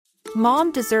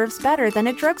Mom deserves better than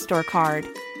a drugstore card.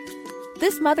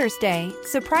 This Mother's Day,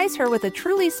 surprise her with a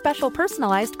truly special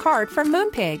personalized card from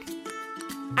Moonpig.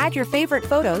 Add your favorite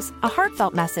photos, a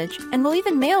heartfelt message, and we'll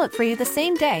even mail it for you the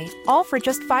same day, all for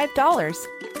just $5.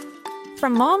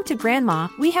 From mom to grandma,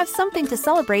 we have something to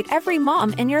celebrate every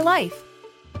mom in your life.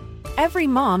 Every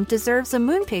mom deserves a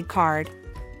Moonpig card.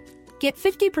 Get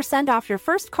 50% off your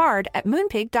first card at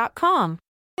Moonpig.com.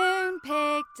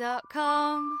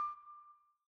 Moonpig.com.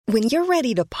 When you're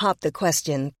ready to pop the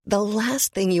question, the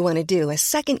last thing you want to do is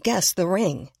second-guess the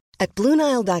ring. At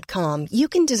BlueNile.com, you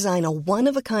can design a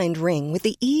one-of-a-kind ring with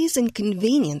the ease and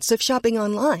convenience of shopping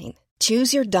online.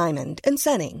 Choose your diamond and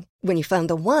setting. When you find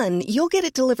the one, you'll get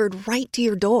it delivered right to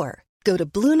your door. Go to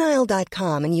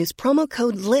BlueNile.com and use promo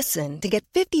code LISTEN to get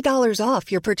 $50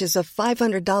 off your purchase of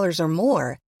 $500 or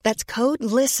more. That's code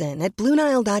LISTEN at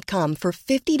BlueNile.com for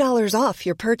 $50 off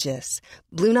your purchase.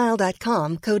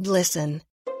 BlueNile.com, code LISTEN.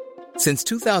 Since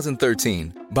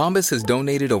 2013, Bombas has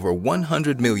donated over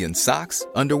 100 million socks,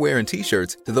 underwear, and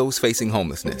T-shirts to those facing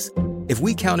homelessness. If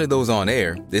we counted those on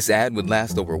air, this ad would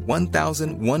last over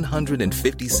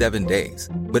 1,157 days.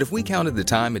 But if we counted the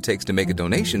time it takes to make a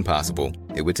donation possible,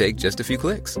 it would take just a few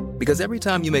clicks. Because every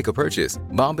time you make a purchase,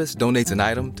 Bombas donates an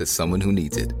item to someone who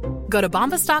needs it. Go to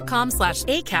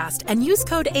bombas.com/ACAST and use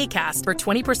code ACAST for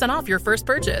 20% off your first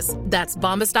purchase. That's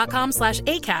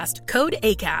bombas.com/ACAST, code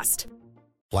ACAST.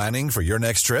 Planning for your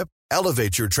next trip?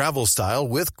 Elevate your travel style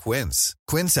with Quince.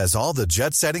 Quince has all the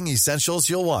jet-setting essentials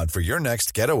you'll want for your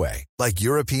next getaway, like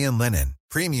European linen,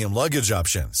 premium luggage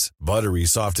options, buttery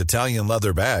soft Italian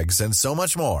leather bags, and so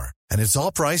much more. And it's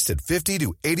all priced at 50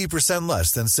 to 80%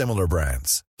 less than similar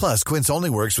brands. Plus, Quince only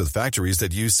works with factories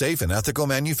that use safe and ethical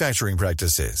manufacturing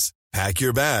practices. Pack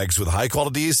your bags with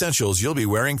high-quality essentials you'll be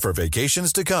wearing for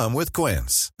vacations to come with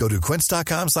Quince. Go to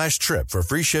quince.com/trip for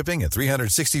free shipping and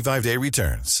 365-day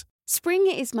returns. Spring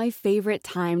is my favorite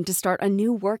time to start a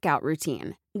new workout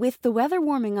routine. With the weather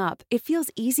warming up, it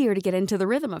feels easier to get into the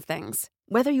rhythm of things.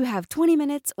 Whether you have 20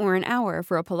 minutes or an hour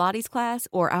for a Pilates class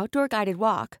or outdoor guided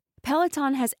walk,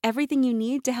 Peloton has everything you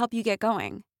need to help you get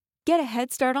going. Get a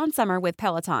head start on summer with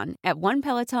Peloton at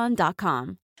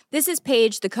onepeloton.com. This is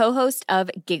Paige, the co-host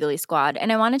of Giggly Squad,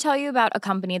 and I want to tell you about a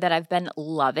company that I've been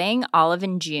loving, Olive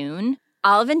 & June.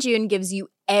 Olive & June gives you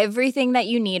everything that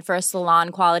you need for a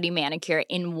salon-quality manicure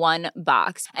in one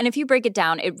box. And if you break it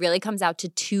down, it really comes out to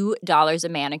 $2 a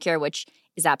manicure, which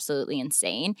is absolutely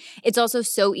insane. It's also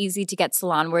so easy to get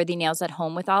salon-worthy nails at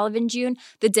home with Olive & June.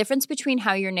 The difference between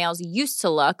how your nails used to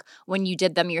look when you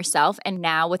did them yourself and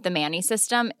now with the Mani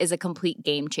system is a complete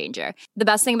game changer. The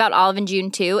best thing about Olive & June,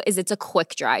 too, is it's a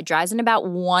quick dry. Dries in about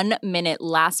 1 minute,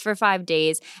 lasts for 5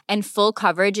 days, and full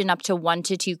coverage in up to 1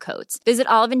 to 2 coats. Visit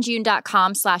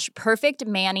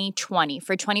oliveandjune.com/perfectmani20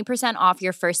 for 20% off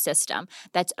your first system.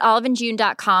 That's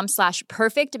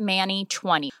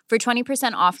oliveandjune.com/perfectmani20 for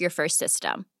 20% off your first system.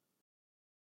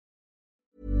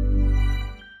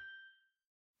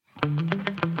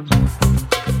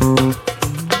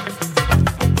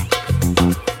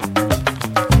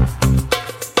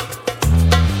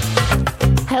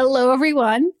 Hello,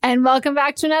 everyone, and welcome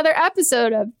back to another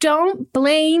episode of Don't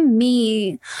Blame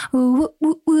Me. Ooh,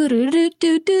 ooh, ooh, doo, doo,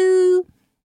 doo, doo.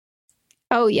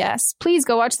 Oh, yes. Please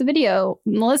go watch the video.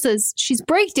 She's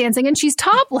breakdancing and she's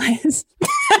topless.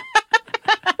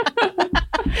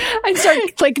 I start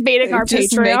clickbaiting our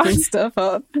just Patreon. Making stuff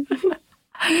up.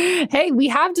 Hey, we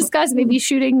have discussed maybe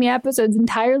shooting the episodes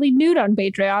entirely nude on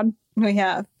Patreon. We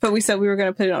have, but we said we were going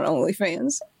to put it on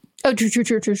OnlyFans. Oh,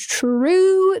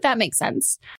 true. That makes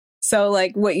sense. So,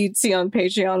 like, what you'd see on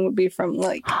Patreon would be from,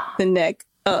 like, the neck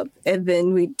up, and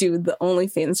then we do the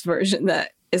OnlyFans version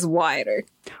that is wider.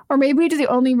 Or maybe we do the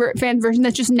OnlyFans version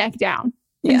that's just neck down.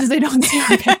 Yeah. Because they don't see our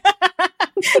neck.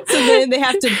 So then they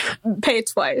have to pay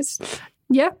twice.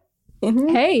 Yeah. Mm-hmm.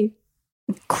 Hey,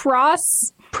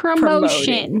 cross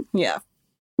promotion. Yeah.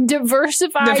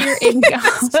 Diversify your income.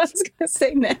 That's what I was going to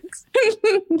say next.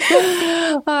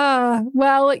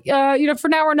 For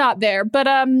now we're not there, but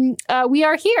we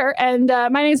are here, and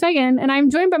my name is Megan, and I'm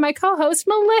joined by my co-host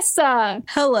Melissa.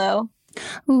 Hello.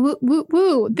 Woo, woo,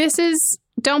 woo. This is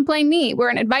Don't Blame Me. We're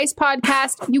an advice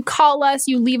podcast. You call us,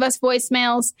 you leave us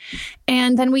voicemails,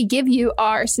 and then we give you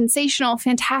our sensational,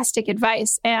 fantastic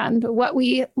advice. And what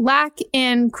we lack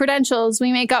in credentials,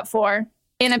 we make up for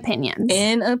in opinions.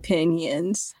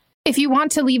 If you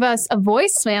want to leave us a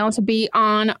voicemail to be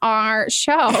on our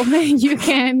show, you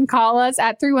can call us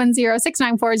at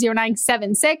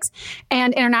 310-694-0976.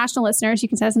 And international listeners, you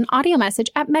can send us an audio message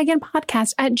at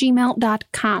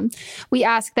meganpodcast@gmail.com. We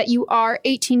ask that you are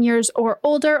 18 years or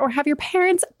older or have your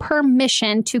parents'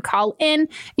 permission to call in.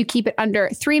 You keep it under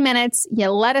 3 minutes. You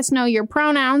let us know your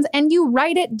pronouns and you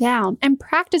write it down and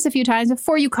practice a few times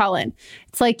before you call in.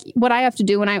 It's like what I have to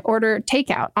do when I order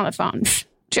takeout on the phone.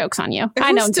 Joke's on you.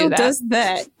 I don't do that. Who still does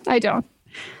that? I don't.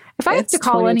 If I have to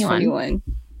call anyone,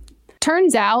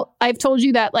 turns out I've told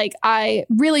you that like I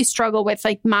really struggle with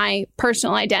like my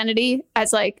personal identity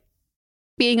as like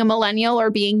being a millennial or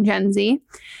being Gen Z.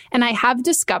 And I have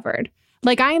discovered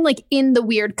like I am like in the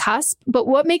weird cusp. But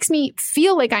what makes me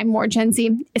feel like I'm more Gen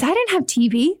Z is I didn't have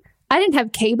TV. I didn't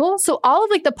have cable. So all of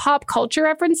like the pop culture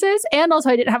references, and also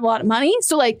I didn't have a lot of money.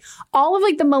 So like all of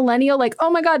like the millennial, like, oh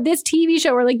my God, this TV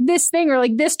show or like this thing or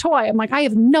like this toy. I'm like, I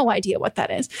have no idea what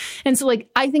that is. And so like,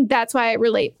 I think that's why I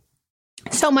relate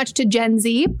so much to Gen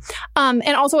Z.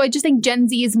 And also I just think Gen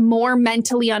Z is more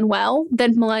mentally unwell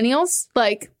than millennials.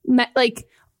 I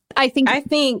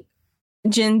think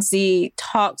Gen Z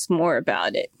talks more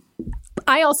about it.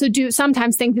 I also do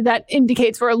sometimes think that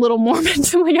indicates we're a little more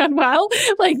mentally unwell,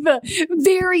 like the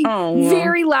very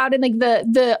loud and like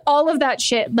the all of that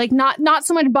shit, like not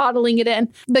so much bottling it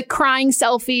in, the crying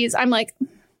selfies. I'm like,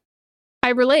 I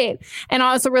relate. And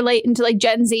I also relate into like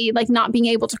Gen Z, like not being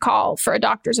able to call for a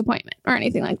doctor's appointment or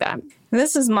anything like that.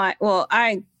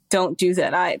 I don't do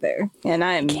that either. And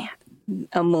I'm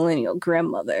a millennial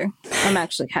grandmother. I'm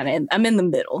actually I'm in the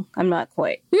middle. I'm not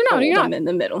quite. You're not. I'm in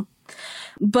the middle.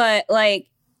 But like,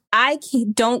 I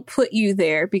don't put you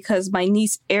there because my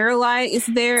niece Arely is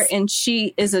there and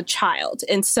she is a child.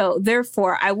 And so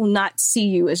therefore I will not see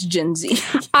you as Gen Z.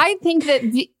 I think that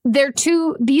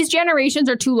these generations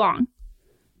are too long.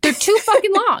 They're too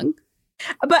fucking long.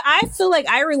 But I feel like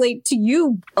I relate to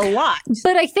you a lot.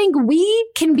 But I think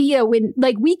we can be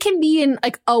we can be in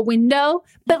like a window.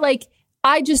 But like,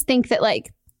 I just think that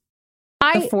like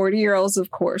the 40-year-olds, of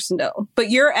course, no.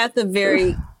 But you're at the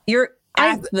very,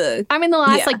 I'm in the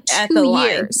last like 2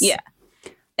 years. Yeah.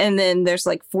 And then there's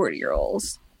like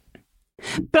 40-year-olds.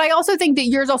 But I also think that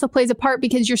yours also plays a part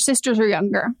because your sisters are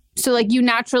younger. So like you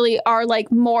naturally are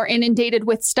like more inundated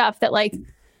with stuff that like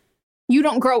you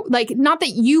don't grow, like not that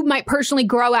you might personally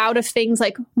grow out of things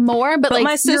like more, but like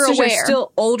my sisters are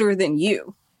still older than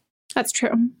you. That's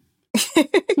true.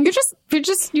 You're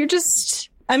just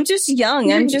I'm just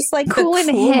young. I'm just like cool the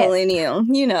cool millennial,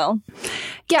 you know.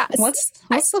 Yeah. What's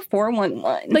the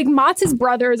 411? Like Mott's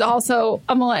brother is also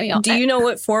a millennial. Do you know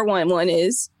what 411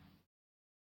 is?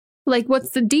 Like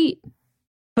what's the deed?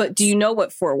 But do you know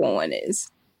what 411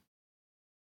 is?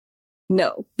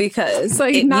 No, because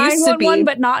like it 911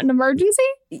 but not an emergency?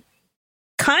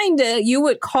 Kinda. You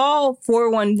would call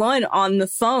 411 on the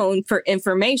phone for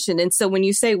information. And so when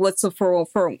you say, what's the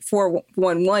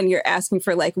 411, you're asking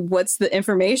for like, what's the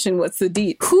information? What's the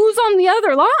deed? Who's on the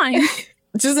other line?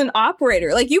 Just an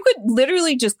operator. Like you could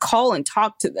literally just call and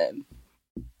talk to them.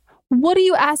 What do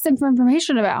you ask them for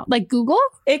information about? Like Google?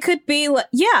 It could be like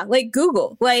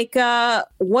Google. Like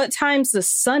what time's the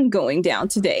sun going down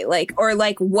today? Like, or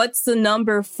like what's the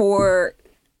number for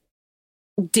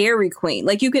Dairy Queen?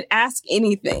 Like you could ask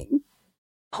anything.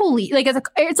 Holy, like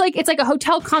it's like a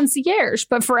hotel concierge,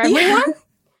 but for everyone.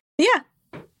 Yeah.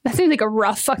 That seems like a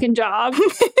rough fucking job.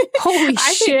 Holy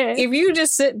shit! If you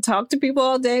just sit and talk to people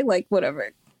all day, like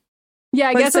whatever. Yeah,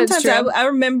 I guess sometimes that's true. I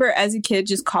remember as a kid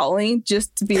just calling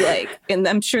just to be like, and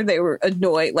I'm sure they were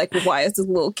annoyed, like, why is this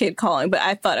little kid calling? But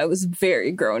I thought I was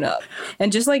very grown up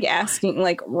and just like asking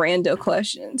like rando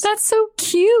questions. That's so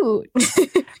cute.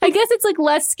 I guess it's like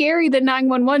less scary than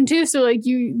 911 too. So like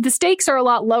the stakes are a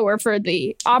lot lower for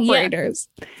the operators.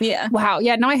 Yeah. Wow.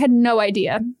 Yeah. No, I had no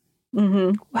idea.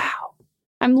 Mm-hmm. Wow.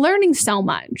 I'm learning so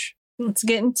much. Let's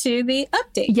get into the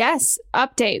update. Yes.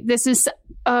 Update. This is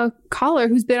a caller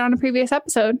who's been on a previous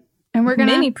episode, and we're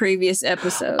gonna many previous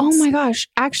episodes. Oh my gosh,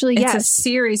 actually, yes, it's a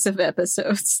series of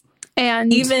episodes,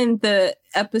 and even the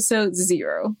episode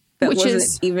 0 that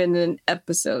wasn't even an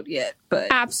episode yet, but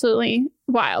absolutely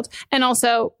wild. And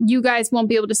also, you guys won't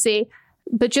be able to see,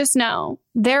 but just know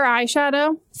their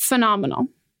eyeshadow phenomenal.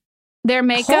 Their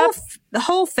makeup, the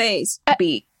whole face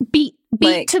beat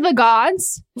like, to the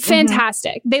gods.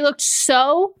 Fantastic. Mm-hmm. They looked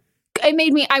so. It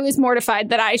made me. I was mortified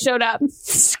that I showed up.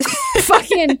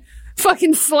 fucking.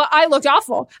 I looked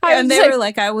awful. And they were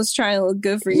like, I was trying to look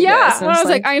good for you. Yeah, guys. And I was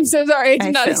like, I am so sorry. I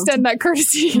did not extend that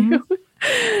courtesy to you.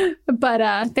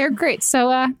 But they're great.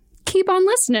 So keep on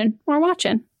listening or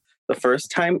watching. The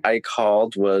first time I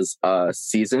called was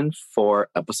season 4,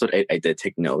 episode 8. I did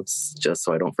take notes just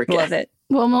so I don't forget. Love it.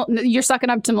 Well, you're sucking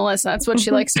up to Melissa. That's what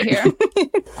she likes to hear.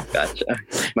 Gotcha.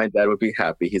 My dad would be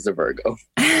happy. He's a Virgo.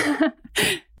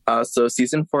 So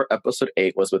season 4, episode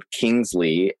 8 was with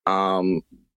Kingsley.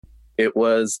 It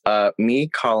was me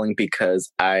calling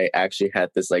because I actually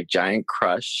had this like giant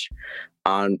crush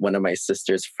on one of my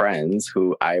sister's friends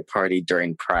who I partied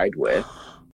during Pride with.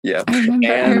 Yeah.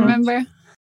 I remember.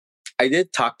 I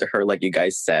did talk to her, like you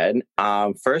guys said.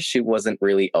 First, she wasn't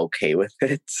really okay with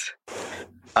it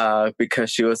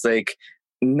because she was like,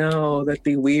 no, that'd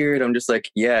be weird. I'm just like,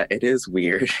 yeah, it is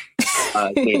weird.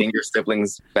 Dating your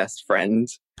sibling's best friend.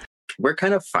 We're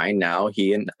kind of fine now,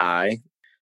 he and I.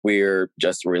 We're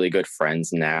just really good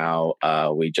friends now.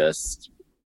 We just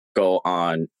go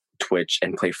on Twitch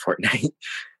and play Fortnite.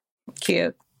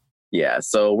 Cute. Yeah,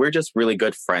 so we're just really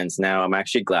good friends now. I'm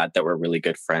actually glad that we're really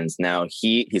good friends now.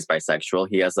 He's bisexual.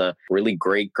 He has a really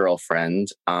great girlfriend,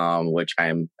 which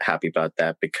I'm happy about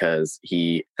that because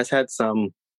he has had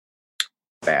some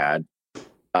bad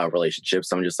relationships.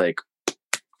 So I'm just like,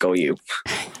 go you.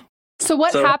 So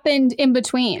what happened in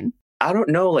between? I don't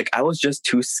know. Like, I was just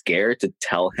too scared to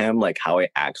tell him like how I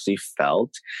actually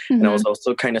felt. Mm-hmm. And I was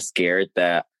also kind of scared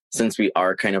that since we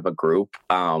are kind of a group,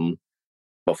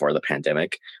 before the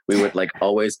pandemic, we would like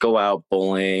always go out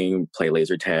bowling, play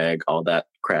laser tag, all that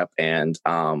crap. And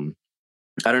I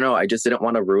don't know, I just didn't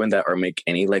want to ruin that or make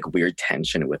any like weird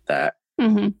tension with that.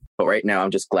 Mm-hmm. But right now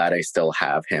I'm just glad I still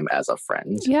have him as a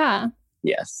friend. Yeah.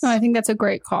 Yes. No, I think that's a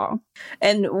great call.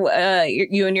 And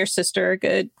you and your sister are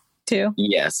good too?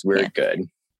 Yes, we're good.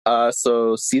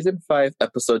 So season 5,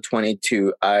 episode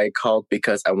 22, I called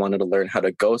because I wanted to learn how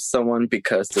to ghost someone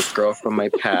because this girl from my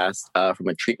past, from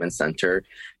a treatment center,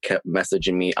 kept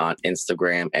messaging me on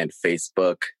Instagram and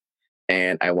Facebook.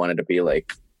 And I wanted to be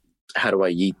like, how do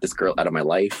I yeet this girl out of my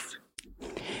life?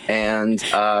 And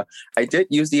I did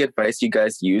use the advice you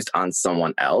guys used on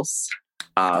someone else.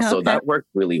 So that worked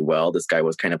really well. This guy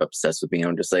was kind of obsessed with me.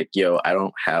 I'm just like, yo, I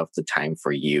don't have the time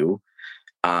for you.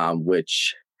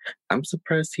 Which I'm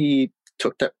surprised he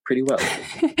took that pretty well.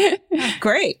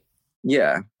 Great.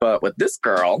 Yeah, but with this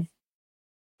girl,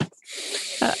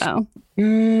 Uh-oh.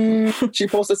 She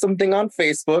posted something on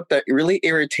Facebook that really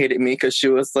irritated me because she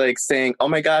was like saying, oh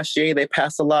my gosh, yay, they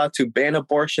passed a law to ban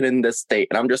abortion in this state.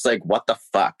 And I'm just like, what the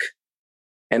fuck?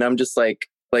 And I'm just like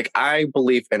I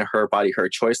believe in her body, her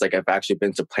choice. Like, I've actually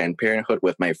been to Planned Parenthood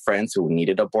with my friends who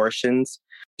needed abortions.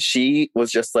 She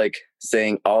was just like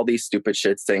saying all these stupid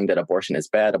shit, saying that abortion is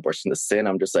bad, abortion is sin.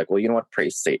 I'm just like, well, you know what?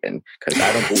 Praise Satan, because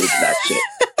I don't believe that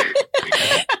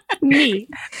shit. Me.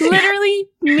 Literally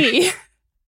me.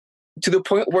 To the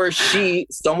point where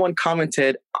someone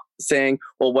commented saying,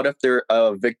 well, what if they're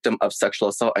a victim of sexual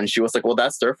assault? And she was like, well,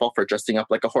 that's their fault for dressing up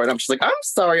like a whore. And I'm just like, I'm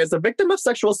sorry, as a victim of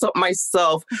sexual assault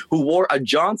myself, who wore a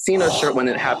John Cena shirt when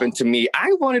it happened to me,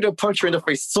 I wanted to punch her in the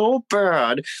face so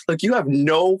bad. Like, you have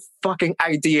no fucking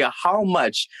idea how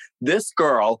this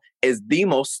girl is the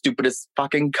most stupidest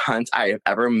fucking cunt I have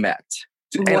ever met.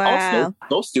 And also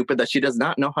so stupid that she does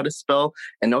not know how to spell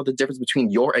and know the difference between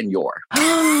your and your.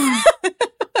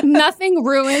 Nothing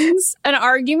ruins an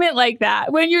argument like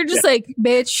that when you're just like,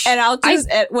 bitch. And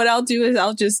what I'll do is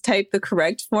I'll just type the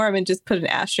correct form and just put an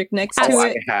asterisk next to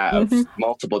it. I have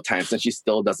multiple times, and she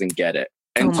still doesn't get it.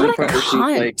 And to the point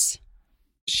where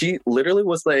she literally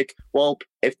was like, well,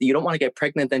 if you don't want to get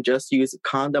pregnant, then just use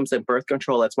condoms and birth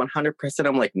control. That's 100%.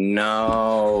 I'm like,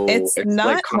 no. It's not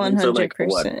like 100%. Like,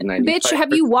 what, bitch,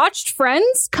 have you watched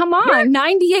Friends? Come on,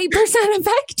 98%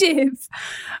 effective.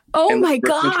 Oh and my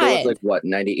birth control is God. like, what,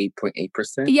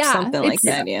 98.8%? Yeah. Something like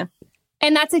that, yeah.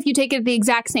 And that's if you take it at the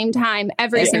exact same time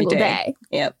every single day.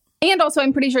 Yep. And also,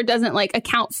 I'm pretty sure it doesn't like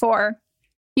account for,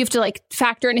 you have to like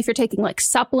factor in if you're taking like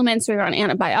supplements or you're on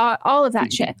antibiotics, all of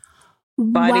that shit.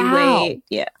 Body weight.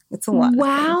 Yeah, it's a lot.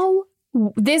 Wow.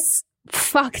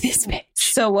 Fuck this bitch.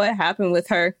 So what happened with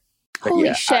her?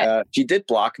 Holy shit. She did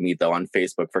block me, though, on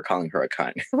Facebook for calling her a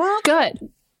cunt. Well,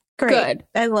 good. Great. Good.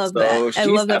 I love that. I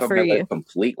love that for you.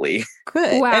 Completely.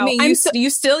 Good. Wow. I mean, you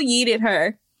still yeeted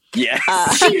her. Yeah.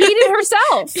 She yeeted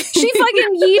herself. She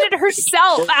fucking yeeted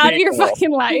herself out of your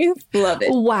fucking life. Love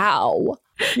it. Wow.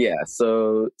 Yeah.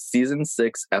 So season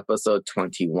 6, episode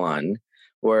 21,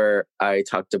 where I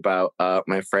talked about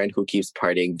my friend who keeps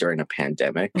partying during a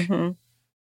pandemic. Mm-hmm.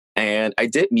 And I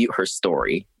did mute her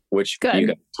story, which you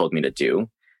guys told me to do.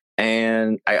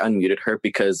 And I unmuted her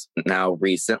because now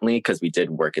recently, because we did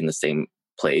work in the same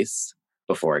place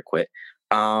before I quit,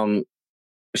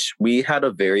 we had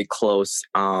a very close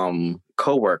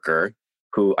coworker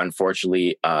who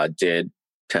unfortunately did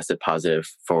tested positive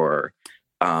for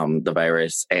the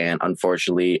virus, and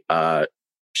unfortunately,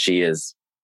 she is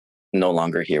no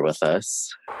longer here with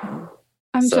us.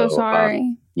 I'm so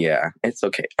sorry. Yeah, it's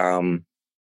okay.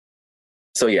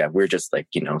 So yeah, we're just like,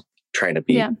 trying to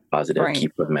be positive, right.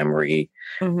 keep the memory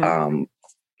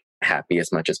happy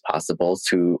as much as possible.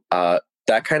 To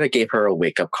that kind of gave her a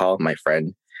wake up call. My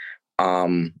friend,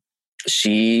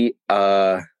 she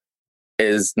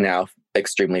is now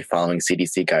extremely following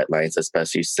CDC guidelines,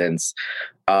 especially since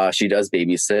she does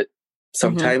babysit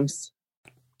sometimes.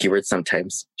 Keyword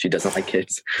sometimes. She doesn't like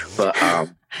kids, but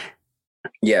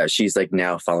yeah, she's like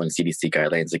now following CDC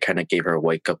guidelines. It kind of gave her a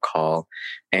wake up call,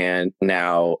 and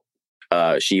now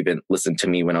she even listened to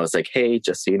me when I was like, "Hey,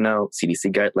 just so you know,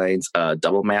 CDC guidelines,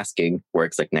 double masking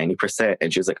works like 90%,"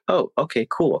 and she was like, "Oh, okay,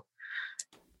 cool."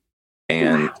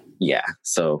 And yeah,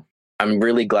 so I'm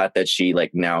really glad that she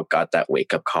like now got that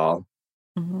wake up call.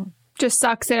 Just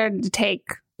sucks to take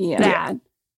that.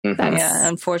 Yeah,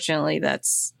 unfortunately,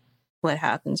 that's what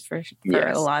happens for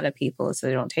a lot of people, is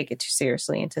they don't take it too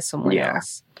seriously into someone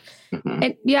else.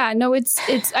 And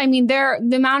it's I mean,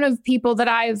 the amount of people that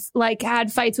I've like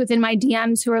had fights with in my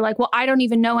DMs who are like, well, I don't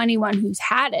even know anyone who's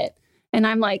had it. And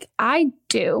I'm like, I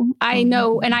do. I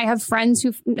know. And I have friends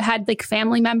who've had like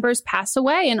family members pass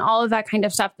away and all of that kind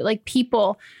of stuff. But like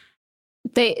people,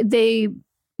 they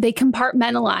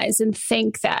compartmentalize and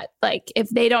think that like if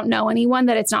they don't know anyone,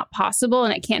 that it's not possible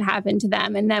and it can't happen to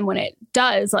them. And then when it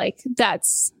does, like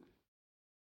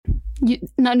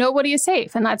nobody is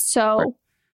safe. And that's so,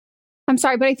 I'm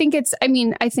sorry, but I think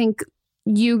I think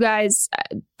you guys,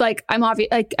 like,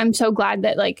 I'm so glad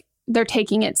that like they're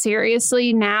taking it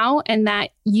seriously now, and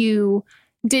that you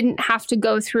didn't have to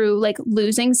go through like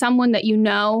losing someone that you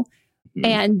know,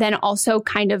 and then also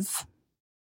kind of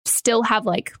still have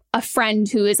like a friend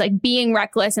who is like being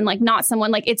reckless and like not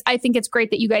someone like I think it's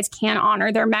great that you guys can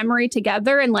honor their memory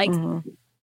together, and like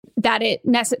that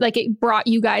it brought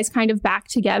you guys kind of back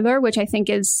together, which I think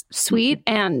is sweet.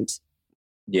 And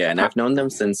and I've known them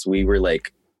since we were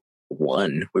like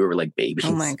 1. We were like babies.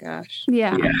 Oh my gosh.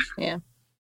 Yeah.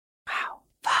 Wow.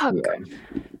 Fuck.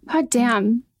 God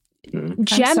damn. I'm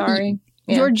sorry.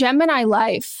 Your Gemini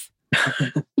life.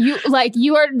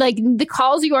 you are like the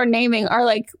calls you are naming are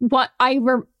like what I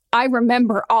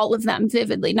remember all of them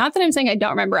vividly. Not that I'm saying I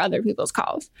don't remember other people's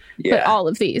calls, but all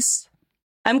of these.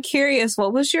 I'm curious,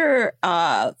 what was your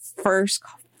first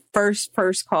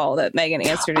call that Megan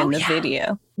answered in the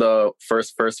video? The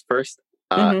first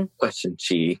question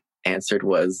she answered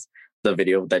was the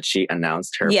video that she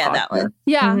announced her podcast. That one.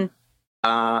 Yeah.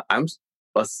 I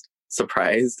was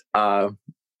surprised. I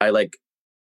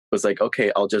was like,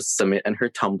 okay, I'll just submit in her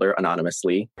Tumblr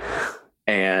anonymously.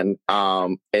 And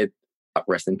it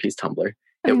rest in peace, Tumblr.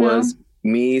 It was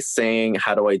me saying,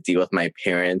 how do I deal with my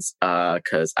parents?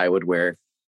 Because I would wear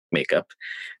makeup.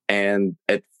 And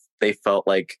I felt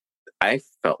like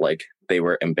they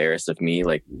were embarrassed of me,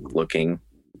 like looking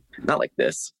not like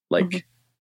this, like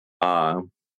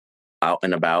out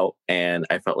and about. And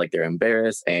I felt like they're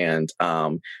embarrassed. And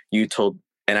and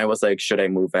I was like, should I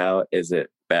move out? Is it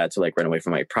bad to like run away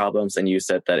from my problems? And you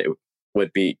said that it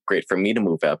would be great for me to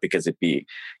move out because it'd be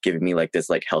giving me like this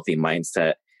like healthy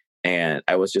mindset. And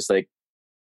I was just like,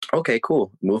 okay,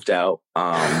 cool. Moved out.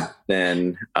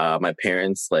 Then my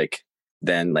parents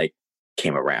then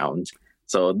came around.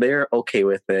 So they're okay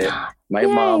with it. My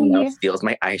mom now steals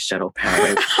my eyeshadow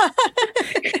palette.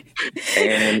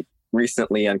 And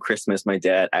recently on Christmas, my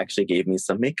dad actually gave me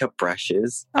some makeup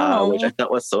brushes, which I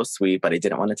thought was so sweet, but I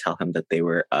didn't want to tell him that they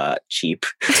were cheap.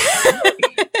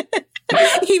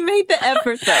 He made the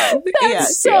effort though.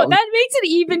 That makes it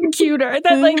even cuter.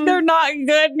 That like they're not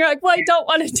good. And you're like, well, I don't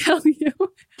want to tell you.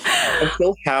 I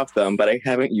still have them, but I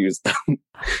haven't used them.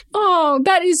 Oh,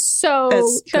 that is so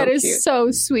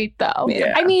sweet though.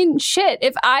 Yeah. I mean, shit,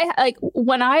 if I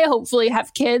when I hopefully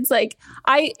have kids, like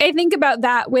I think about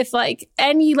that with like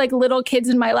any like little kids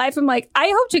in my life. I'm like,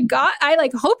 I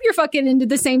hope you're fucking into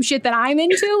the same shit that I'm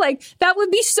into. Like that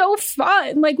would be so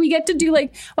fun. Like we get to do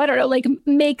like, I don't know, like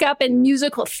makeup and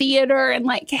musical theater and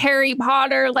like Harry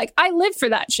Potter. Like I live for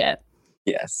that shit.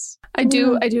 Yes. I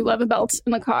do love a belt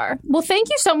in the car. Well, thank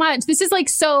you so much. This is like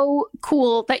so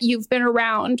cool that you've been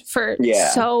around for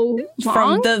so long.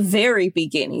 From the very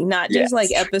beginning, not just like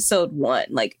episode 1,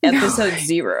 like episode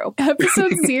 0.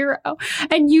 Episode 0.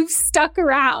 And you've stuck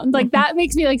around. Like that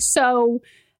makes me like so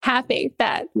happy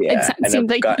that it seems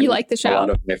like you like the show. A lot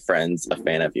of my friends a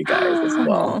fan of you guys as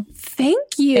well.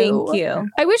 Thank you. Thank you.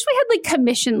 I wish we had like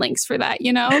commission links for that,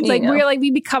 you know? Like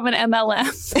we become an MLM.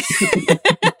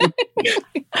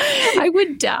 I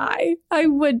would die.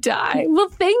 Well,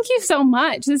 thank you so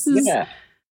much. This is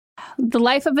the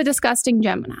life of a disgusting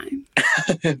Gemini.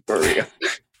 For real.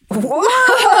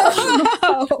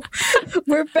 Whoa!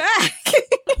 We're back.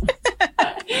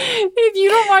 If you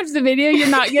don't watch the video, you're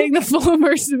not getting the full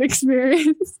immersive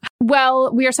experience.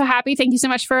 Well, we are so happy. Thank you so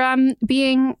much for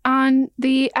being on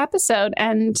the episode.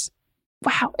 And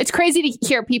wow, it's crazy to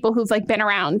hear people who've like been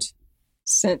around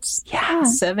Since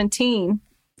 17.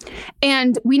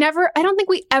 And I don't think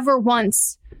we ever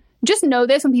once just know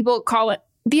this when people call it,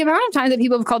 the amount of times that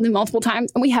people have called me multiple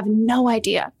times and we have no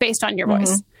idea based on your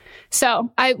voice.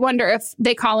 So I wonder if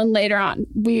they call in later on.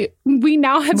 We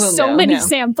now have many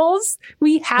samples.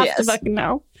 We have to fucking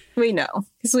know. We know.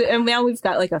 And now we've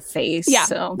got like a face. Yeah,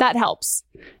 so. that helps.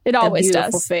 It always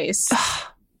does. Beautiful face.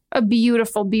 A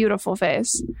beautiful, beautiful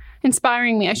face.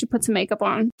 Inspiring me. I should put some makeup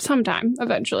on sometime,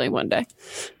 eventually, one day.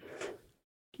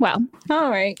 Well. All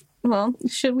right. Well,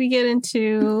 should we get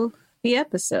into the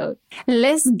episode?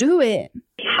 Let's do it.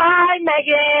 Hi,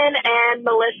 Megan and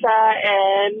Melissa,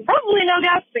 and probably no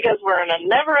guests because we're in a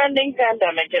never-ending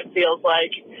pandemic, it feels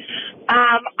like.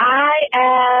 I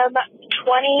am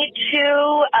 22,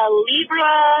 a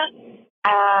Libra,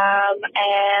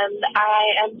 and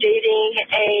I am dating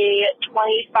a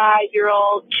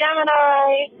 25-year-old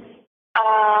Gemini.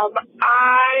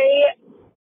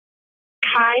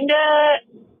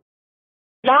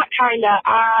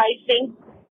 I think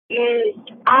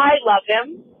I love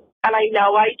him. And I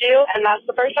know I do, and that's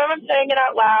the first time I'm saying it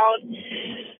out loud.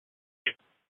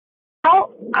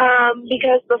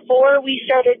 Because before we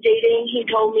started dating, he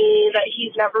told me that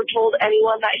he's never told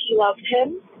anyone that he loved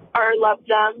him or loved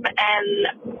them, and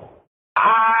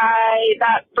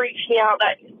that freaks me out.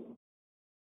 That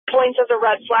points as a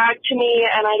red flag to me,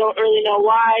 and I don't really know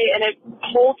why, and it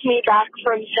holds me back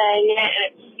from saying it. And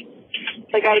it's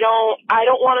like I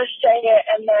don't want to say it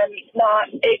and then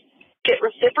not get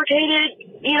reciprocated,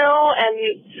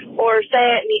 or say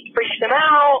it and it freaks him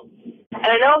out. And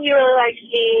I know he really likes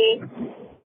me.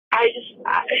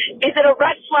 Is it a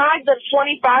red flag that a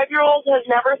 25-year-old has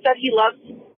never said he loves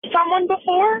someone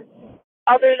before?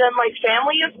 Other than, like,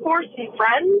 family, of course, and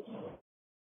friends?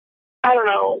 I don't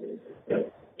know.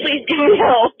 Please give me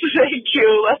help. Thank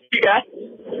you. Love you guys.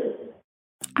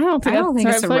 I don't think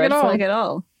it's a red flag at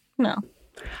all. No.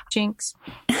 Jinx.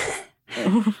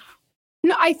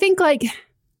 No, I think, like,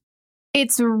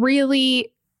 it's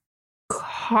really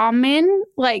common.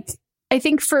 Like, I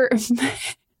think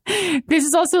this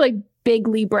is also, like, big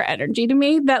Libra energy to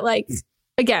me that, like,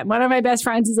 again, one of my best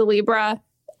friends is a Libra.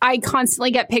 I constantly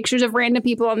get pictures of random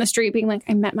people on the street being like,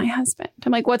 I met my husband.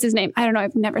 I'm like, what's his name? I don't know.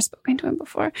 I've never spoken to him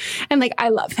before. And, like, I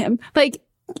love him. Like,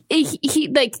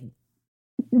 he like,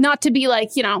 not to be like,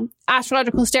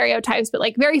 astrological stereotypes, but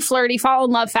like very flirty, fall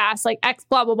in love fast, like X,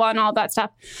 blah, blah, blah, and all that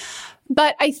stuff.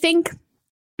 But I think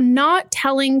not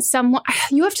telling someone,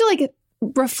 you have to like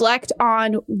reflect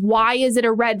on why is it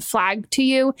a red flag to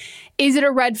you? Is it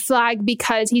a red flag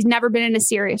because he's never been in a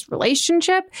serious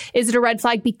relationship? Is it a red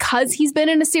flag because he's been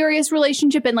in a serious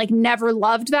relationship and like never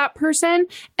loved that person?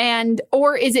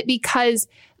 Or is it because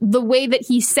the way that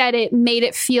he said it made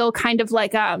it feel kind of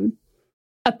like a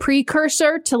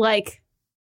precursor to like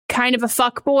kind of a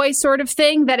fuckboy sort of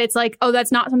thing, that it's like, oh,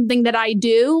 that's not something that I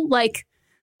do. Like,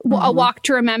 a walk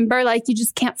to remember, like, you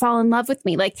just can't fall in love with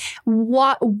me. Like,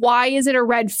 why is it a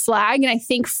red flag? And I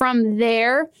think from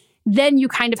there, then you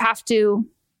kind of have to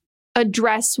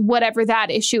address whatever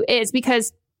that issue is.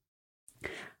 Because,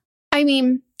 I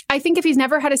mean, I think if he's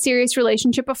never had a serious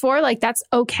relationship before, like, that's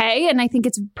okay. And I think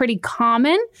it's pretty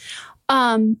common.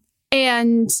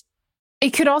 And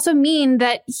it could also mean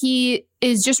that he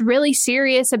is just really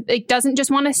serious. It doesn't just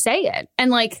want to say it.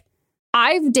 And, like,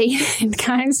 I've dated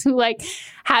guys who like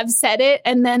have said it,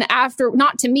 and then after,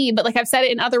 not to me, but like I've said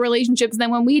it in other relationships. And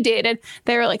then when we dated,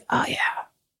 they were like, oh yeah,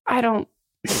 I don't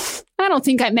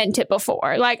think I meant it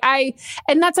before.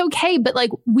 And that's okay. But like,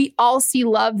 we all see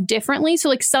love differently. So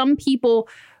like some people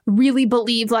really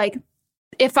believe like,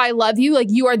 if I love you, like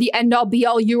you are the end all be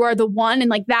all, you are the one. And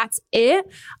like, that's it.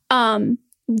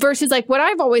 Versus like what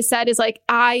I've always said is like,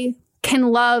 I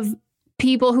can love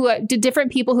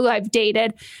different people who I've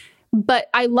dated, but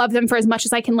I love them for as much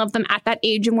as I can love them at that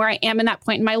age and where I am in that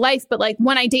point in my life. But like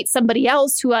when I date somebody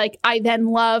else who like I then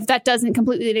love, that doesn't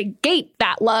completely negate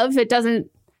that love.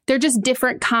 They're just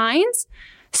different kinds.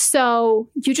 So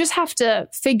you just have to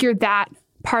figure that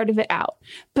part of it out.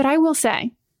 But I will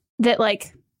say that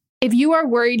like, if you are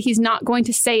worried he's not going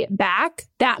to say it back,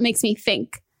 that makes me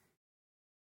think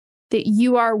that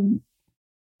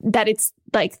it's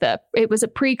like it was a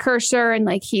precursor and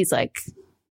like, he's like,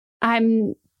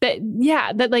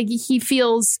 that like he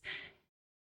feels,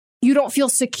 you don't feel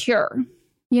secure,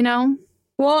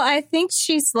 Well, I think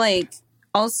she's like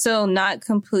also not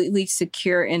completely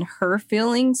secure in her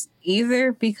feelings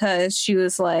either, because she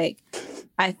was like,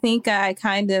 I think I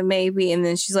kind of maybe, and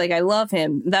then she's like, I love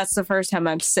him. That's the first time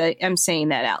I'm saying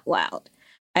that out loud.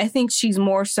 I think she's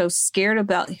more so scared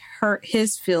about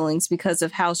his feelings because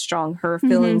of how strong her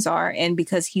feelings are, and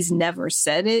because he's never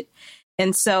said it.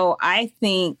 And so I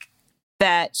think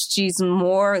that she's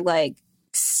more like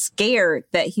scared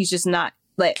that he's just not,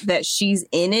 like, that she's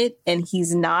in it and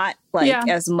he's not, like,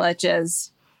 as much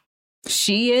as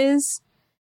she is.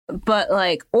 But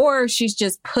like, or she's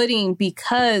just putting,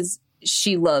 because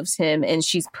she loves him and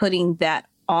she's putting that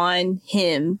on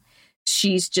him,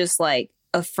 she's just like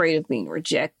afraid of being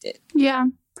rejected. Yeah.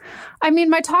 I mean,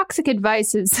 my toxic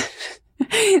advice is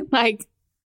like,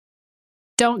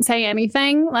 don't say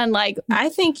anything. And like, I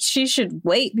think she should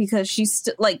wait, because she's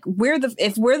like,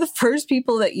 if we're the first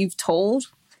people that you've told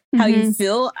how you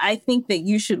feel, I think that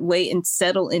you should wait and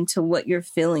settle into what your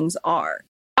feelings are.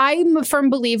 I'm a firm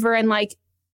believer in like,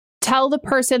 tell the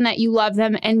person that you love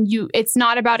them, and it's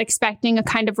not about expecting a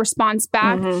kind of response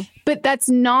back, but that's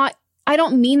not, I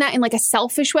don't mean that in like a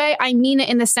selfish way. I mean it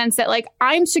in the sense that like,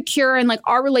 I'm secure in like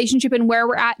our relationship and where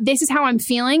we're at. This is how I'm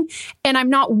feeling. And I'm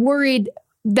not worried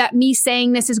that me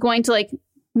saying this is going to like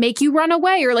make you run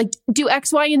away or like do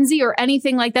X, Y, and Z or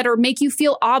anything like that, or make you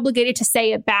feel obligated to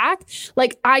say it back.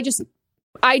 Like, I just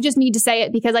need to say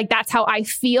it because like, that's how I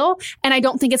feel. And I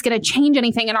don't think it's going to change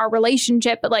anything in our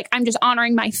relationship, but like, I'm just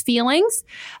honoring my feelings.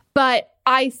 But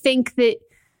I think that,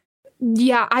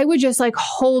 yeah, I would just like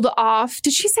hold off.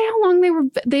 Did she say how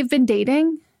long they've been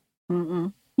dating?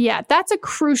 Mm-mm. Yeah, that's a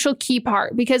crucial key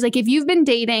part, because like, if you've been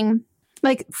dating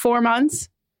like 4 months,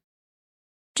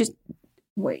 just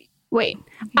wait.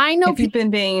 I know if you've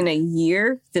been dating a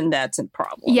year, then that's a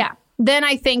problem. Yeah. Then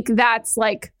I think that's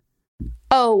like,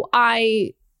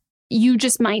 you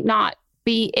just might not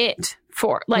be it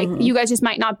for, like, you guys just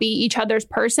might not be each other's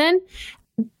person,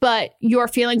 but your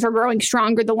feelings are growing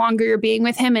stronger the longer you're being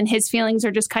with him, and his feelings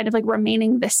are just kind of like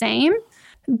remaining the same.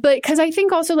 But because I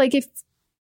think also like,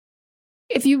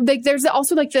 if you like, there's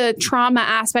also like the trauma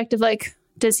aspect of like,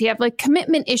 does he have like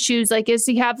commitment issues? Like, does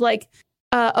he have like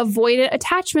avoidant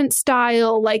attachment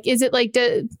style? Like, is it like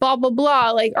blah, blah,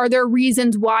 blah? Like, are there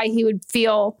reasons why he would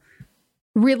feel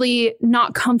really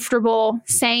not comfortable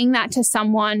saying that to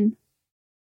someone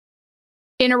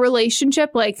in a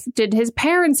relationship? Like, did his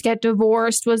parents get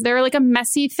divorced? Was there like a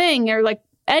messy thing, or like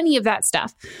any of that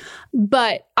stuff?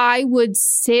 But I would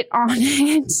sit on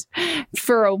it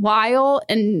for a while,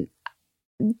 and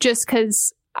just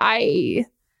because I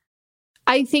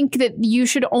think that you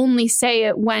should only say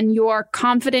it when you're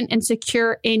confident and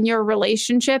secure in your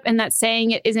relationship, and that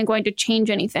saying it isn't going to change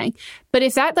anything. But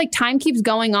if that like time keeps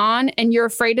going on and you're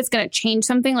afraid it's going to change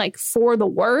something like for the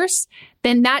worse,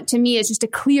 then that to me is just a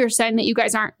clear sign that you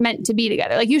guys aren't meant to be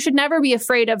together. Like, you should never be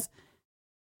afraid of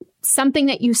something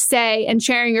that you say and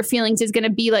sharing your feelings is going to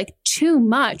be like too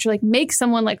much, or like make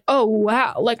someone like, oh,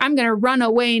 wow, like I'm going to run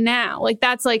away now. Like,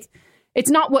 that's like, it's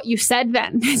not what you said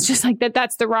then. It's just like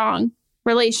that's the wrong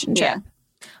relationship. Yeah.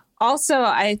 Also,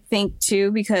 I think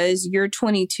too, because you're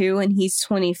 22 and he's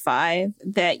 25,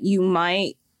 that you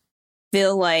might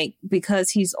feel like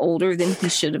because he's older than he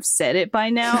should have said it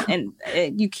by now. And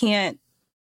you can't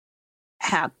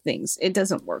have things. It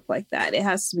doesn't work like that. It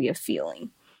has to be a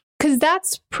feeling. Because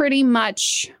that's pretty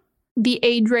much the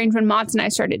age range when Mats and I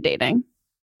started dating,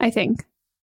 I think.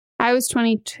 I was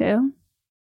 22,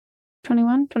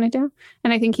 21, 22.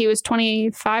 And I think he was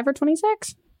 25 or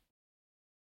 26.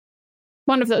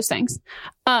 One of those things.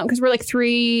 Because we're like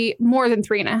more than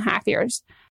 3.5 years.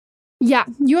 Yeah.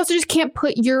 You also just can't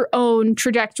put your own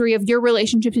trajectory of your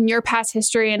relationships and your past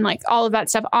history and like all of that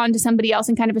stuff onto somebody else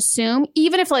and kind of assume,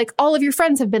 even if like all of your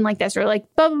friends have been like this, or like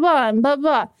blah, blah, blah, and blah,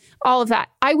 blah, all of that.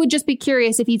 I would just be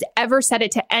curious if he's ever said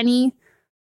it to anyone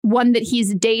that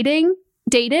he's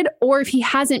dated, or if he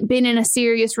hasn't been in a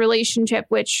serious relationship,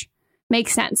 which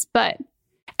makes sense.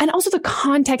 And also the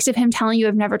context of him telling you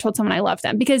I've never told someone I love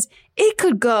them, because it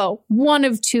could go one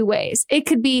of two ways. It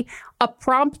could be a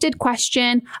prompted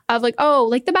question of like, oh,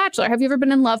 like The Bachelor, have you ever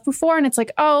been in love before? And it's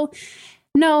like, oh,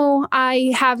 no,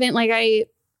 I haven't. Like, I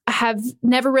have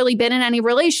never really been in any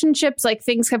relationships. Like,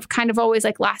 things have kind of always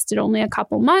like lasted only a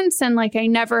couple months. And like, I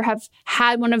never have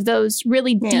had one of those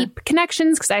really deep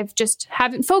connections because I've just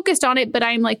haven't focused on it, but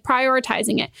I'm like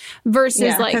prioritizing it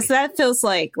versus like, because that feels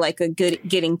like a good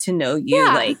getting to know you.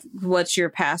 Like, what's your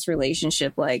past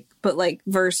relationship like? But like,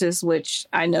 versus which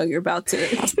I know you're about to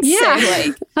say,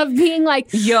 like, of being like,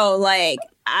 yo, like,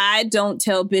 I don't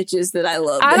tell bitches that I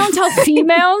love them. I don't tell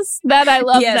females that I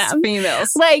love them.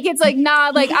 Females. Like, it's like,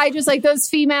 nah, like, I just like those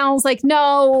females, like,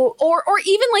 no. Or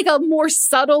even like a more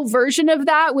subtle version of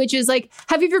that, which is like,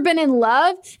 have you ever been in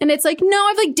love? And it's like, no,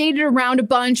 I've like dated around a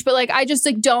bunch, but like, I just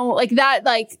like don't like that.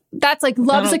 Like, that's like,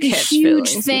 love's like a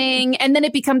huge thing. And then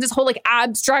it becomes this whole like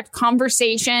abstract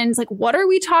conversation. It's like, what are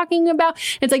we talking about?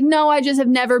 It's like, no, I just have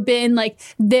never been like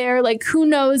there. Like, who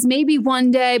knows? Maybe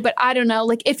one day, but I don't know.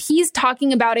 Like, if he's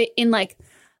talking about it in like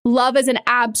love as an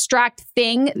abstract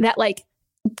thing that like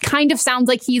kind of sounds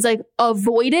like he's like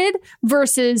avoided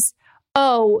versus,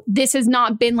 oh, this has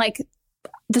not been like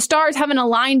the stars haven't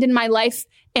aligned in my life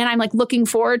and I'm like looking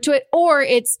forward to it. Or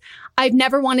it's, I've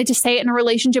never wanted to say it in a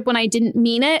relationship when I didn't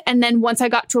mean it. And then once I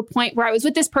got to a point where I was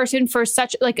with this person for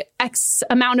such like X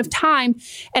amount of time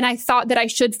and I thought that I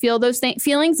should feel those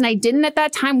feelings and I didn't at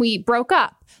that time, we broke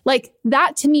up. Like,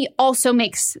 that to me also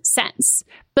makes sense.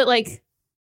 But like,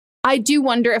 I do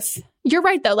wonder if you're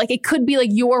right, though. Like, it could be like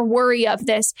your worry of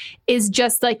this is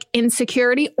just like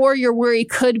insecurity, or your worry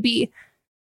could be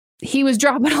he was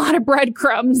dropping a lot of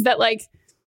breadcrumbs that like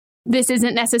this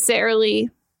isn't necessarily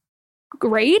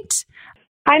great.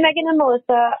 Hi, Megan and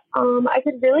Melissa. I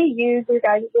could really use your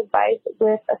guys' advice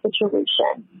with a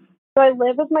situation. So I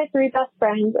live with my 3 best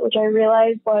friends, which I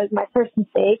realized was my first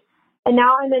mistake. And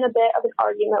now I'm in a bit of an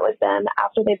argument with them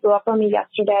after they blew up on me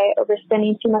yesterday over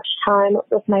spending too much time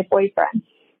with my boyfriend.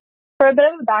 For a bit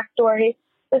of a backstory,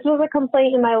 this was a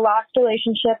complaint in my last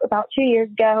relationship about 2 years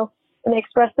ago, and they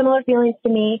expressed similar feelings to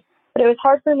me, but it was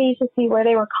hard for me to see where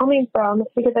they were coming from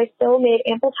because I still made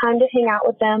ample time to hang out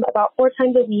with them about 4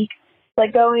 times a week,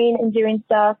 like going and doing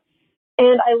stuff,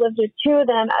 and I lived with 2 of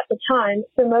them at the time,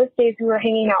 so most days we were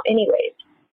hanging out anyways.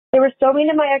 They were still mean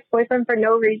to my ex-boyfriend for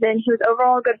no reason. He was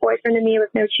overall a good boyfriend to me with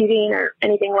no cheating or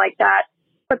anything like that.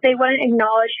 But they wouldn't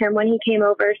acknowledge him when he came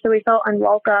over, so we felt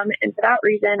unwelcome. And for that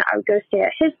reason, I would go stay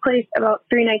at his place about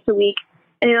 3 nights a week.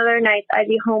 And other nights, I'd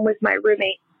be home with my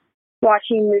roommate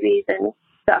watching movies and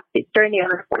stuff during the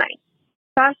other 4 nights.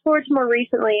 Fast forward to more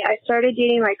recently, I started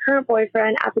dating my current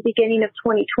boyfriend at the beginning of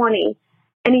 2020,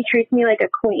 and he treats me like a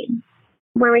queen.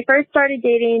 When we first started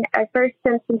dating, I first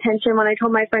sensed some tension when I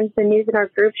told my friends the news in our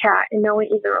group chat, and no one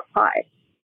even replied.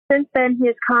 Since then, he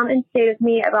has come and stayed with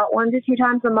me about 1 to 2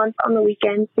 times a month on the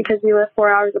weekends because we live 4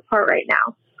 hours apart right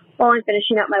now, while I'm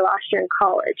finishing up my last year in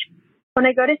college. When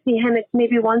I go to see him, it's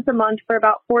maybe once a month for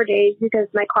about 4 days because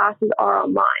my classes are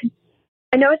online.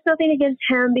 I know it's nothing against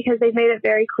him because they've made it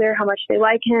very clear how much they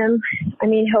like him. I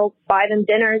mean, he'll buy them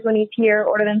dinners when he's here,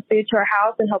 order them food to our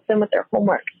house, and help them with their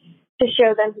homework to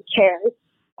show them he cares.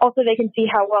 Also, they can see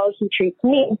how well he treats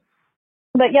me.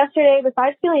 But yesterday,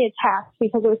 besides feeling attacked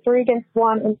because it was 3 against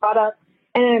 1 and brought up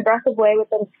in an aggressive way with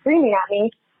them screaming at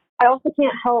me, I also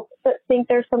can't help but think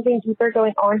there's something deeper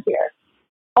going on here.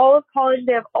 All of college,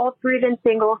 they have all 3 been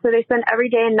single, so they spend every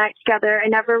day and night together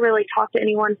and never really talk to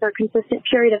anyone for a consistent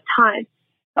period of time.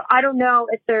 So I don't know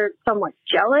if they're somewhat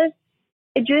jealous.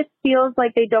 It just feels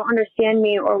like they don't understand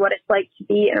me or what it's like to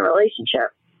be in a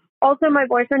relationship. Also, my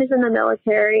boyfriend is in the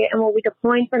military and will be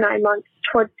deploying for 9 months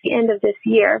towards the end of this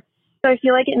year. So I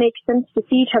feel like it makes sense to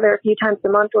see each other a few times a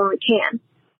month when we can.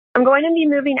 I'm going to be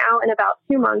moving out in about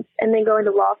 2 months and then going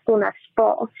to law school next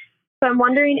fall. So I'm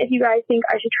wondering if you guys think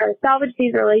I should try to salvage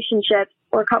these relationships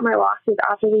or cut my losses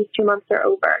after these 2 months are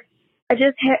over. I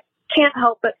just can't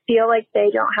help but feel like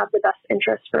they don't have the best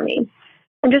interest for me.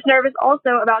 I'm just nervous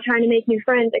also about trying to make new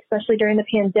friends, especially during the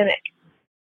pandemic.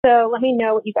 So let me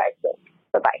know what you guys think.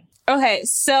 Bye-bye. Okay,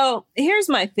 so here's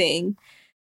my thing.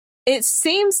 It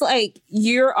seems like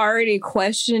you're already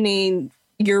questioning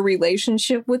your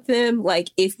relationship with them, like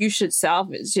if you should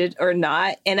salvage it or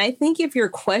not. And I think if you're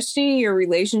questioning your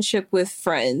relationship with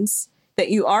friends that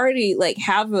you already like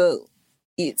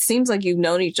it seems like you've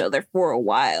known each other for a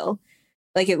while,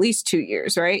 like at least 2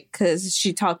 years, right? Because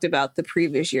she talked about the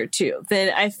previous year too.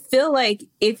 Then I feel like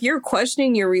if you're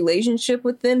questioning your relationship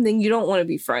with them, then you don't want to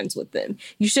be friends with them.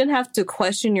 You shouldn't have to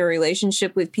question your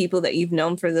relationship with people that you've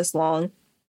known for this long.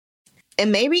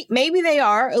 And maybe they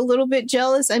are a little bit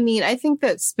jealous. I mean, I think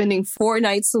that spending 4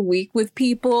 nights a week with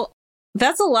people,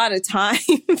 that's a lot of time.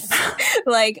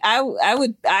 Like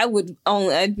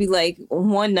I'd be like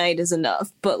 1 night is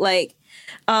enough. But like,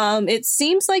 it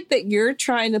seems like that you're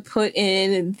trying to put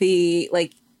in the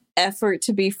like effort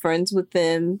to be friends with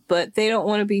them, but they don't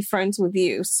want to be friends with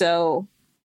you. So,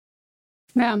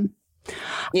 yeah.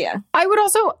 I would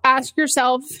also ask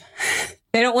yourself.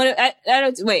 They don't want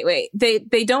to. Wait.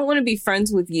 They don't want to be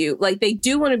friends with you. Like they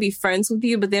do want to be friends with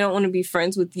you, but they don't want to be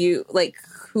friends with you. Like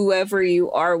whoever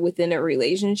you are within a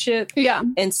relationship. Yeah.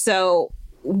 And so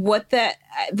what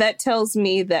that tells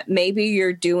me that maybe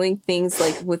you're doing things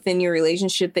like within your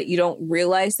relationship that you don't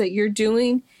realize that you're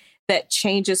doing that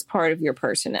changes part of your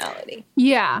personality.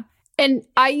 Yeah. And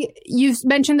you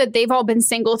mentioned that they've all been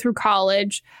single through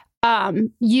college.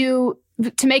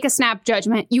 To make a snap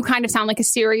judgment, you kind of sound like a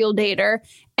serial dater.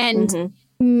 And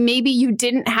maybe you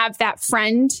didn't have that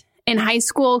friend in high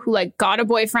school who like got a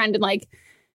boyfriend and like,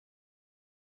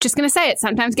 just going to say it,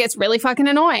 sometimes gets really fucking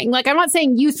annoying. Like, I'm not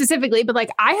saying you specifically, but like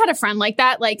I had a friend like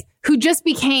that, like who just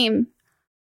became,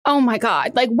 oh my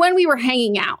God, like when we were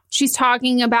hanging out, she's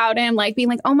talking about him, like being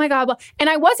like, oh my God. Blah. And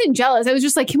I wasn't jealous. I was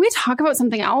just like, can we talk about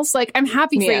something else? Like, I'm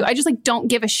happy for you. I just like don't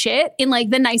give a shit in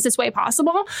like the nicest way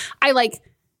possible.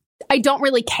 I don't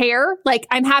really care. Like,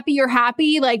 I'm happy you're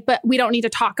happy, like, but we don't need to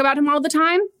talk about him all the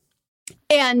time.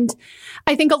 And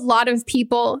I think a lot of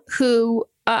people who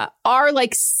are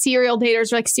like serial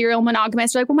daters or like serial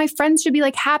monogamists are like, well, my friends should be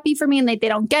like happy for me and they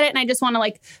don't get it. And I just want to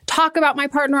like talk about my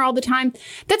partner all the time.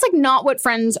 That's like not what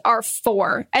friends are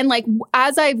for. And like,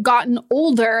 as I've gotten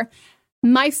older,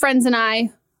 my friends and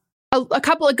I, a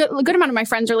good amount of my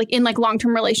friends are like in like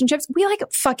long-term relationships. We like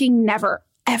fucking never,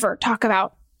 ever talk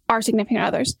about our significant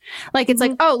others. Like, it's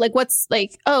like, oh, like what's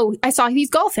like, oh, I saw he's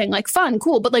golfing, like fun,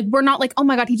 cool. But like, we're not like, oh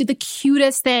my God, he did the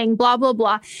cutest thing, blah, blah,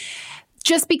 blah.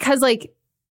 Just because like,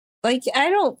 I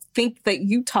don't think that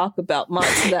you talk about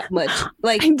Mott's that much.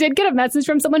 Like, I did get a message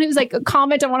from someone who's like a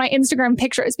comment on one of my Instagram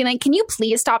pictures being like, can you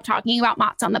please stop talking about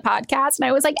Mott's on the podcast? And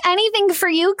I was like, anything for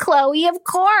you, Chloe, of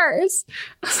course.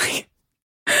 I was like,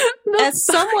 as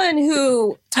someone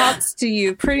who talks to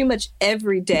you pretty much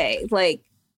every day, like,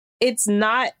 it's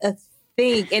not a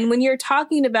thing. And when you're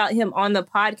talking about him on the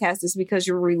podcast, it's because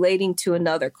you're relating to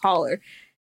another caller.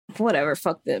 Whatever,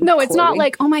 fuck them. No, it's not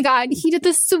like, oh my God, he did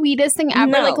the sweetest thing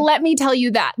ever. No. Like, let me tell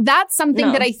you that. That's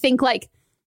something that I think like,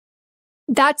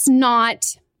 that's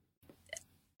not,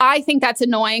 I think that's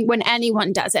annoying when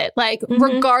anyone does it. Like,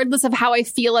 regardless of how I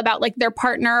feel about like their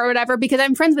partner or whatever, because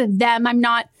I'm friends with them. I'm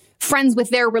not friends with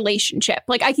their relationship.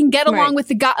 Like, I can get along with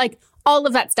the guy, like all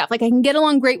of that stuff. Like, I can get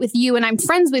along great with you and I'm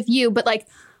friends with you, but like,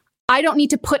 I don't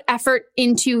need to put effort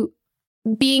into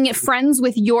being friends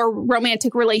with your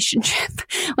romantic relationship.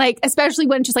 Like, especially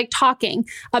when just like talking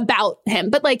about him.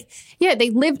 But like, yeah,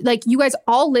 they live, like you guys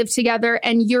all live together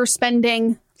and you're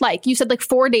spending, like you said, like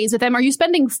 4 days with them. Are you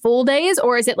spending full days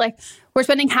or is it like, we're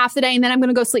spending half the day and then I'm going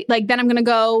to go sleep. Like, then I'm going to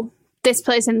go this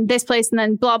place and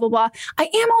then blah, blah, blah. I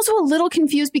am also a little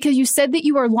confused because you said that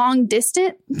you are long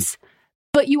distance,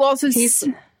 but you also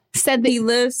said that he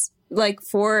lives like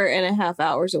 4.5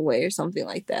 hours away or something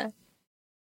like that.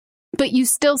 But you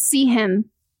still see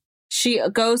him. She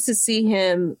goes to see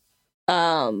him.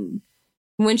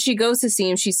 When she goes to see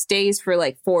him, she stays for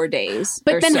like 4 days.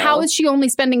 But then how is she only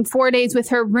spending 4 days with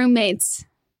her roommates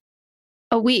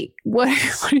a week? What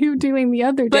are you doing the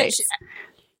other days?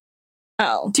 Do you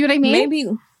know what I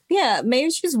mean? Maybe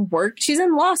she's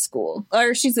in law school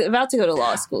or she's about to go to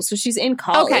law school. So she's in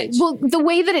college. Okay. Well, the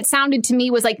way that it sounded to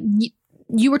me was like,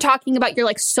 you were talking about your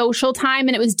like social time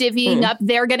and it was divvying up.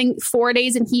 They're getting 4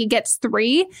 days and he gets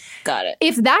 3. Got it.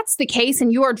 If that's the case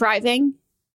and you are driving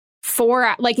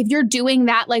 4, like if you're doing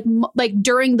that, like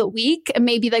during the week and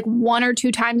maybe like 1 or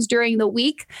 2 times during the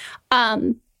week,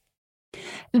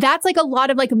 that's like a lot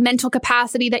of like mental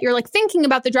capacity that you're like thinking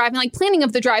about the drive and like planning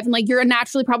of the drive. And like, you're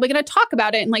naturally probably going to talk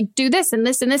about it and like do this and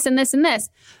this and this and this and this.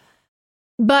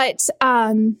 But,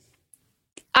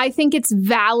 I think it's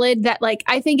valid that like,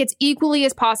 I think it's equally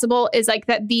as possible is like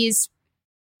that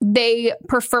they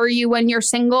prefer you when you're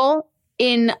single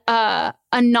in a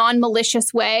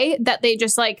non-malicious way that they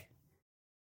just like,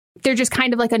 they're just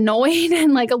kind of like annoyed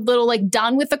and like a little like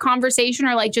done with the conversation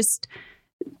or like just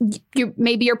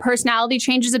maybe your personality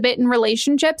changes a bit in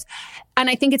relationships. And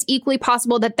I think it's equally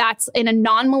possible that that's in a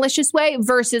non-malicious way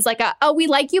versus like we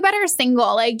like you better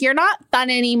single. Like you're not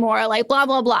fun anymore. Like blah,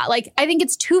 blah, blah. Like I think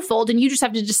it's twofold and you just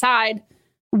have to decide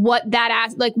what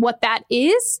that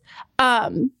is.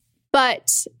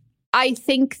 But I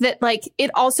think that like,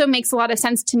 it also makes a lot of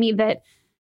sense to me that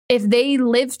if they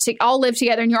all live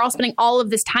together and you're all spending all of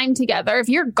this time together, if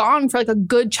you're gone for like a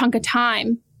good chunk of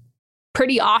time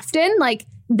pretty often, like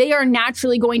they are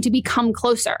naturally going to become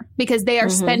closer because they are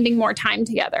spending more time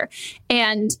together.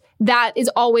 And that is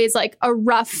always like a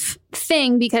rough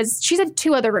thing because she said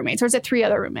 2 other roommates or is it 3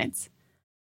 other roommates?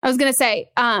 I was going to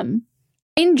say,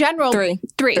 in general, 3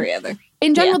 other.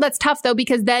 In general, that's tough though,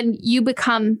 because then you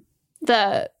become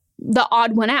the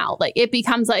odd one out. Like it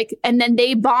becomes like, and then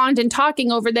they bond and talking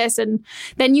over this and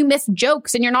then you miss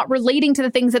jokes and you're not relating to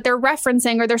the things that they're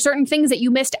referencing or there's certain things that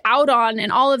you missed out on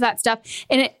and all of that stuff.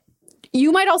 And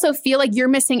you might also feel like you're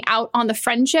missing out on the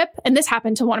friendship. And this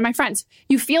happened to one of my friends.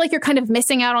 You feel like you're kind of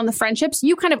missing out on the friendships.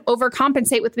 You kind of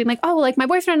overcompensate with being like, oh, like my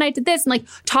boyfriend and I did this, and like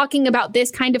talking about this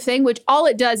kind of thing, which all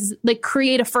it does is like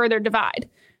create a further divide.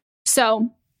 So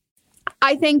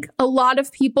I think a lot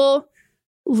of people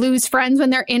lose friends when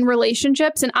they're in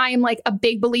relationships. And I am like a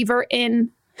big believer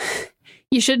in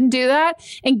you shouldn't do that,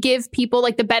 and give people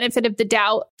like the benefit of the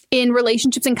doubt in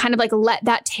relationships and kind of like let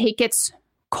that take its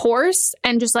course.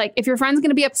 And just like, if your friend's going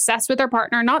to be obsessed with their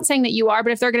partner, not saying that you are,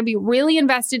 but if they're going to be really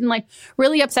invested and like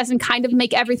really obsessed and kind of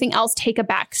make everything else take a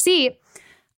back seat,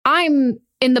 I'm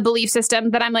in the belief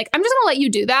system that I'm like, I'm just going to let you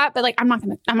do that. But like, I'm not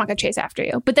going to chase after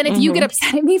you. But then if you get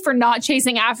upset at me for not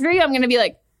chasing after you, I'm going to be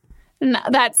like, no,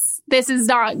 this is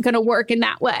not going to work in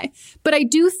that way. But I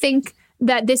do think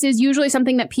that this is usually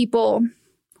something that people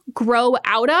grow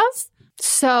out of.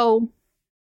 So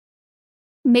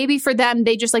maybe for them,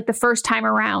 they just like the first time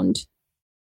around,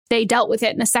 they dealt with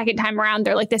it. And the second time around,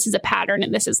 they're like, this is a pattern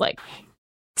and this is like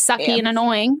sucky and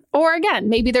annoying. Or again,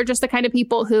 maybe they're just the kind of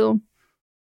people who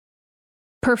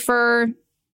prefer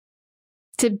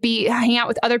to be hanging out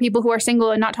with other people who are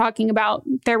single and not talking about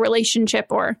their relationship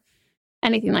or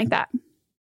anything like that.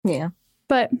 Yeah.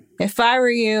 But if I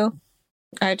were you,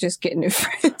 I'd just get new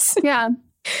friends. Yeah.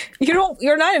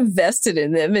 You're not invested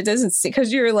in them. It doesn't seem,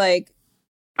 because you're like,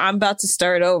 I'm about to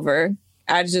start over.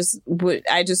 I just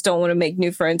don't want to make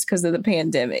new friends because of the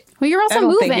pandemic. Well, you're also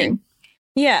moving.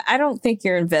 I don't think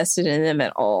you're invested in them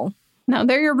at all. No,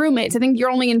 they're your roommates. I think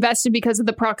you're only invested because of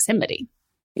the proximity.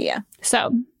 Yeah.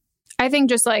 So I think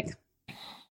just like,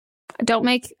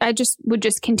 I just would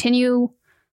just continue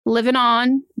living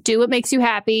on, do what makes you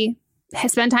happy,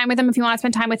 spend time with them if you want to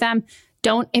spend time with them.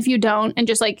 Don't if you don't, and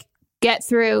just like get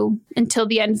through until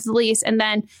the end of the lease. And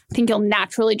then I think you'll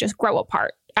naturally just grow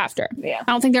apart after. Yeah.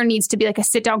 I don't think there needs to be like a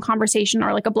sit down conversation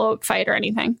or like a blow up fight or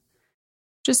anything.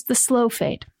 Just the slow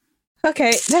fade.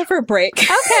 Okay, time for a break.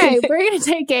 Okay, we're going to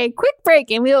take a quick break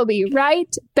and we will be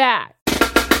right back.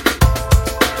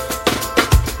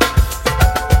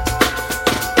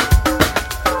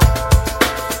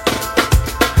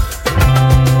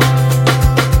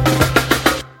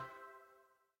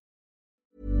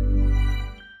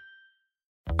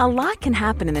 A lot can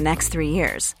happen in the next 3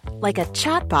 years. Like a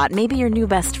chatbot may be your new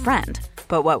best friend.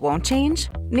 But what won't change?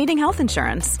 Needing health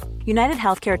insurance. United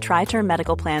Healthcare Tri-Term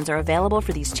Medical Plans are available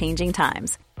for these changing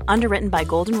times. Underwritten by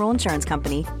Golden Rule Insurance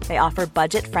Company, they offer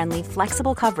budget-friendly,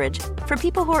 flexible coverage for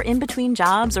people who are in between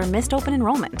jobs or missed open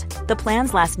enrollment. The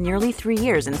plans last nearly 3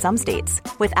 years in some states,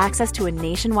 with access to a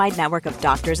nationwide network of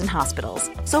doctors and hospitals.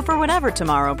 So for whatever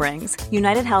tomorrow brings,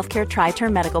 United Healthcare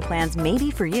Tri-Term Medical Plans may be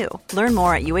for you. Learn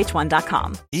more at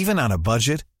uh1.com. Even on a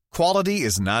budget, quality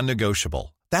is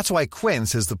non-negotiable. That's why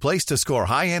Quince is the place to score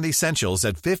high-end essentials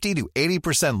at 50 to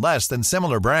 80% less than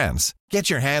similar brands. Get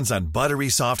your hands on buttery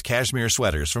soft cashmere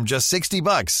sweaters from just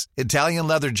 $60, Italian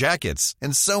leather jackets,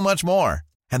 and so much more.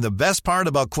 And the best part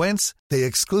about Quince, they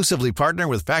exclusively partner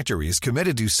with factories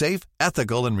committed to safe,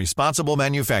 ethical, and responsible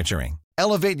manufacturing.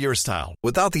 Elevate your style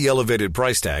without the elevated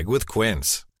price tag with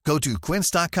Quince. Go to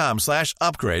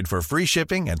quince.com/upgrade for free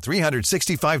shipping and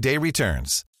 365-day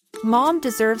returns. Mom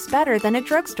deserves better than a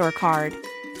drugstore card.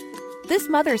 This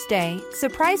Mother's Day,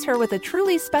 surprise her with a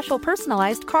truly special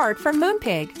personalized card from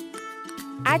Moonpig.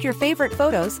 Add your favorite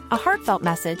photos, a heartfelt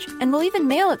message, and we'll even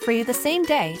mail it for you the same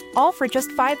day, all for just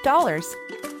 $5.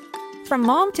 From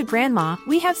mom to grandma,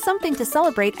 we have something to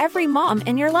celebrate every mom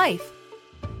in your life.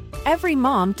 Every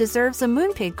mom deserves a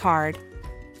Moonpig card.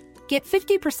 Get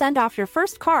 50% off your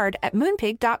first card at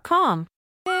moonpig.com.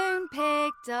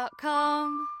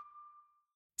 Moonpig.com.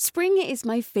 Spring is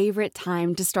my favorite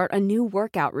time to start a new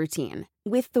workout routine.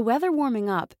 With the weather warming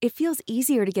up, it feels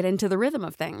easier to get into the rhythm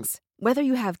of things. Whether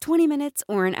you have 20 minutes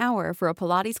or an hour for a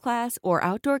Pilates class or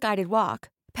outdoor guided walk,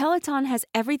 Peloton has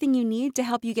everything you need to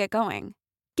help you get going.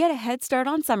 Get a head start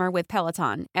on summer with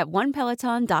Peloton at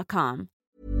onepeloton.com.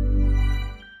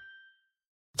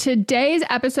 Today's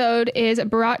episode is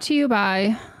brought to you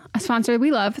by a sponsor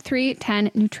we love,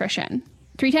 310 Nutrition.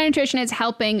 310 Nutrition is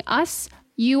helping us,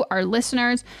 you, our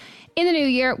listeners, in the new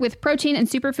year with protein and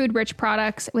superfood-rich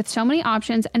products with so many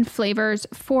options and flavors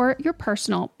for your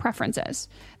personal preferences.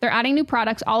 They're adding new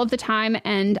products all of the time,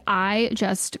 and I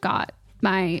just got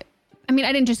I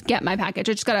didn't just get my package.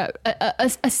 I just got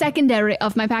a secondary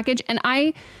of my package, and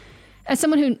I, as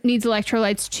someone who needs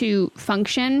electrolytes to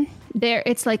function,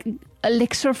 it's like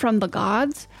elixir from the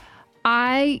gods.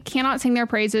 I cannot sing their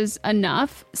praises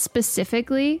enough,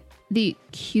 specifically the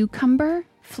cucumber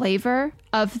flavor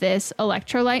of this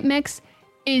electrolyte mix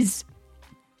is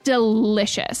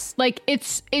delicious. Like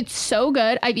it's so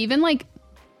good. I've even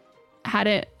had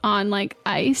it on like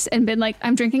ice and been like,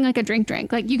 I'm drinking like a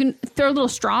drink. Like you can throw a little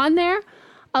straw in there.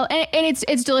 And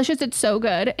it's delicious. It's so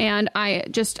good. And I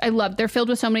love, they're filled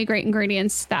with so many great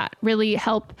ingredients that really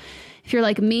help if you're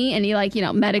like me and you like,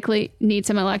 medically need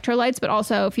some electrolytes, but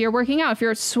also if you're working out, if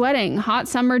you're sweating, hot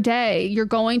summer day, you're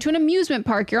going to an amusement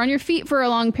park, you're on your feet for a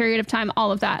long period of time,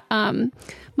 all of that.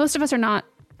 Most of us are not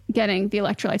getting the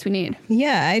electrolytes we need.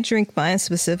 Yeah, I drink mine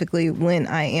specifically when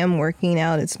I am working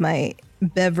out. It's my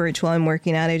beverage while I'm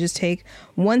working out. I just take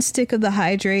 1 stick of the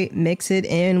hydrate, mix it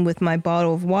in with my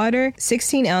bottle of water.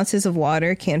 16 ounces of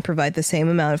water can provide the same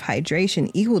amount of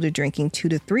hydration equal to drinking 2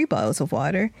 to 3 bottles of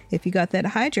water if you got that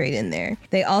hydrate in there.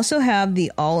 They also have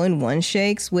the all-in-one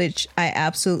shakes, which I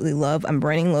absolutely love. I'm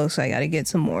running low, so I got to get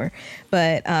some more.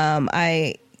 But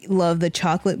I love the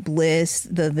chocolate bliss,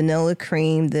 the vanilla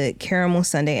cream, the caramel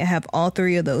sundae. I have all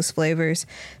 3 of those flavors.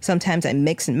 Sometimes I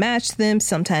mix and match them.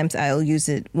 Sometimes I'll use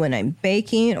it when I'm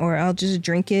baking, or I'll just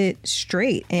drink it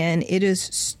straight. And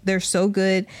they're so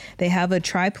good. They have a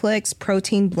triplex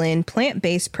protein blend,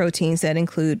 plant-based proteins that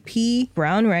include pea,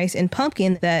 brown rice, and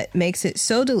pumpkin that makes it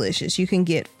so delicious. You can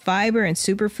get fiber and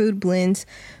superfood blends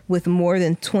with more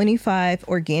than 25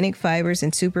 organic fibers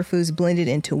and superfoods blended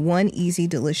into one easy,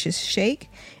 delicious shake.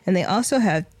 And they also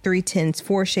have 310's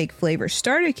 4-shake flavor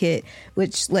starter kit,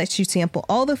 which lets you sample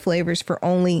all the flavors for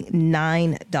only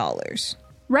 $9.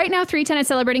 Right now, 310 is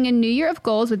celebrating a new year of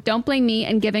goals with Don't Blame Me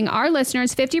and giving our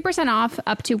listeners 50% off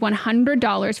up to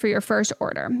 $100 for your first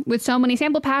order. With so many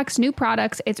sample packs, new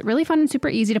products, it's really fun and super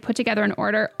easy to put together an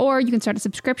order, or you can start a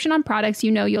subscription on products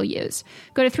you know you'll use.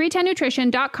 Go to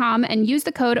 310nutrition.com and use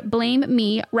the code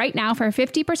BLAMEME right now for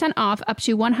 50% off up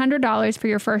to $100 for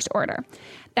your first order.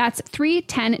 That's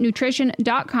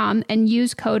 310nutrition.com and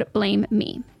use code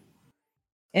BLAMEME.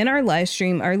 In our live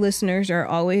stream, our listeners are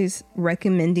always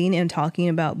recommending and talking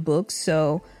about books.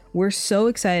 So we're so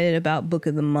excited about Book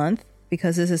of the Month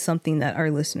because this is something that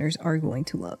our listeners are going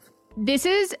to love. This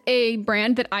is a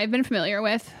brand that I've been familiar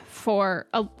with for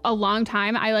a long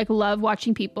time. I love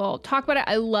watching people talk about it.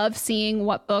 I love seeing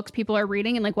what books people are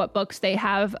reading and what books they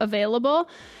have available.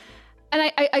 And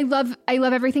I love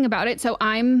everything about it. So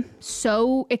I'm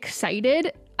so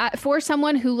excited for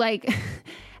someone who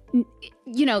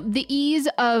the ease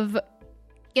of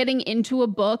getting into a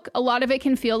book, a lot of it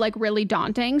can feel really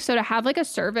daunting. So to have a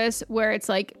service where it's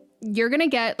you're going to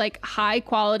get high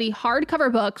quality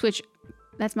hardcover books, which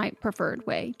that's my preferred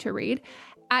way to read,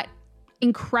 at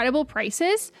incredible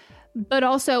prices, but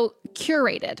also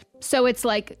curated. So it's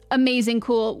amazing,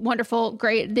 cool, wonderful,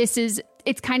 great.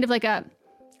 It's kind of like a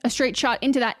straight shot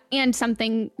into that, and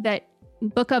something that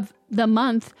Book of the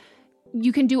Month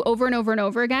you can do over and over and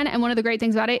over again. And one of the great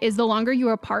things about it is the longer you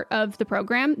are part of the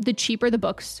program, the cheaper the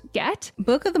books get.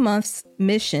 Book of the Month's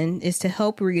mission is to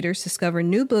help readers discover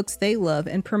new books they love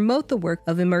and promote the work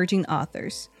of emerging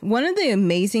authors. One of the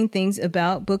amazing things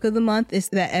about Book of the Month is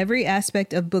that every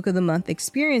aspect of Book of the Month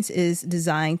experience is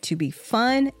designed to be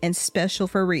fun and special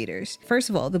for readers. First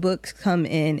of all, the books come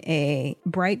in a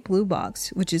bright blue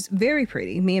box, which is very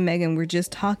pretty. Me and Megan were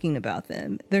just talking about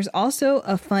them. There's also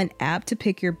a fun app to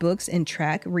pick your books and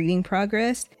track reading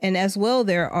progress. And as well,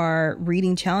 there are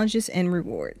reading challenges and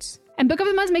rewards. And Book of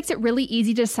the Month makes it really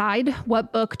easy to decide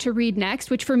what book to read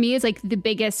next, which for me is the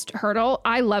biggest hurdle.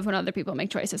 I love when other people make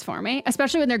choices for me,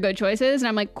 especially when they're good choices.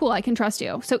 And I'm cool, I can trust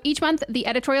you. So each month, the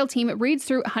editorial team reads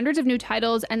through hundreds of new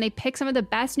titles and they pick some of the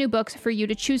best new books for you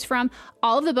to choose from.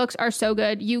 All of the books are so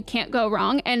good. You can't go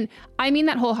wrong. And I mean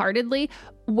that wholeheartedly.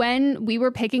 When we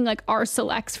were picking our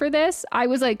selects for this, I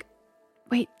was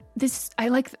wait, I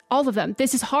like all of them.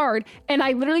 This is hard. And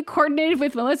I literally coordinated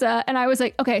with Melissa and I was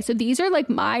okay, so these are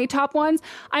my top ones.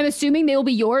 I'm assuming they will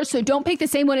be yours. So don't pick the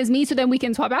same one as me so then we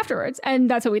can swap afterwards. And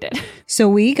that's what we did. So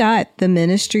we got The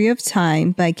Ministry of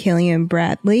Time by Killian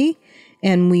Bradley.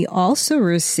 And we also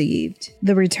received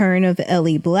The Return of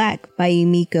Ellie Black by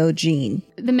Emiko Jean.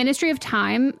 The Ministry of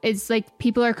Time is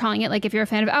people are calling it if you're a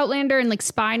fan of Outlander and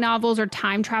spy novels or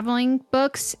time traveling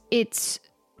books, it's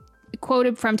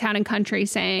quoted from Town and Country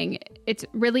saying it's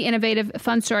really innovative,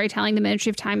 fun storytelling. The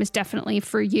Ministry of Time is definitely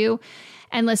for you,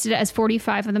 and listed as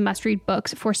 45 of the must-read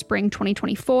books for spring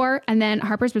 2024. And then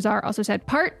Harper's Bazaar also said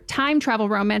part time travel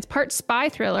romance, part spy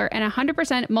thriller, and 100%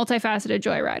 multifaceted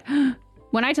joyride.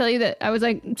 When I tell you that, I was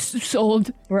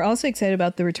sold. We're also excited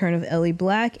about The Return of Ellie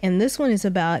Black, and this one is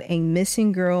about a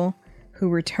missing girl who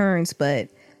returns, but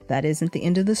that isn't the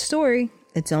end of the story.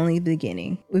 It's only the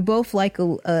beginning. We both like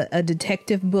a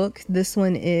detective book. This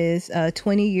one is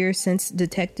 20 years since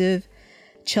Detective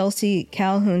Chelsea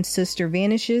Calhoun's sister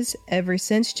vanishes. Ever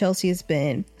since, Chelsea has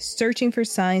been searching for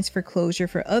signs for closure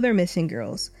for other missing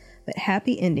girls. but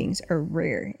happy endings are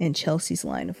rare in Chelsea's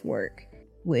line of work,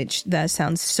 which that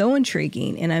sounds so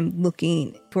intriguing, and I'm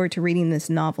looking forward to reading this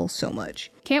novel so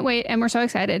much. Can't wait, and we're so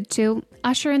excited to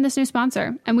usher in this new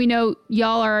sponsor. And we know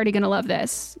y'all are already going to love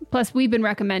this. Plus, we've been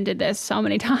recommended this so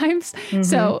many times.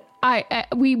 So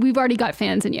we've already got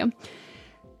fans in you.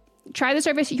 Try the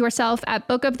service yourself at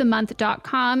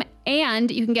bookofthemonth.com,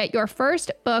 and you can get your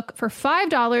first book for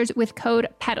 $5 with code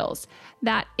PETALS.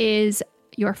 That is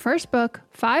your first book,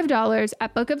 $5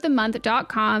 at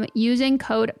bookofthemonth.com using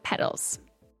code PETALS.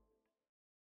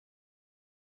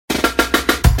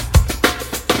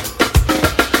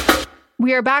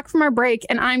 We are back from our break,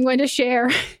 and I'm going to share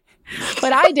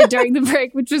what I did during the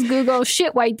break, which was Google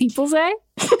shit white people say.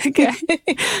 Okay.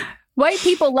 White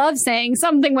people love saying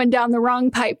something went down the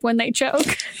wrong pipe when they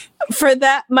choke. For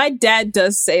that, my dad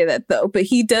does say that though, but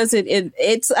he does it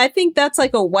I think that's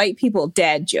like a white people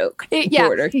dad joke.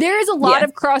 There is a lot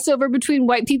of crossover between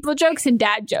white people jokes and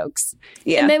dad jokes.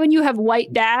 Yeah. And then when you have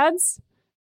white dads,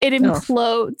 it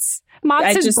implodes.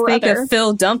 I just think of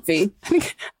Phil Dunphy.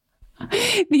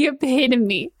 The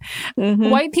epitome.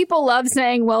 White people love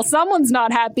saying, well, someone's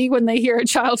not happy when they hear a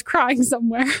child crying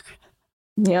somewhere.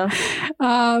 Yeah.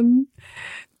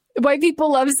 White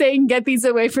people love saying, get these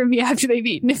away from me after they've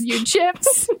eaten a few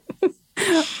chips.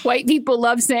 White people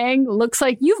love saying, looks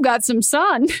like you've got some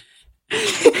sun.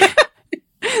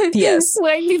 Yes.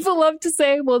 White people love to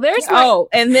say, well, there's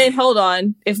and then hold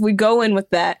on. If we go in with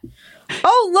that,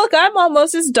 oh, look, I'm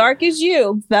almost as dark as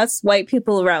you. That's white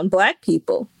people around black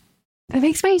people. That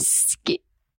makes my skin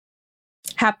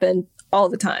happen all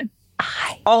the time.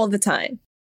 All the time.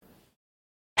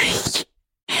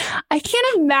 I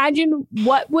can't imagine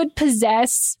what would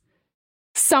possess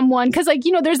someone, because like,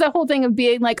 you know, there's that whole thing of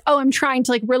being like, oh, I'm trying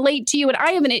to like relate to you, and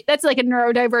I have that's like a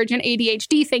neurodivergent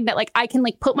ADHD thing that like I can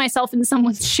like put myself in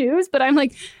someome's shoes, but I'm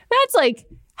like, that's like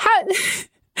how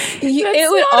it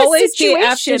would always be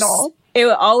after. It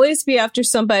would always be after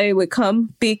somebody would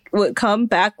come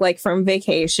back like from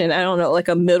vacation. I don't know, like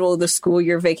a middle of the school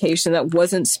year vacation that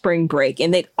wasn't spring break,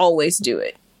 and they'd always do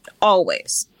it.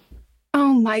 Always.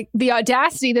 Oh my, the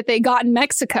audacity that they got in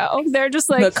Mexico. They're just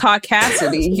like... The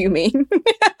caucasity, you mean?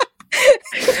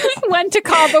 Went to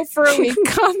Cabo for a week,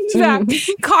 comes back,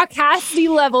 caucasity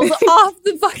levels off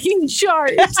the fucking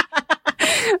chart.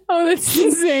 Oh, that's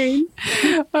insane.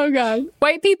 Oh, God.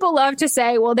 White people love to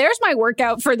say, well, there's my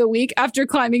workout for the week after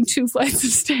climbing 2 flights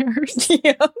of stairs.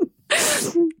 Yeah.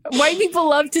 White people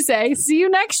love to say, see you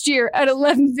next year at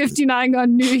 11:59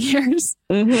 on New Year's.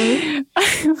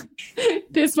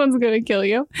 This one's going to kill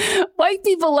you. White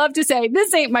people love to say,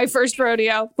 this ain't my first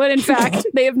rodeo, but in fact,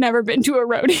 they have never been to a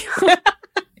rodeo.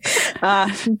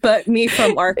 But me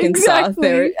from Arkansas,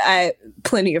 there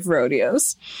plenty of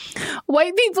rodeos.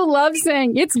 White people love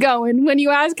saying it's going when you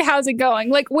ask how's it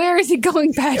going. Like, where is it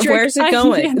going, Patrick? Where's it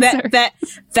going?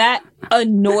 That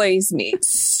annoys me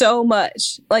so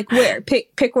much. Like, where?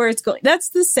 Pick where it's going. That's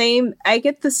the same. I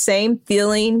get the same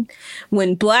feeling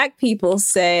when black people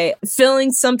say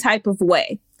feeling some type of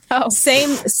way. Oh,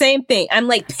 same thing. I'm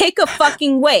like, pick a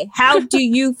fucking way. How do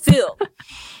you feel?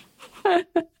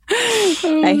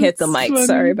 I hit the mic. Funny.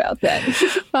 Sorry about that.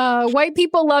 White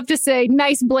people love to say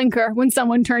nice blinker when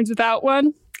someone turns without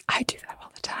one. I do that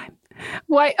all the time.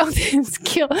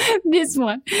 This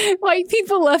one. White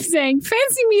people love saying,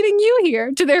 fancy meeting you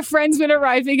here to their friends when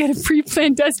arriving at a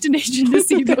pre-planned destination to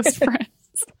see those friends.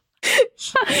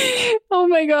 Oh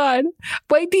my God.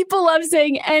 White people love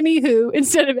saying anywho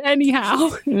instead of anyhow.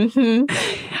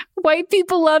 White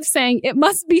people love saying it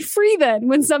must be free then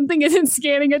when something isn't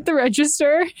scanning at the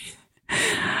register.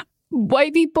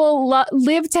 White people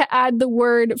live to add the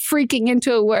word freaking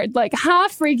into a word, like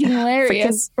freaking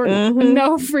hilarious or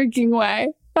no freaking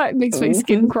way. That makes my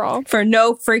skin crawl. For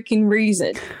no freaking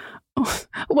reason.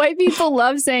 White people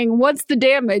love saying what's the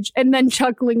damage and then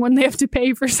chuckling when they have to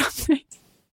pay for something.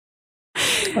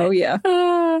 Oh, yeah.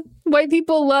 White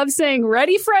people love saying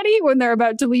ready, Freddy, when they're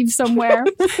about to leave somewhere.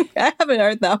 I haven't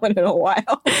heard that one in a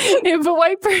while. If a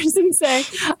white person say,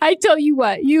 I tell you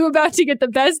what, you about to get the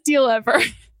best deal ever.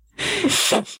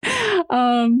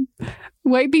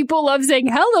 White people love saying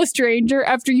hello, stranger,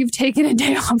 after you've taken a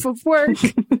day off of work.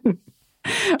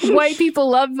 White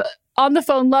people on the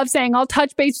phone love saying, I'll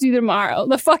touch base with you tomorrow.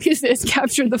 The fuck is this?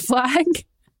 Capture the flag.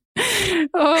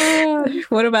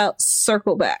 What about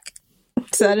circle back?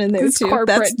 Is that in there too?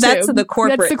 That's the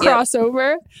corporate. That's the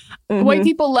crossover. White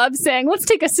people love saying, let's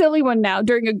take a silly one now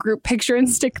during a group picture and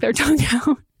stick their tongue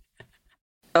out.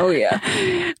 Oh, yeah.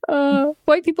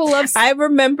 White people love... I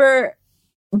remember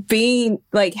being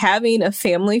like having a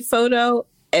family photo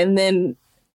and then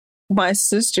my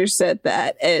sister said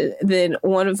that, and then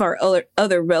one of our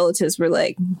other relatives were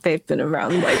like, they've been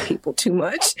around white people too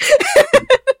much.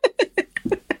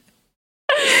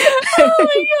 Oh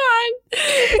my god,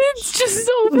 it's just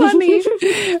so funny.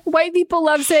 White people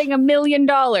love saying $1 million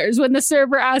when the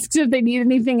server asks if they need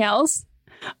anything else.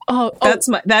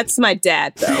 That's my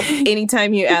dad though.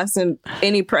 Anytime you ask him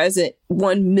any present,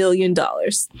 $1 million.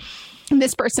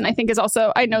 This person, I think, is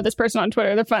also, I know this person on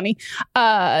Twitter. They're funny.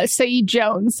 Saeed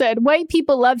Jones said, white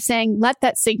people love saying, let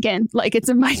that sink in, like it's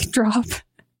a mic drop.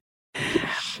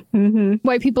 Mm-hmm.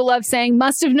 White people love saying,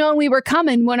 must have known we were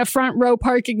coming when a front row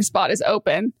parking spot is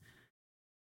open.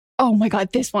 Oh my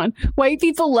God, this one. White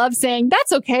people love saying,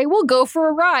 that's okay, we'll go for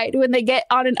a ride when they get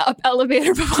on an up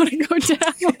elevator but want to go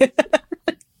down.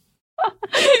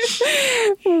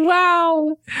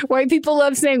 Wow. White people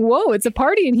love saying, whoa, it's a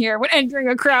party in here when entering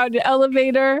a crowded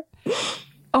elevator.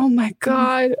 Oh my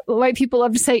God. White people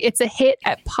love to say it's a hit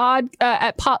at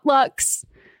potlucks.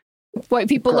 White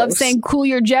people love saying, cool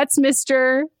your jets,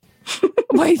 mister.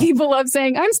 White people love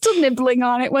saying, I'm still nibbling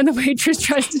on it when the waitress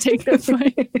tries to take the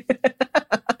bite.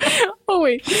 Oh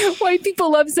wait. White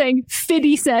people love saying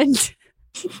 50 cent.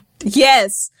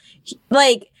 Yes.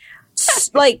 Like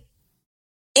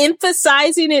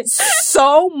emphasizing it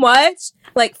so much,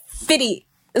 like 50.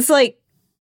 It's like,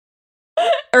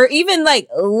 or even like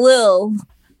Lil.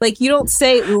 Like you don't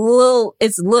say Lil,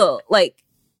 it's Lil. Like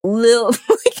Lil.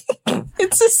 Like,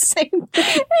 it's the same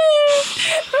thing.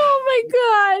 Oh my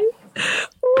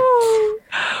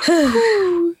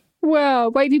God. Wow.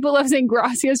 White people love saying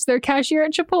gracias to their cashier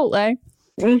at Chipotle.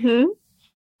 Mm-hmm.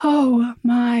 Oh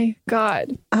my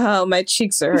God. Oh, my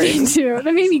cheeks are hurting. Me too.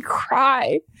 That made me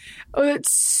cry. Oh,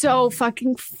 that's so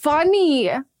fucking funny.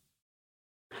 And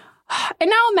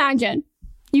now imagine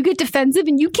you get defensive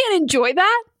and you can't enjoy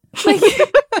that. Like,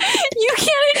 you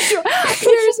can't enjoy.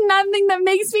 There's nothing that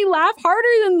makes me laugh harder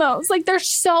than those. Like, they're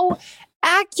so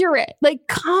accurate. Like,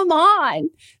 come on.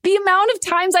 The amount of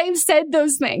times I have said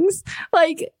those things.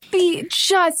 Like, it's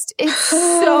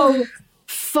so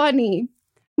funny.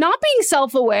 Not being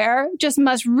self-aware just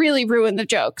must really ruin the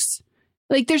jokes.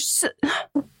 Like, there's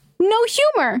no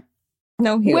humor.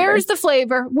 No humor. Where's the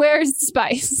flavor? Where's the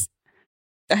spice?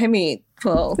 I mean,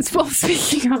 well,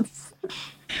 speaking of,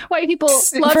 white people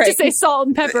love to say salt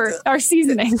and pepper are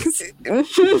seasonings.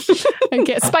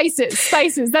 Okay,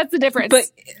 spices. That's the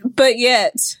difference. But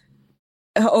yet,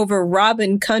 over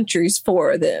robbing countries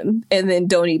for them and then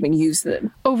don't even use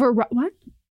them. Over what?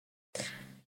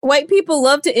 White people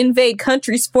love to invade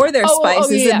countries for their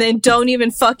spices and then don't even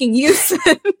fucking use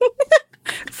them.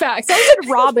 Facts. I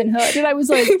said Robin Hood, and I was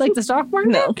like the stock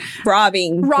market? No,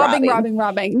 robbing. No, 100%.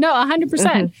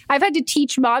 Mm-hmm. I've had to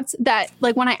teach Mott's that,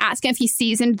 like, when I ask him if he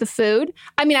seasoned the food,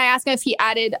 I asked him if he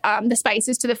added the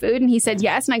spices to the food, and he said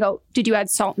yes. And I go, did you add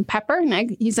salt and pepper?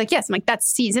 And he's like, yes. I'm like, that's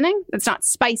seasoning. That's not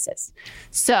spices.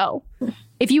 So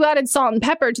if you added salt and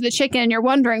pepper to the chicken and you're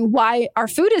wondering why our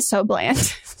food is so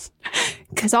bland,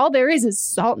 because all there is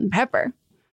salt and pepper.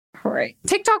 Right.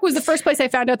 TikTok was the first place I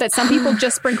found out that some people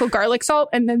just sprinkle garlic salt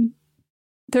and then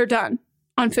they're done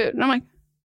on food. And I'm like,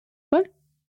 what?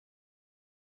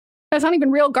 That's not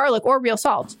even real garlic or real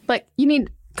salt. Like,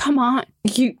 come on.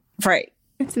 Right.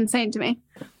 It's insane to me.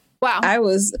 Wow. I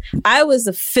was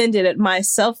offended at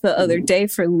myself the other day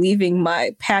for leaving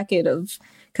my packet of,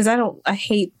 because I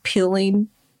hate peeling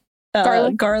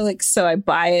garlic, so I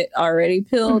buy it already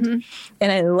peeled, and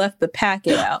I left the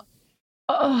packet out.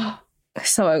 Oh.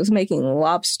 So I was making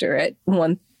lobster at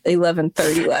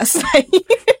 11:30 last night.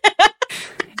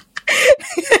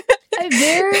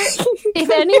 If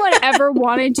anyone ever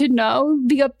wanted to know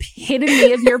the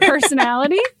epitome of your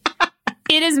personality,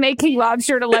 it is making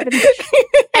lobster at 11.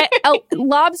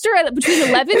 Lobster at between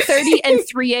 11:30 and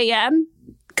 3 a.m.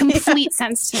 Complete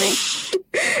sense to me.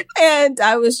 And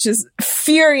I was just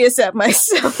furious at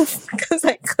myself because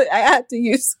I had to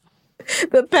use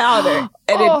the powder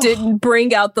and it didn't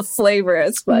bring out the flavor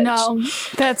as much. No,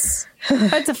 that's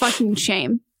a fucking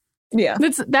shame. Yeah.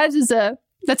 That's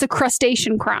a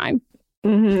crustacean crime.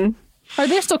 Mm-hmm. Are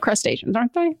there still crustaceans,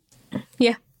 aren't they?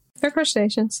 Yeah, they're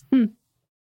crustaceans. I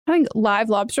think live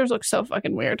lobsters look so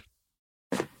fucking weird.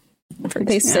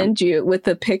 They send you with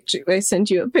a picture. They send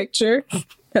you a picture.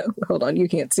 Oh, hold on, you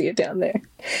can't see it down there.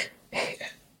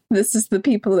 This is the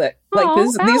people that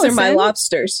these are my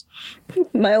lobsters.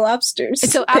 My lobsters.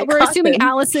 So we're assuming them.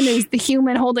 Allison is the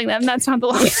human holding them. That's not the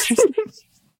lobsters.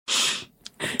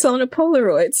 It's on a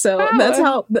Polaroid, so that's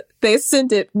how they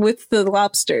send it with the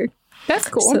lobster. That's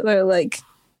cool. So they're like,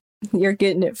 "You're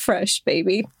getting it fresh,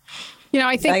 baby."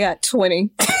 I think I got 20.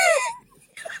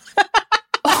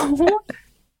 Oh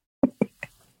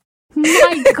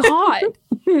my God.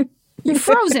 You're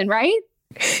frozen, right?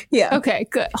 Yeah. Okay,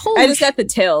 good. I just got the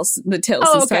tails. The tails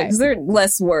Oh, this time, okay. because they're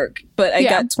less work. But I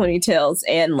Yeah. got 20 tails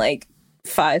and like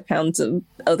 5 pounds of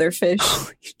other fish.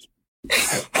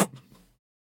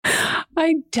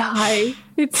 I die.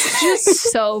 It's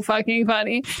just so fucking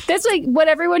funny. That's like what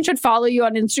everyone should follow you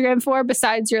on Instagram for,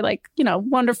 besides your like, you know,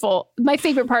 wonderful, my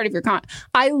favorite part of your content.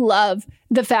 I love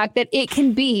the fact that it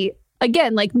can be,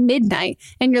 again, like midnight,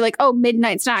 and you're like, oh,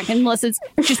 midnight snack. And Melissa's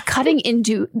just cutting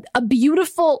into a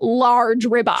beautiful, large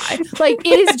ribeye. Like,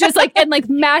 it is just like, and like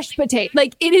mashed potato.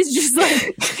 Like, it is just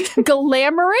like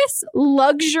glamorous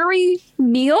luxury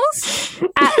meals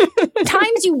at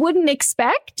times you wouldn't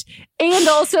expect. And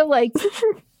also, like,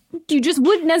 you just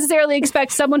wouldn't necessarily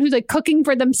expect someone who's like cooking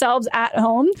for themselves at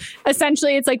home.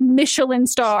 Essentially, it's like Michelin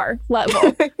star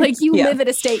level. Like, you live at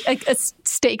a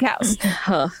steakhouse.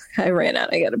 I ran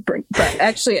out. I got to bring. But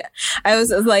actually, I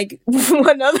was like,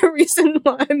 one other reason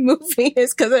why I'm moving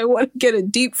is because I want to get a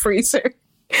deep freezer.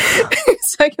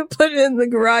 So I can put it in the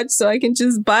garage so I can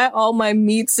just buy all my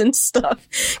meats and stuff.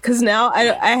 Because now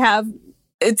I have,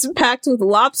 it's packed with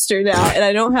lobster now, and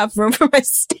I don't have room for my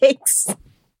steaks.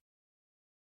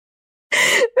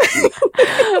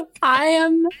 I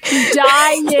am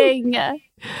dying.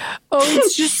 Oh,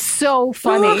 it's just so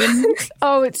funny.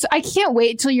 Oh, I can't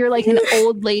wait till you're like an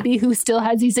old lady who still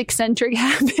has these eccentric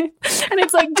habits. And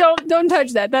it's like, don't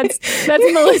touch that. That's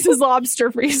Melissa's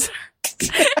lobster freezer.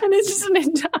 And it's just an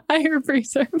entire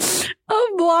freezer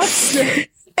of lobster.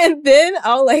 And then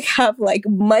I'll like have like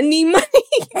money.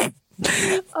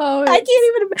 Oh, I can't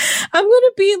even. I'm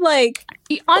gonna be like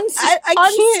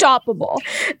unstoppable.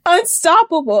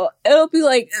 Unstoppable. It'll be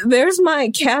like, there's my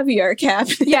caviar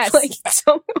cabinet. Yes.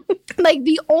 Like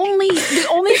the only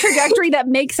trajectory that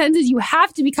makes sense is you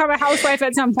have to become a housewife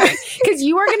at some point, because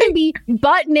you are going to be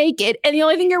butt naked, and the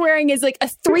only thing you're wearing is like a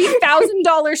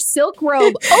 $3,000 silk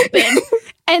robe open.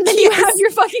 And then you have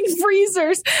your fucking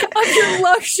freezers of your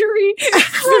luxury.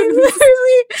 I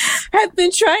literally have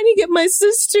been trying to get my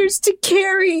sisters to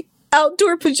carry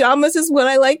outdoor pajamas, is what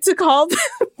I like to call them.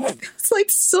 It's like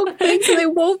silk things, and they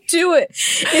won't do it.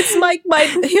 It's like my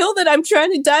hill that I'm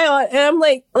trying to die on. And I'm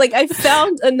like I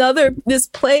found this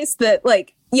place that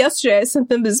like, yesterday I sent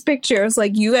them this picture. I was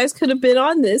like, you guys could have been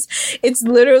on this. It's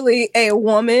literally a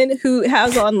woman who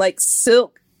has on like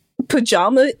silk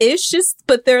pajama-ish,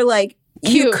 but they're like,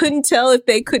 cute. You couldn't tell if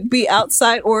they could be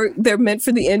outside or they're meant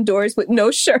for the indoors with no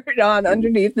shirt on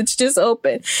underneath. It's just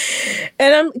open.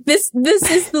 And this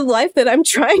is the life that I'm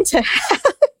trying to have.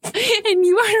 And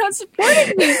you are not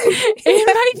supporting me in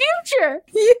my future.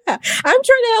 Yeah. I'm trying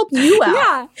to help you out.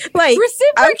 Yeah. Like,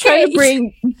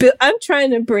 reciprocate. I'm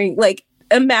trying to bring like,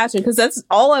 imagine, because that's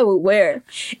all I would wear.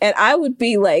 And I would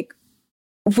be like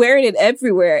wearing it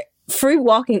everywhere. Free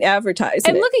walking advertising.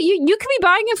 And look at you. You could be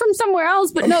buying it from somewhere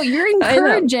else, but no, you're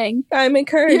encouraging. I'm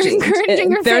encouraging. You're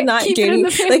encouraging her. They're not getting.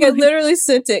 Like, I literally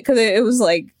sent it because it was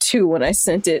like 2 when I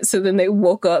sent it. So then they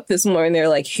woke up this morning. They're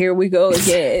like, "Here we go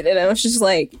again," and I was just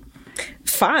like,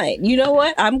 "Fine. You know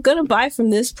what? I'm gonna buy from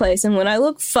this place, and when I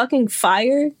look fucking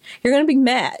fire, you're gonna be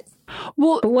mad."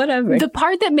 Well, but whatever. The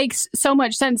part that makes so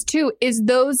much sense too is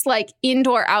those like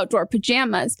indoor outdoor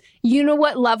pajamas. You know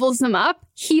what levels them up?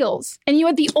 Heels. And you know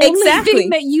what the only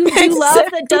thing that you do love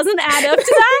that doesn't add up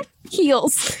to that?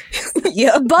 Heels.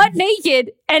 Yeah. Butt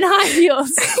naked and high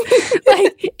heels.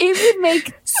 Like, it would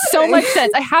make so much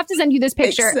sense. I have to send you this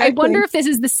picture. Exactly. I wonder if this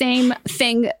is the same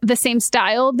thing, the same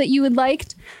style that you had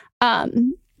liked.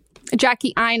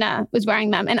 Jackie Aina was wearing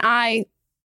them, and I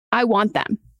want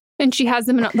them. And she has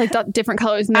them in like different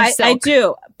colors. And I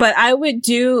do, but I would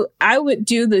do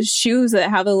the shoes that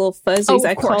have the little fuzzies.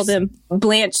 I call them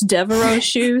Blanche Devereaux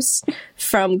shoes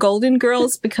from Golden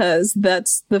Girls, because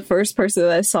that's the first person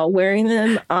that I saw wearing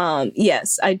them.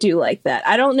 Yes, I do like that.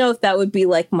 I don't know if that would be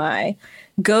like my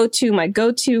go-to. My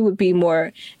go-to would be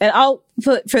more, and I'll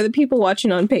put, for the people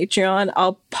watching on Patreon,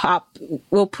 I'll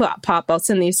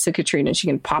send these to Katrina. She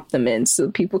can pop them in so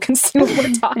people can see what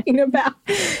we're talking about.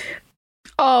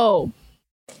 Oh,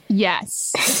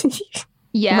 yes.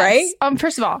 Yes. Right?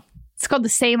 First of all, it's called the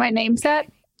Say My Name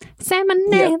set. Say my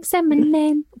name, yep. Say my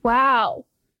name. Wow.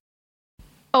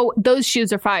 Oh, those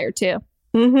shoes are fire too.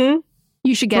 Mm-hmm.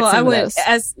 You should get some of those.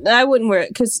 I wouldn't wear it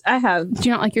because I have... Do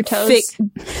you not like your toes?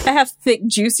 I have thick,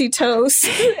 juicy toes.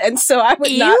 And so I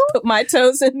would not put my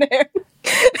toes in there.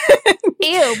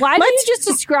 Ew, why did you just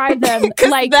describe them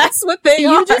like that's what they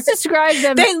are? You just described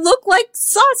them. They look like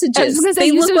sausages. I was gonna say,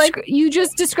 you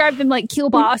just described them like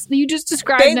kielbasa. You just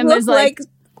described them as like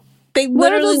they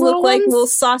literally look like little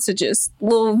sausages,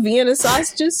 little Vienna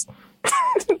sausages,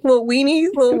 little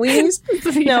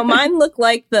weenies. No, mine look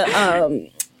like the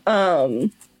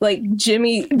Like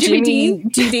Jimmy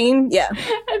Dean? Yeah.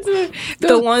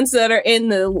 The ones that are in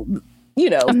the,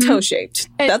 toe shaped.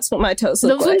 That's what my toes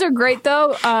look like. Those ones are great,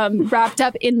 though. Wrapped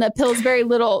up in the Pillsbury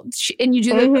little, and you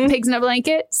do the pigs in a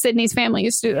blanket. Sydney's family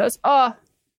used to do those. Oh,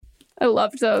 I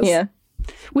loved those. Yeah.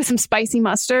 With some spicy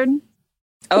mustard.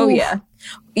 Oh, Ooh. yeah.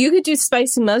 You could do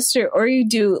spicy mustard, or you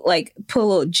do put a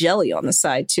little jelly on the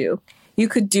side too. You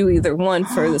could do either one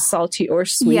for the salty or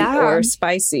sweet or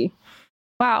spicy.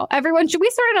 Wow. Everyone, should we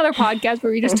start another podcast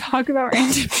where we just talk about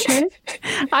random shit?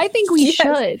 I think we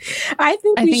should. I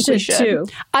think we should too.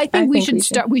 I think we should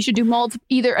start. We should do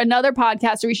either another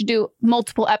podcast or we should do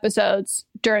multiple episodes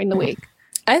during the week.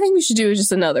 I think we should do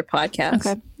just another podcast.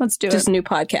 Okay, let's do just a new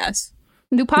podcast.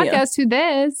 New podcast to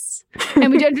this.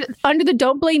 And we did it under the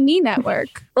Don't Blame Me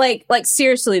network. Like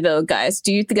seriously though, guys,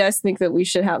 do you guys think that we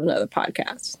should have another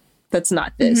podcast that's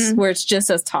not this, where it's just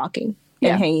us talking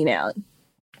and hanging out,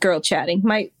 girl chatting?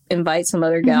 Might invite some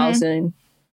other gals in.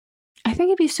 I think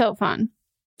it'd be so fun.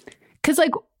 Because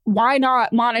why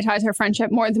not monetize our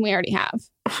friendship more than we already have?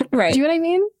 Right. Do you know what I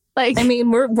mean?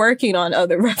 We're working on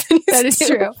other revenues. That is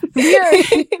true.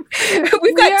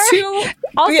 We've got two.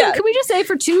 Also, can we just say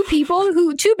for two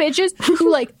bitches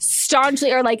who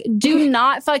staunchly are do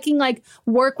not fucking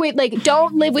work with,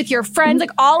 don't live with your friends,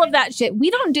 all of that shit. We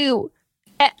don't do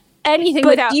anything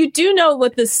without. You do know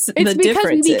what the difference is. It's because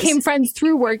we became friends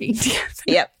through working together.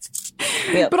 Yep.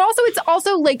 But also, it's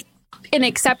also an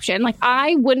exception.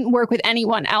 I wouldn't work with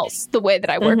anyone else the way that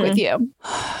I work with you.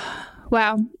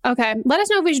 Wow. Okay. Let us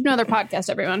know if we should do another podcast,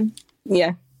 everyone.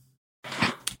 Yeah.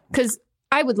 Because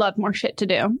I would love more shit to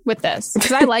do with this.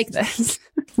 Because I like this.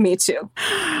 Me too.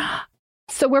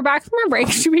 So we're back from our break.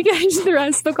 Should we get into the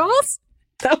rest of the calls?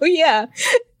 Oh, yeah.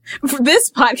 For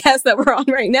this podcast that we're on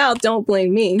right now, Don't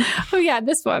Blame Me. Oh, yeah.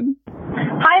 This one.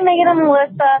 Hi, Megan and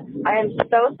Melissa. I am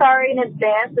so sorry in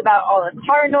advance about all the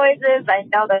car noises. I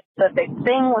know that's a big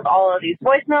thing with all of these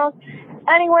voicemails.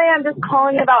 Anyway, I'm just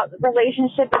calling about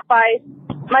relationship advice.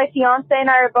 My fiance and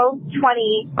I are both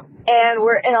 20, and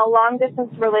we're in a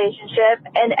long-distance relationship,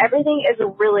 and everything is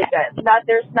really good.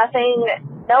 There's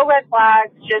no red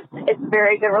flags, just it's a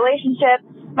very good relationship.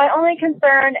 My only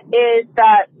concern is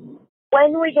that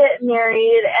when we get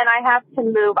married and I have to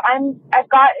move, I've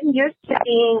gotten used to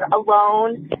being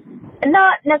alone.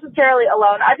 Not necessarily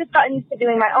alone. I've just gotten used to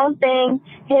doing my own thing.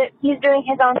 He's doing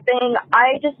his own thing.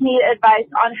 I just need advice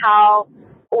on how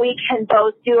we can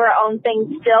both do our own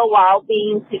thing still while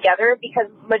being together, because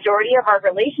majority of our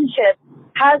relationship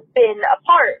has been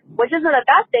apart, which isn't a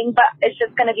bad thing, but it's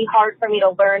just going to be hard for me to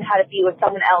learn how to be with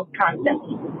someone else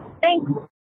constantly. Thanks.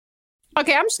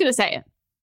 Okay, I'm just going to say it.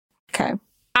 Okay.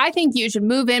 I think you should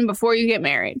move in before you get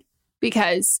married,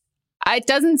 because it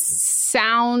doesn't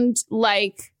sound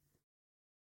like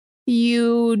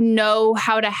you know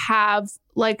how to have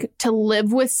to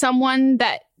live with someone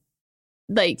that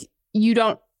you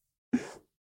don't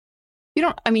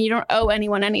owe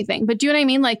anyone anything, but do you know what I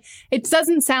mean? It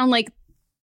doesn't sound like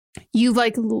you've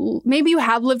maybe you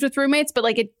have lived with roommates, but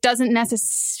it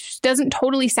doesn't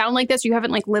totally sound like this. You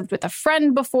haven't lived with a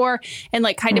friend before and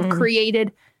kind of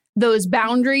created those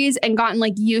boundaries and gotten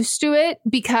used to it,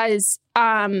 because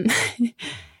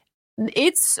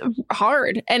it's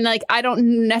hard. And I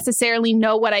don't necessarily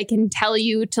know what I can tell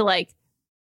you to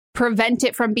prevent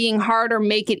it from being hard or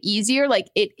make it easier.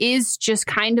 It is just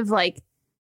kind of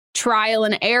trial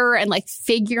and error and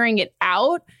figuring it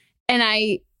out. And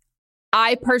I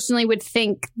personally would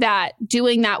think that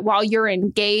doing that while you're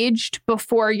engaged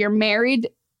before you're married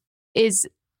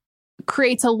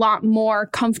creates a lot more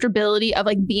comfortability of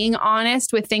being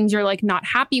honest with things you're not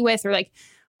happy with, or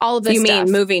all of this stuff. You mean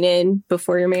stuff. moving in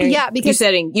before you're married? Yeah, because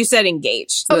you said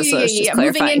engaged. Oh, yeah.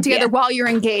 Moving in together while you're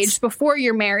engaged before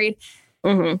you're married.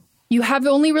 Mm-hmm. You have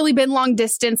only really been long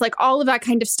distance, all of that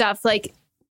kind of stuff.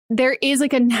 There is a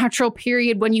natural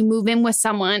period when you move in with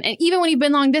someone, and even when you've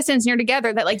been long distance and you're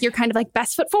together, that you're kind of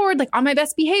best foot forward, on my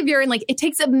best behavior, and it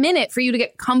takes a minute for you to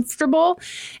get comfortable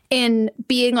in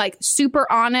being super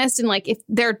honest, and if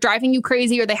they're driving you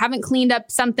crazy or they haven't cleaned up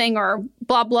something or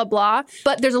blah blah blah.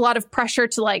 But there's a lot of pressure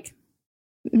to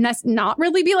not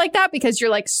really be like that, because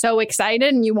you're so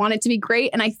excited and you want it to be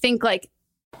great. And I think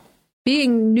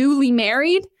being newly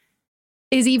married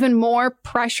is even more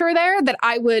pressure there, that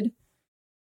I would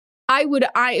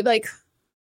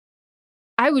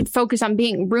focus on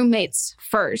being roommates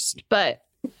first. But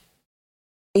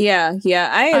yeah,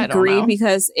 I agree,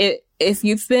 because if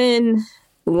you've been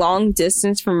long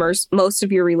distance for most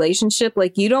of your relationship,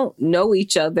 you don't know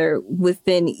each other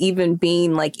within even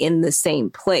being in the same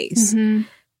place. Mm-hmm.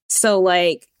 So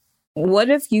what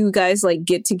if you guys like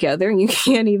get together and you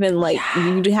can't even like,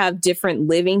 you have different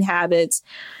living habits.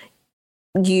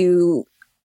 You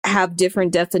have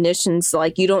different definitions.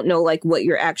 Like you don't know like what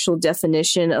your actual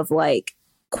definition of like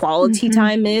quality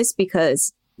time is,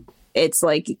 because it's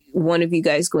like one of you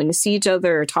guys going to see each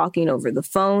other or talking over the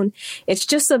phone. It's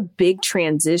just a big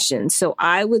transition. So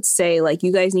I would say like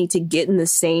you guys need to get in the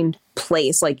same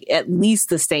place, like at least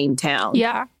the same town.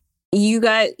 Yeah. You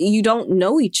don't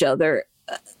know each other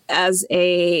as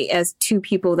two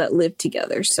people that live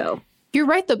together. So you're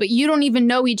right though, but you don't even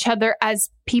know each other as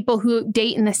people who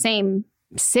date in the same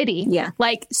city. Yeah.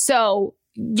 Like, so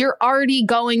you're already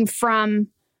going from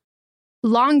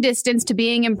long distance to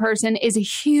being in person is a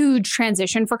huge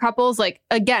transition for couples. Like,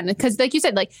 again, because like you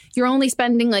said, like you're only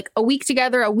spending like a week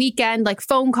together, a weekend, like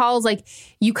phone calls, like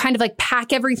you kind of like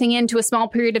pack everything into a small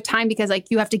period of time because like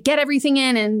you have to get everything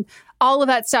in and all of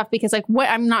that stuff because like what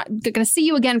I'm not going to see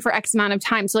you again for X amount of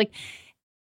time. So like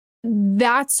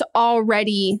that's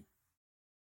already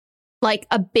like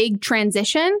a big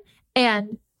transition,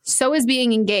 and so is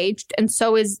being engaged and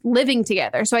so is living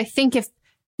together. So I think if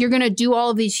you're going to do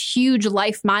all of these huge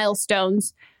life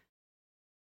milestones,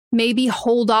 maybe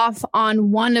hold off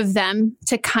on one of them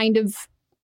to kind of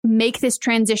make this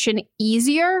transition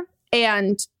easier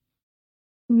and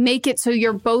make it so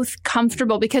you're both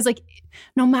comfortable. Because like,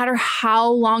 no matter how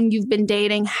long you've been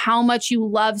dating, how much you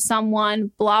love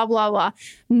someone, blah, blah, blah,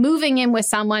 moving in with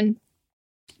someone,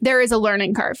 there is a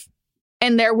learning curve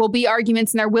and there will be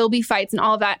arguments and there will be fights and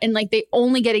all of that. And like, they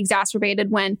only get exacerbated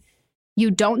when you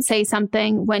don't say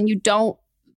something, when you're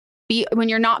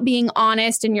not being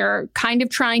honest and you're kind of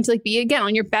trying to like be again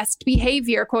on your best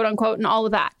behavior, quote unquote, and all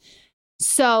of that.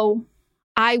 So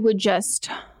I would just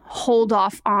hold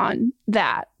off on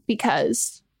that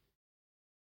because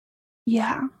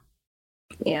yeah.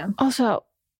 Also,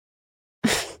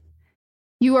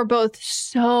 you are both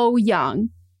so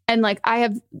young. And like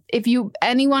if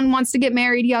anyone wants to get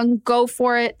married young, go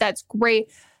for it. That's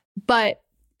great. But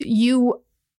you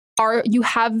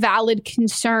have valid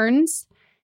concerns,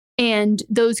 and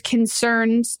those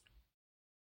concerns,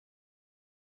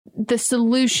 the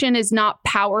solution is not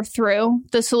power through.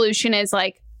 The solution is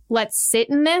like, let's sit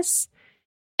in this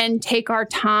and take our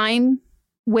time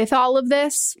with all of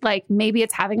this. Like maybe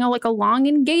it's having a long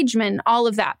engagement, all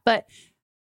of that. But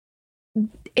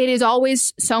it is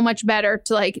always so much better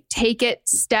to like take it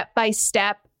step by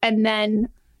step and then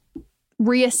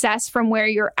reassess from where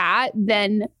you're at,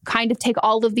 then kind of take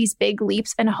all of these big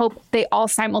leaps and hope they all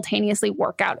simultaneously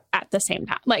work out at the same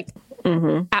time, like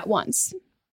at once.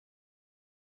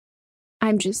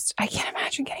 I can't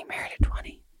imagine getting married at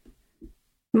 20.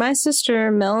 My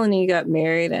sister Melanie got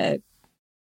married at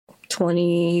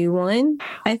 21,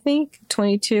 I think,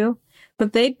 22.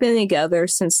 But they'd been together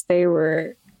since they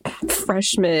were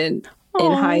freshmen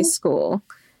in high school.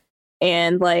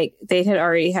 And like they had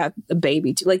already had a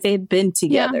baby too. Like they had been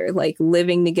together, like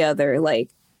living together. Like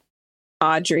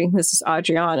this is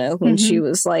Adriana, when she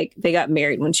was like, they got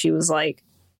married when she was like,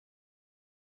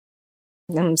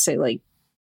 I'm gonna say like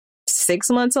 6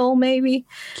 months old, maybe.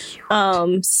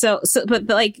 But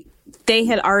like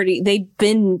they'd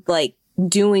been like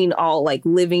doing all like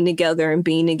living together and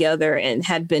being together and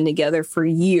had been together for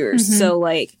years. So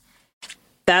like,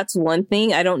 that's one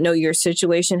thing. I don't know your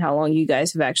situation, how long you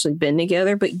guys have actually been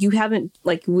together, but you haven't,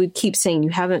 like we keep saying,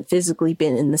 you haven't physically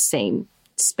been in the same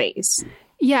space.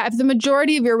 Yeah. If the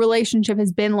majority of your relationship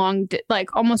has been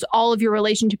like almost all of your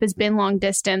relationship has been long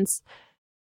distance,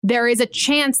 there is a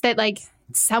chance that like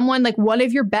someone, like one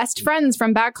of your best friends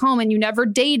from back home and you never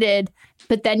dated,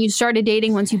 but then you started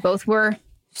dating once you both were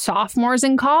sophomores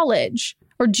in college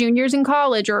or juniors in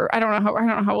college, or I don't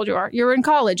know how old you are. You're in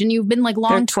college and you've been like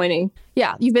long. They're 20.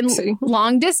 Yeah. You've been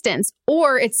long distance,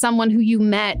 or it's someone who you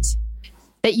met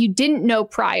that you didn't know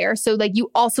prior. So like you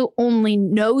also only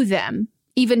know them,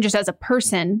 even just as a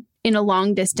person in a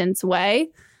long distance way.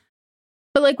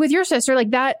 But like with your sister,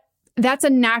 like that's a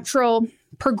natural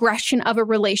progression of a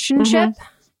relationship.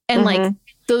 And like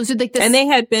those are like and they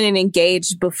had been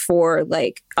engaged before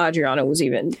like Adriana was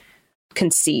even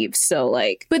conceived. So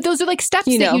like, but those are like steps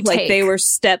that you like take. they were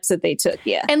steps that they took.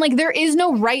 Yeah. And like there is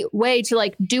no right way to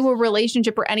like do a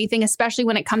relationship or anything, especially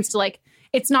when it comes to like,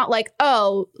 it's not like,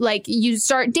 oh, like you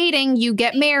start dating, you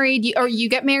get married, you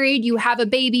have a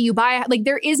baby, you buy, like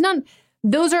there is none.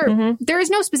 Those are, there is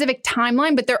no specific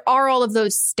timeline, but there are all of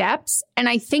those steps. And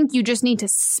I think you just need to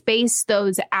space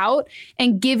those out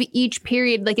and give each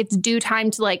period like its due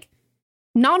time to like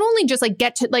not only just like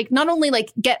get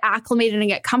acclimated and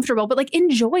get comfortable, but like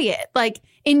enjoy it. Like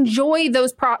enjoy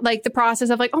those the process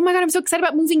of like, oh my God, I'm so excited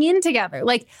about moving in together.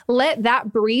 Like let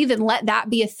that breathe and let that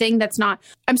be a thing that's not,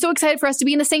 I'm so excited for us to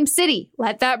be in the same city.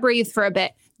 Let that breathe for a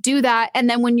bit. Do that. And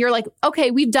then when you're like, okay,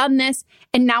 we've done this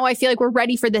and now I feel like we're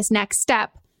ready for this next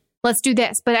step. Let's do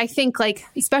this. But I think like,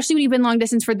 especially when you've been long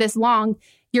distance for this long,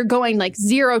 you're going like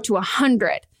 0 to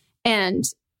 100. And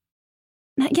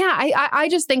yeah, I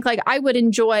just think like I would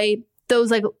enjoy those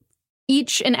like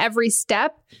each and every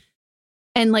step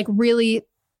and like really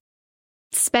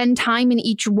spend time in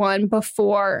each one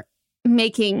before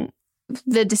making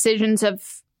the decisions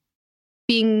of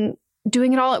doing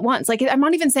it all at once. Like I'm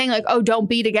not even saying like, oh, don't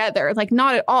be together. Like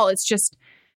not at all. It's just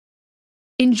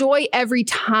enjoy every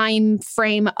time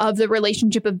frame of the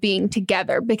relationship of being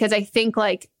together, because I think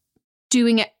like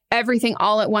doing everything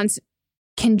all at once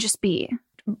can just be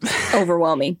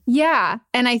overwhelming. Yeah.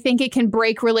 And I think it can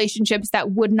break relationships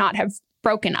that would not have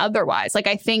broken otherwise. Like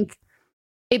I think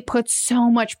it puts so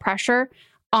much pressure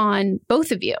on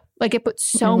both of you. Like it puts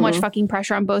so much fucking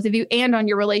pressure on both of you and on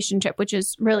your relationship, which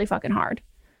is really fucking hard.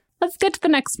 Let's get to the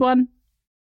next one.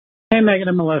 Hey, Megan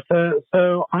and Melissa.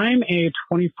 So I'm a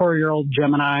 24-year-old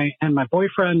Gemini and my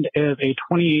boyfriend is a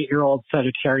 28-year-old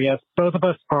Sagittarius. Both of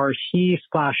us are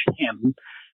he/him.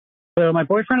 So my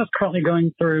boyfriend is currently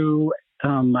going through,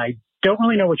 I don't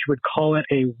really know what you would call it,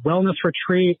 a wellness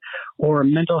retreat or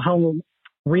mental health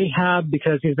rehab,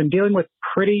 because he's been dealing with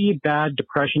pretty bad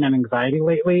depression and anxiety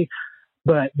lately.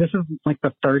 But this is like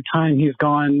the third time he's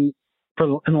gone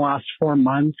in the last 4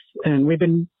 months. And we've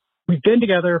been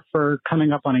together for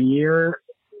coming up on a year,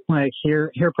 like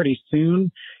here pretty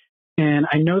soon. And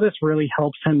I know this really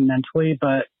helps him mentally,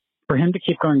 but for him to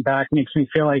keep going back makes me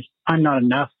feel like I'm not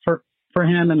enough for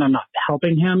him and I'm not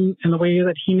helping him in the way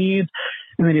that he needs.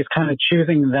 And then he's kind of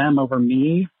choosing them over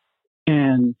me.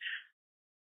 And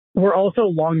we're also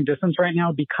long distance right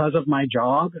now because of my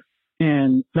job.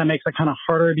 And that makes it kind of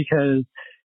harder because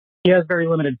he has very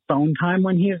limited phone time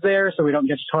when he's there. So we don't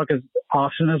get to talk as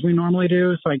often as we normally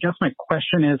do. So I guess my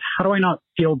question is, how do I not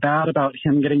feel bad about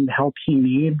him getting the help he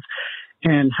needs?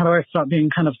 And how do I stop being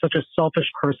kind of such a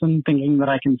selfish person thinking that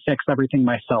I can fix everything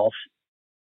myself?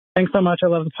 Thanks so much. I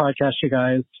love the podcast, you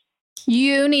guys.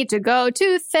 You need to go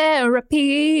to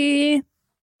therapy,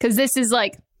 because this is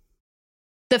like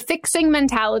the fixing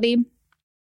mentality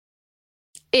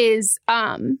is,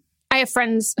 I have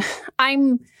friends.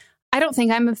 I don't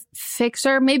think I'm a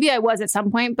fixer. Maybe I was at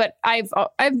some point, but I've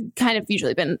kind of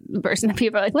usually been the person that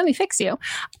people are like, let me fix you.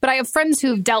 But I have friends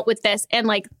who've dealt with this and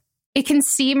like, it can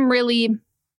seem really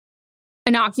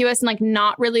innocuous and like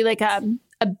not really like a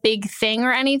big thing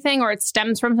or anything, or it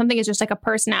stems from something. It's just like a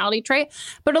personality trait.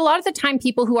 But a lot of the time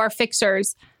people who are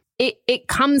fixers, it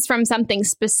comes from something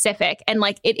specific. And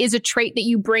like, it is a trait that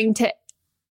you bring to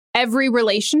every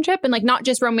relationship, and like, not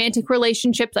just romantic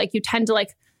relationships. Like you tend to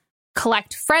like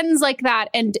collect friends like that.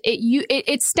 And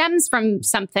it stems from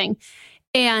something.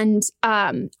 And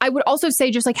I would also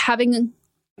say just like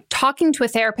talking to a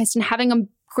therapist and having a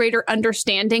greater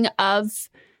understanding of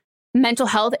mental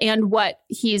health and what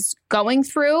he's going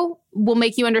through will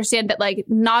make you understand that like,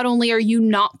 not only are you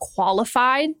not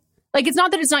qualified, like it's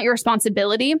not that it's not your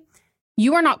responsibility,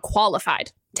 you are not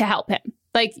qualified to help him.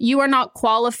 Like you are not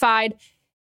qualified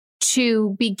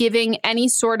to be giving any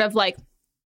sort of like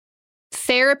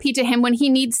therapy to him when he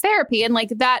needs therapy. And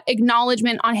like that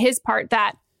acknowledgement on his part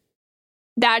that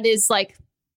is like,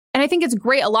 and I think it's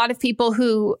great. A lot of people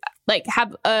who like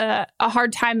have a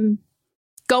hard time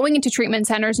going into treatment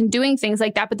centers and doing things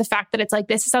like that. But the fact that it's like,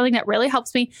 this is something that really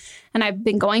helps me. And I've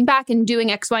been going back and doing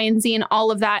X, Y, and Z and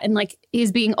all of that. And like,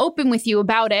 he's being open with you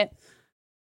about it,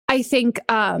 I think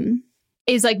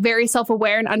is like very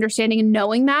self-aware and understanding and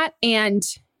knowing that. And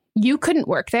you couldn't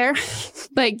work there.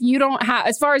 Like you don't have,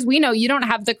 as far as we know, you don't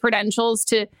have the credentials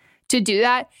to do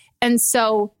that. And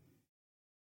so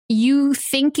you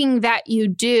thinking that you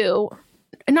do,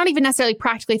 not even necessarily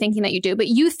practically thinking that you do, but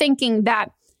you thinking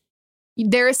that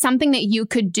there is something that you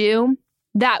could do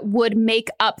that would make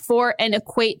up for and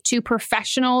equate to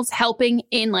professionals helping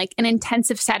in like an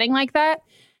intensive setting like that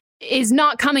is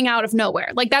not coming out of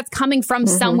nowhere. Like that's coming from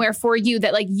somewhere for you,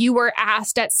 that like you were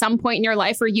asked at some point in your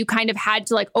life where you kind of had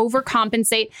to like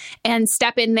overcompensate and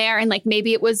step in there. And like,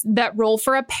 maybe it was that role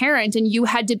for a parent and you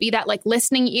had to be that like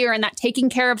listening ear and that taking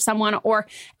care of someone or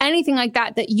anything like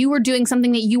that, that you were doing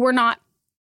something that you were not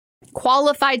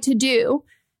qualified to do,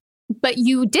 but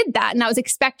you did that and that was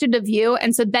expected of you.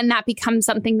 And so then that becomes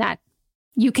something that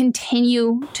you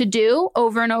continue to do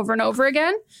over and over and over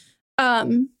again.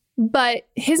 But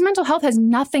his mental health has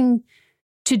nothing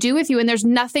to do with you. And there's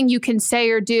nothing you can say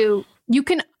or do. You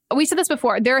can we said this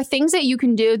before, there are things that you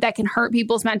can do that can hurt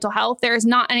people's mental health. There is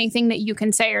not anything that you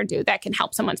can say or do that can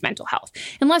help someone's mental health.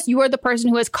 Unless you are the person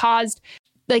who has caused,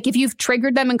 like if you've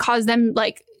triggered them and caused them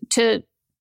like to,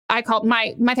 I call it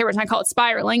my therapist, I call it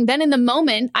spiraling. Then in the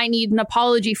moment, I need an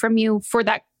apology from you for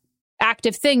that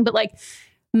active thing. But like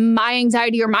my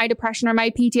anxiety or my depression or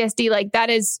my PTSD, like that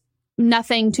is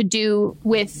nothing to do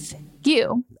with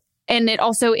you. And it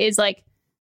also is like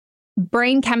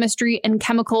brain chemistry and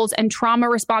chemicals and trauma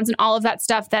response and all of that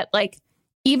stuff that like,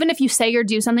 even if you say or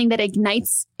do something that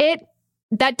ignites it,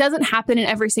 that doesn't happen in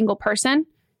every single person.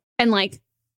 And like,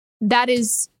 that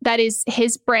is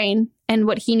his brain and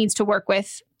what he needs to work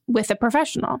with a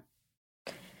professional.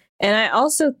 And I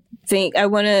also think I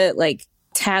want to like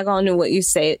tag on to what you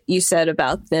said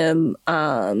about them,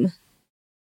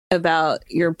 about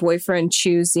your boyfriend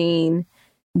choosing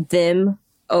them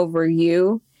over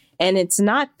you. And it's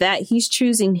not that, he's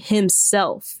choosing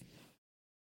himself.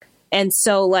 And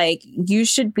so like you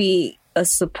should be a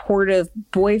supportive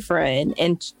boyfriend,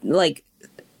 and like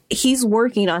he's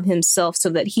working on himself so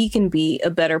that he can be a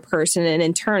better person, and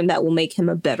in turn that will make him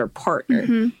a better partner.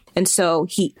 Mm-hmm. And so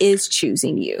he is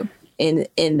choosing you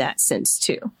in that sense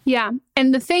too. Yeah.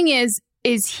 And the thing is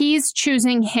he's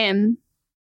choosing him.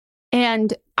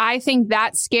 And I think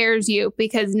that scares you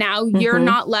because now you're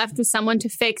not left with someone to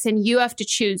fix, and you have to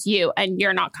choose you, and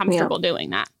you're not comfortable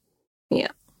doing that. Yeah.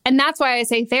 And that's why I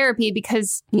say therapy,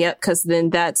 because... Yeah, because then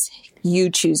that's you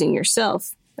choosing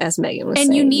yourself, as Megan was saying.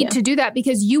 And you need to do that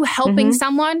because you helping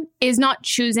someone is not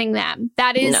choosing them.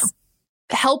 That is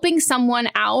helping someone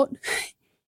out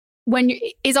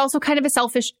is also kind of a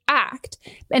selfish act.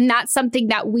 And that's something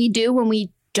that we do when we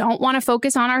don't want to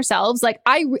focus on ourselves. Like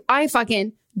I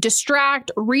fucking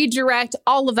distract, redirect,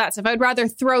 all of that stuff. I'd rather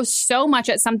throw so much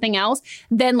at something else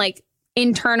than like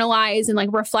internalize and like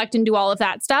reflect and do all of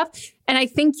that stuff. And I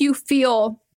think you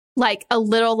feel like a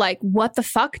little like, what the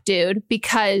fuck, dude?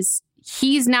 Because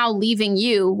he's now leaving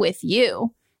you with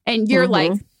you. And you're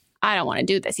like, I don't want to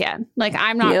do this yet. Like,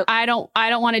 I'm not, I don't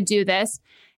want to do this.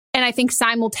 And I think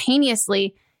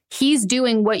simultaneously, he's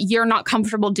doing what you're not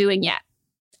comfortable doing yet.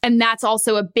 And that's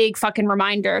also a big fucking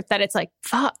reminder that it's like,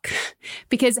 fuck.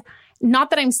 Because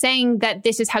not that I'm saying that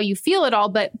this is how you feel at all,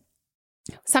 but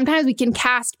sometimes we can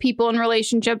cast people in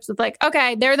relationships with like,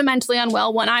 okay, they're the mentally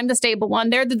unwell one, I'm the stable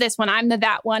one, they're the this one, I'm the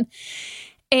that one.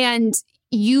 And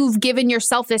you've given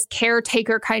yourself this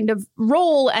caretaker kind of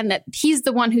role, and that he's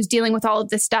the one who's dealing with all of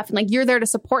this stuff. And like, you're there to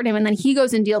support him. And then he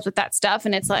goes and deals with that stuff.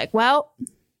 And it's like, well,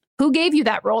 who gave you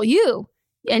that role? You.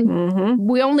 And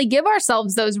we only give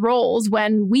ourselves those roles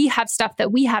when we have stuff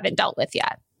that we haven't dealt with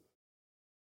yet.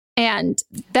 And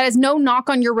that is no knock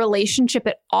on your relationship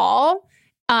at all.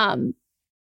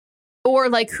 Or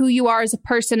like who you are as a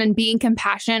person and being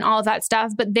compassionate, all of that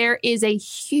stuff. But there is a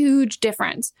huge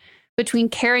difference between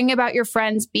caring about your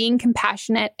friends, being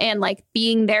compassionate, and like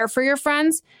being there for your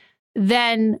friends,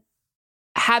 than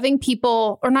having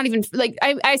people, or not even like,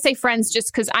 I say friends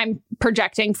just because I'm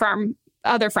projecting from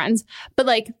other friends, but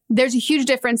like there's a huge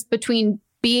difference between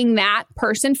being that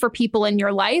person for people in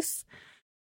your life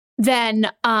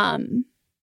than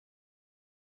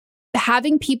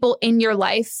having people in your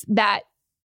life that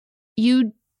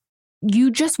you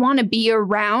just want to be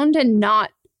around and not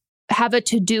have a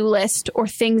to-do list or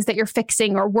things that you're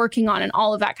fixing or working on and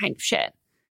all of that kind of shit.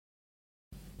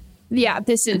 Yeah,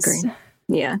 this is... Agree.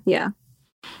 Yeah.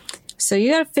 So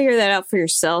you got to figure that out for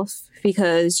yourself,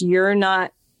 because you're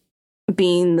not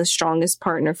being the strongest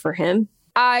partner for him.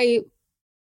 I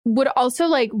would also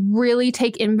like really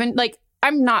take like,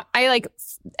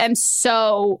 am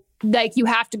so like, you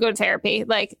have to go to therapy.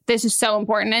 Like, this is so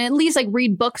important. And at least like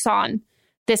read books on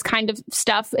this kind of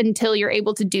stuff until you're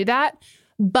able to do that.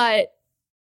 But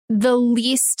the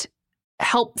least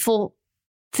helpful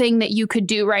thing that you could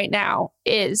do right now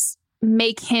is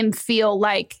make him feel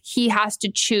like he has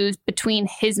to choose between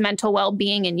his mental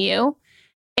well-being and you,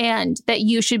 and that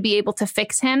you should be able to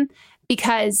fix him,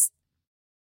 because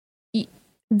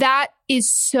that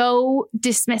is so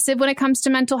dismissive when it comes to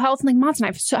mental health. And like Mats and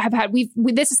I have had,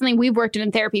 this is something we've worked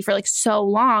in therapy for like so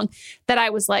long, that I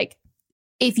was like,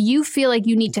 if you feel like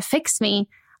you need to fix me,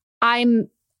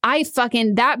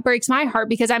 that breaks my heart,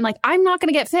 because I'm like, I'm not going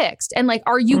to get fixed. And like,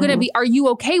 are you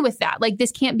okay with that? Like,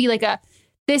 this can't be like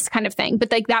this kind of thing.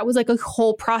 But like, that was like a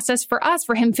whole process for us,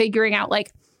 for him figuring out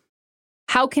like,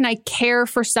 how can I care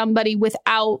for somebody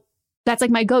without, that's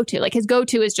like my go-to. Like, his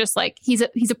go-to is just like, he's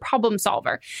a problem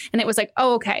solver. And it was like,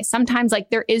 oh, okay. Sometimes like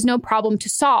there is no problem to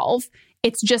solve.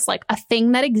 It's just like a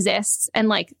thing that exists. And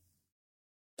like,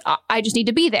 I just need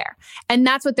to be there. And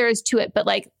that's what there is to it. But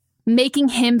like, making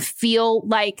him feel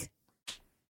like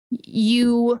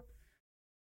you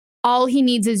all he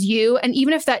needs is you. And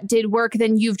even if that did work,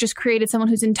 then you've just created someone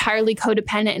who's entirely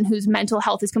codependent and whose mental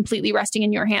health is completely resting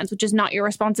in your hands, which is not your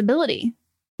responsibility.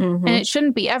 And it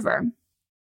shouldn't be ever.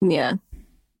 Yeah.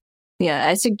 Yeah.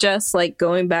 I suggest like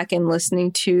going back and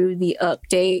listening to the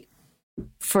update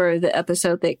for the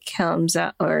episode that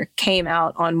came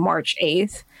out on March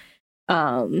 8th.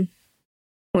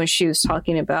 When she was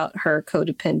talking about her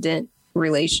codependent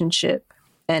relationship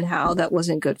and how that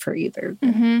wasn't good for either.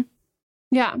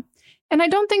 Yeah. And I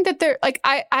don't think that they're like,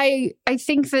 I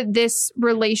think that this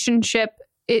relationship,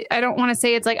 I don't want to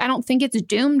say it's like, I don't think it's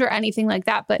doomed or anything like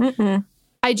that, but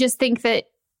I just think that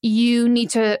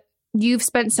you've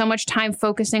spent so much time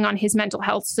focusing on his mental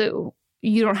health, so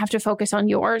you don't have to focus on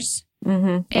yours.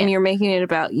 And you're making it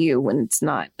about you when it's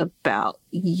not about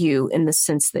you in the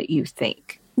sense that you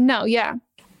think. No, yeah.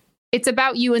 It's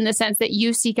about you in the sense that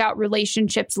you seek out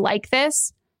relationships like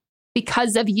this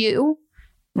because of you.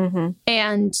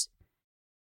 And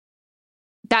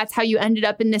that's how you ended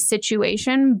up in this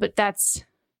situation. But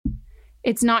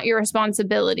it's not your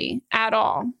responsibility at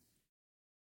all.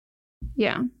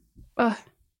 Yeah. Ugh.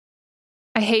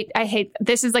 I hate,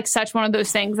 this is like such one of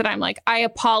those things that I'm like, I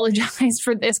apologize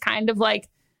for this kind of like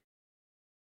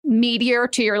meteor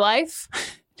to your life.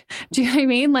 Do you know what I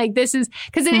mean? Like this is,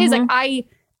 because it is like,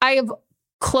 I have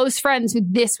close friends who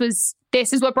this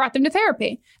is what brought them to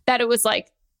therapy. That it was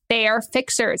like, they are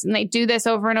fixers and they do this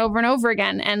over and over and over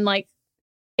again. And like,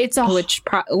 it's a...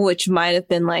 Which might have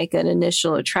been like an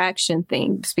initial attraction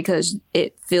thing because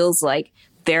it feels like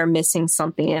they're missing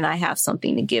something and I have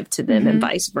something to give to them and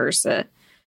vice versa.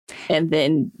 And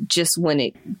then just when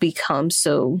it becomes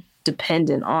so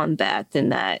dependent on that, then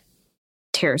that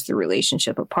tears the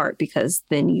relationship apart because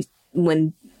then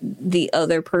when the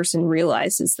other person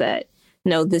realizes that,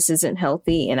 no, this isn't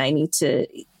healthy and I need to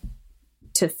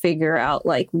figure out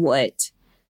like what's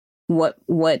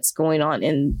going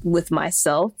on with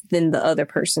myself, then the other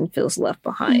person feels left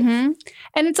behind.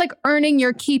 And it's like earning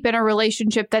your keep in a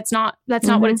relationship. That's not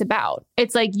what it's about.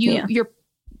 It's like you're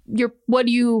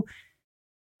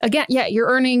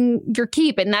earning your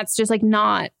keep, and that's just like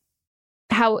not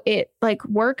how it like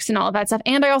works and all of that stuff.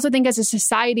 And I also think as a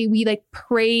society, we like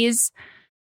praise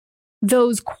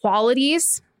those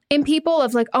qualities in people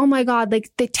of like, oh my God,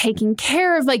 like they're taking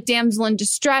care of like damsel in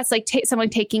distress, like someone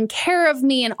taking care of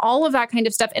me and all of that kind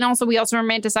of stuff. And also we also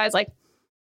romanticize like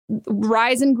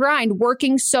rise and grind,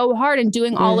 working so hard and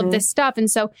doing all of this stuff.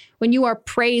 And so when you are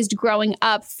praised growing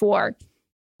up for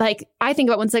like, I think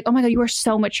about when it's like, oh my God, you are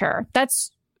so mature.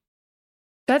 That's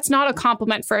not a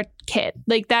compliment for a kid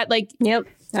like that. Like, yep.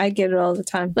 I get it all the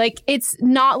time. Like, it's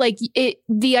not like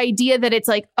the idea that it's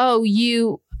like, oh,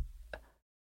 you've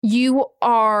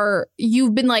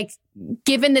been like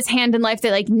given this hand in life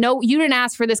that like, no, you didn't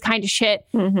ask for this kind of shit.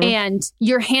 And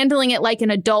you're handling it like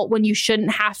an adult when you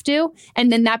shouldn't have to.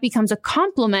 And then that becomes a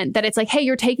compliment that it's like, hey,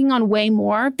 you're taking on way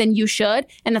more than you should.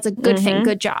 And that's a good thing.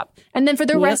 Good job. And then for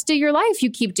the rest of your life, you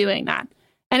keep doing that.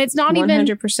 And it's not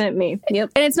 100% me.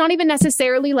 Yep. And it's not even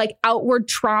necessarily like outward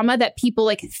trauma that people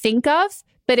like think of,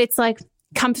 but it's like,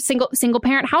 come single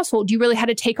parent household, you really had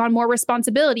to take on more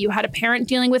responsibility. You had a parent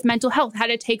dealing with mental health, had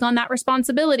to take on that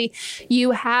responsibility.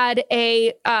 You had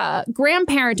a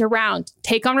grandparent around,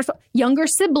 take on younger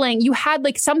sibling. You had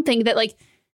like something that like,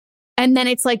 and then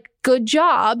it's like, good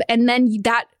job. And then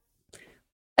that,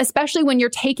 especially when you're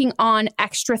taking on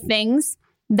extra things,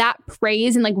 that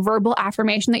praise and like verbal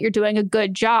affirmation that you're doing a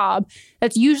good job,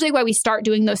 that's usually why we start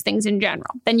doing those things in general.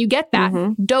 Then you get that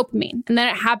dopamine, and then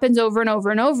it happens over and over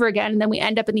and over again. And then we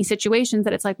end up in these situations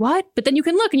that it's like, what? But then you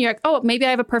can look and you're like, oh, maybe I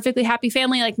have a perfectly happy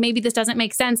family. Like maybe this doesn't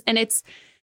make sense. And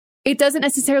it doesn't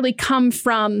necessarily come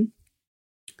from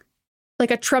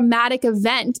like a traumatic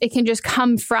event. It can just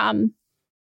come from,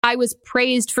 I was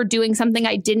praised for doing something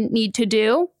I didn't need to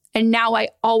do. And now I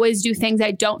always do things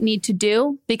I don't need to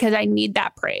do because I need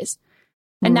that praise.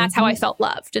 And that's how I felt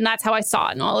loved. And that's how I saw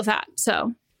it and all of that.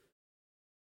 So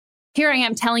here I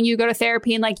am telling you, go to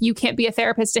therapy, and like, you can't be a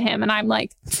therapist to him. And I'm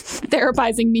like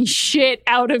therapizing the shit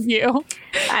out of you.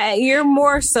 You're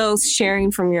more so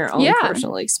sharing from your own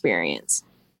personal experience.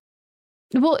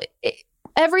 Well,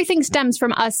 everything stems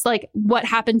from us, like what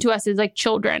happened to us as like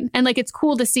children. And like, it's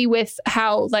cool to see with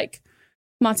how like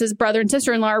Matza's brother and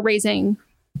sister-in-law are raising.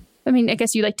 I mean, I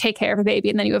guess you like take care of a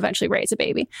baby and then you eventually raise a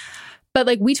baby. But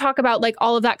like we talk about like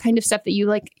all of that kind of stuff that you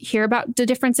like hear about the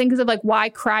different things of like why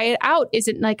cry it out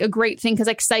isn't like a great thing. Cause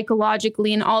like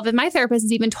psychologically and all of it, my therapist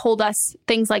has even told us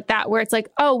things like that, where it's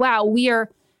like, oh, wow, we are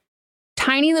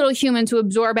tiny little humans who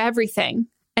absorb everything.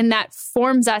 And that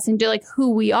forms us into like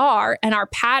who we are and our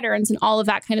patterns and all of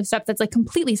that kind of stuff that's like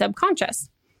completely subconscious.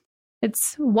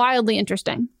 It's wildly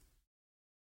interesting.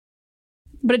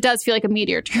 But it does feel like a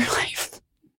meteor to your life.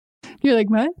 You're like,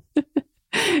 what?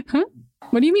 Huh?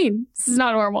 What do you mean? This is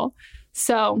not normal.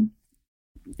 So,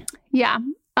 yeah.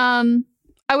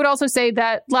 I would also say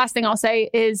that last thing I'll say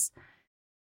is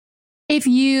if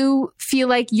you feel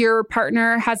like your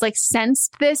partner has like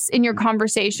sensed this in your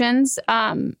conversations,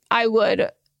 I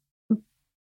would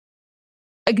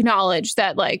acknowledge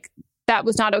that like that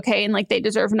was not okay and like they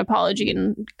deserve an apology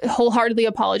and wholeheartedly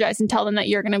apologize and tell them that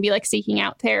you're going to be like seeking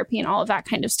out therapy and all of that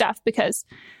kind of stuff. Because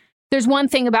there's one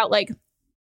thing about like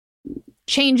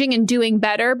changing and doing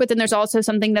better, but then there's also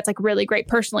something that's like really great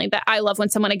personally that I love when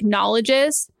someone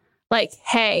acknowledges like,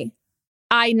 hey,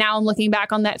 I now am looking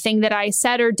back on that thing that I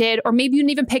said or did, or maybe you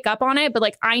didn't even pick up on it, but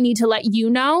like, I need to let you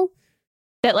know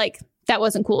that like, that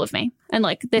wasn't cool of me. And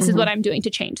like, this is what I'm doing to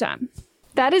change that.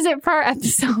 That is it for our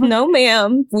episode. No,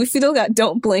 ma'am. We still got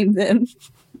Don't Blame Them.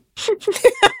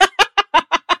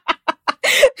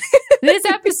 This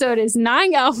episode is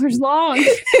 9 hours long.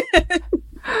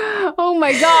 Oh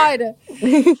my God.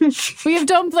 We have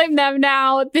Don't Blame Them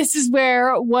now. This is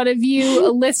where one of you,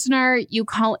 a listener, you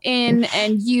call in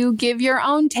and you give your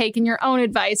own take and your own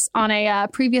advice on a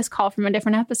previous call from a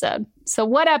different episode. So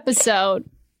what episode?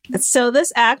 So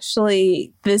this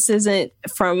isn't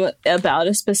from about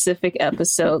a specific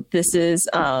episode. This is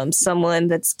someone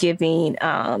that's giving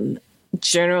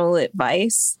general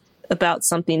advice about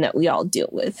something that we all deal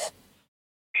with.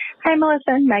 Hi, Melissa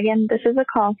and Megan. This is a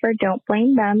call for Don't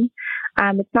Blame Them.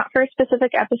 It's not for a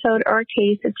specific episode or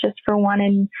case. It's just for one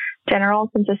in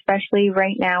general, since especially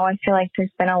right now, I feel like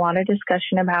there's been a lot of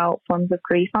discussion about forms of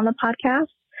grief on the podcast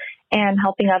and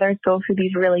helping others go through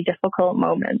these really difficult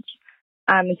moments.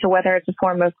 So whether it's a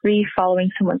form of grief following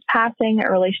someone's passing,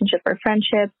 a relationship or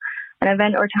friendship, an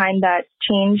event or time that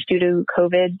changed due to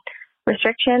COVID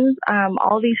restrictions,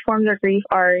 all these forms of grief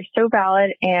are so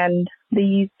valid, and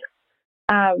this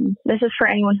is for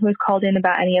anyone who has called in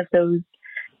about any of those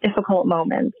difficult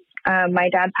moments. My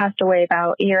dad passed away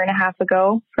about a year and a half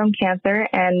ago from cancer,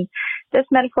 and this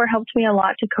metaphor helped me a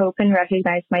lot to cope and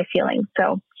recognize my feelings.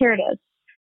 So here it is.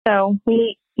 So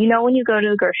when you go to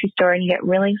the grocery store and you get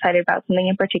really excited about something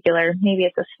in particular, maybe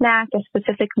it's a snack, a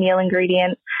specific meal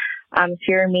ingredient. If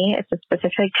you're me, it's a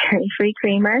specific dairy-free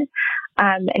creamer.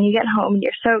 And you get home and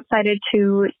you're so excited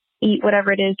to eat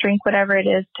whatever it is, drink whatever it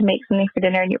is, to make something for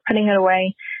dinner, and you're putting it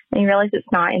away and you realize it's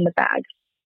not in the bag.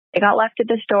 It got left at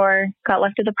the store, got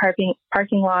left at the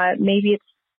parking lot. Maybe it's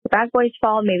the bag boy's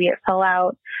fault. Maybe it fell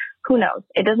out. Who knows?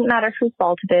 It doesn't matter whose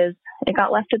fault it is. It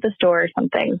got left at the store or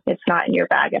something. It's not in your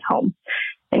bag at home.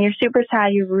 And you're super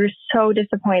sad. You were so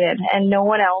disappointed, and no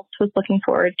one else was looking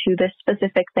forward to this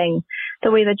specific thing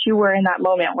the way that you were in that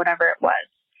moment, whatever it was.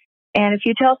 And if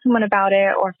you tell someone about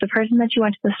it, or if the person that you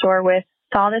went to the store with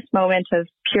saw this moment of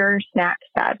pure snack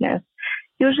sadness,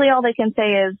 usually all they can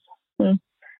say is,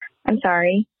 I'm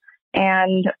sorry.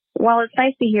 And while it's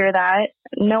nice to hear that,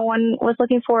 no one was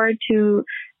looking forward to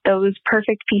those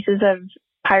perfect pieces of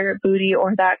pirate booty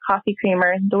or that coffee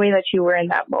creamer the way that you were in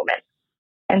that moment.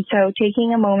 And so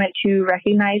taking a moment to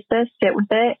recognize this, sit with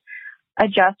it,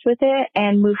 adjust with it,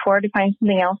 and move forward to find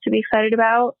something else to be excited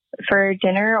about for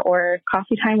dinner or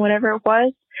coffee time, whatever it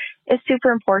was, is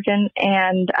super important.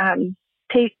 And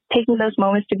taking those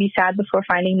moments to be sad before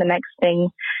finding the next thing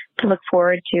to look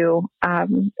forward to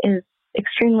is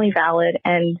extremely valid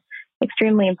and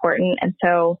extremely important. And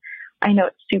so I know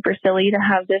it's super silly to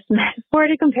have this metaphor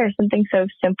to compare something so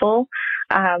simple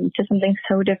to something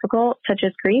so difficult, such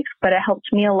as grief, but it helped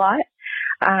me a lot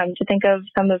to think of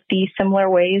some of the similar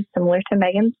ways, similar to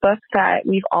Megan's book, that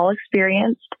we've all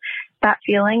experienced that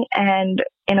feeling. And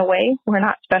in a way, we're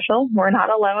not special. We're not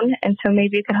alone. And so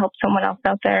maybe it could help someone else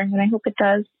out there. And I hope it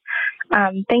does.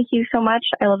 Thank you so much.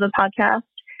 I love the podcast.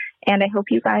 And I hope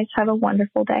you guys have a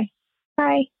wonderful day.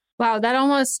 Bye. Wow, that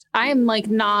almost made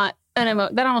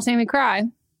me cry.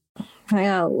 I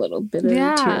got a little bit of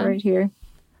a tear right here.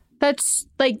 That's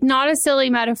like not a silly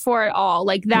metaphor at all.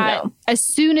 Like that, no. As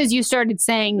soon as you started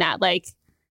saying that, like,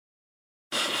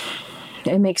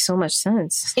 it makes so much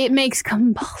sense. It makes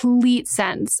complete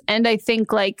sense. And I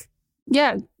think like,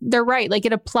 yeah, they're right. Like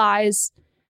it applies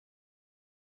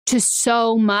to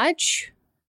so much.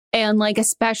 And like,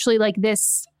 especially like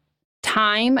this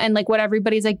time and like what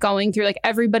everybody's like going through, like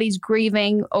everybody's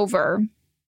grieving over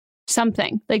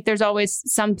something. Like there's always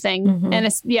something. Mm-hmm. And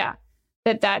it's,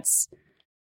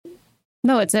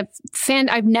 it's a fan.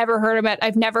 I've never heard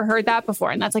that before.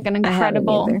 And that's like an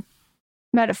incredible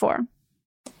metaphor.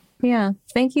 Yeah.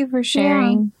 Thank you for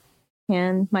sharing. Yeah.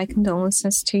 And my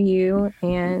condolences to you.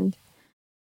 And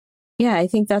yeah, I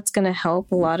think that's going to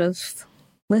help a lot of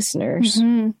listeners.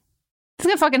 Mm-hmm. It's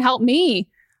going to fucking help me.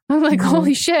 I'm like,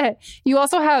 holy shit. You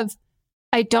also have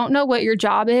I don't know what your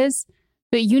job is,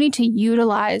 but you need to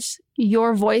utilize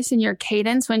your voice and your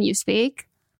cadence when you speak.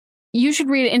 You should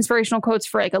read inspirational quotes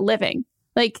for like a living.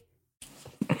 Like,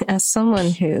 as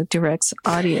someone who directs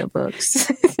audiobooks,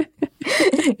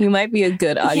 you might be a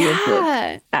good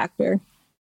audiobook actor.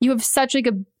 You have such like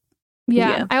a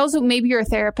I also, maybe you're a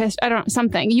therapist. I don't know,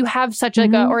 something. You have such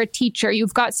like a, or a teacher.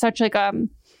 You've got such like a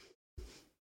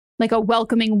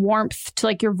welcoming warmth to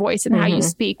like your voice and how you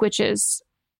speak, which is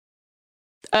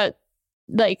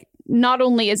like, not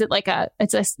only is it like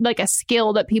it's a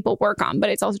skill that people work on, but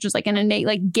it's also just like an innate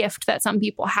like gift that some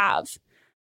people have.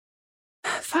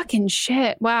 Fucking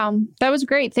shit. Wow. That was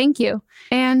great. Thank you.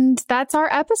 And that's our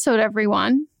episode,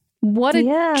 everyone. What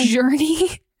a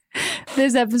journey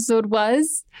this episode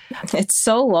was. It's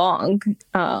so long.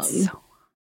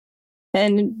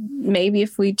 And maybe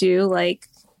if we do like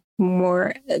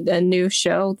more a new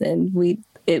show, then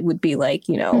it would be like,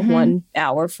 1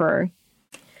 hour for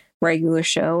regular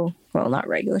show. Well, not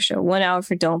regular show. 1 hour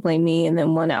for Don't Blame Me, and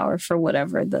then 1 hour for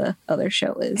whatever the other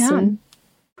show is. Yeah. And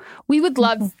we would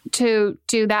love to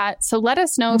do that. So let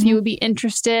us know if you would be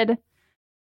interested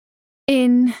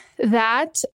in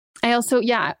that. I also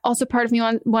part of me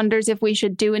wonders if we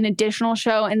should do an additional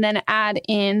show and then add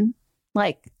in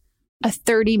like a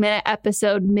 30-minute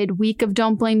episode midweek of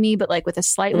Don't Blame Me, but like with a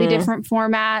slightly different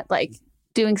format, like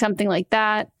doing something like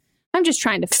that. I'm just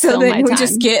trying to fill my time. So then we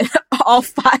just get all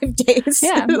 5 days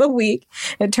of the week.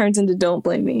 It turns into Don't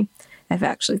Blame Me. I've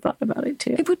actually thought about it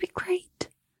too. It would be great.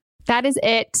 That is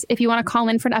it. If you want to call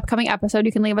in for an upcoming episode,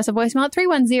 you can leave us a voicemail at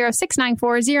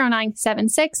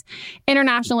 310-694-0976.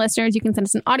 International listeners, you can send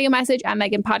us an audio message at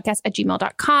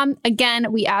meganpodcast@gmail.com.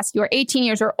 Again, we ask you are 18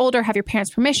 years or older, have your parents'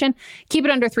 permission, keep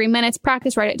it under 3 minutes,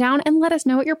 practice, write it down, and let us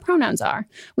know what your pronouns are.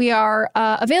 We are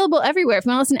available everywhere. If you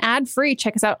want to listen ad-free,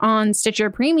 check us out on Stitcher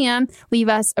Premium. Leave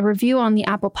us a review on the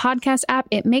Apple Podcast app.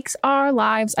 It makes our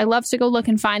lives. I love to go look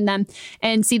and find them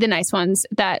and see the nice ones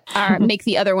that are make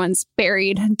the other ones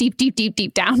buried deep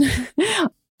down. You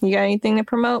got anything to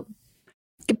promote?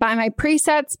 Buy my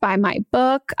presets, buy my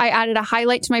book. I added a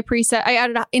highlight to my preset. I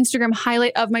added an Instagram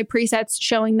highlight of my presets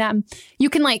showing them. You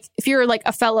can like, if you're like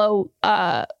a fellow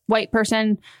white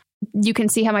person, you can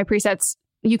see how my presets,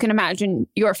 you can imagine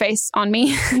your face on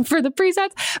me for the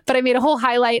presets. But I made a whole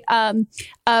highlight of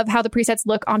how the presets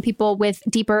look on people with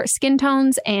deeper skin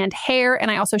tones and hair. And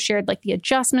I also shared like the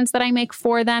adjustments that I make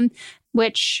for them,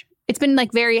 which it's been like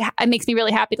it makes me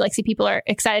really happy to like see people are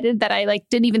excited that I like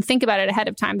didn't even think about it ahead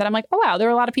of time, that I'm like, oh wow, there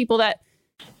are a lot of people that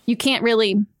you can't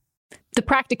really, the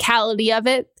practicality of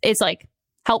it is like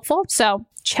helpful. So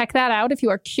check that out if you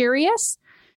are curious.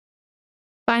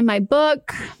 Buy my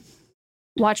book,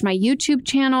 watch my YouTube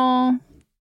channel.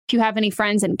 If you have any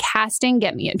friends in casting,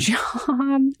 get me a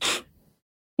job.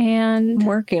 And I'm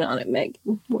working on it, Meg.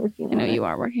 I know you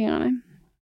are working on it.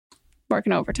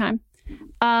 Working overtime.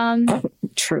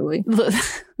 Truly. What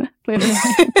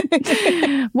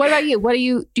about you? Do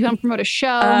you want to promote a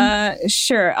show?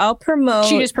 Sure. I'll promote.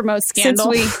 She just promotes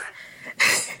Scandal.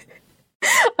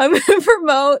 I'm going to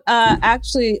promote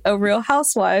actually a Real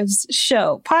Housewives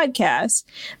podcast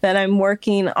that I'm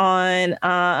working on,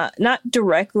 not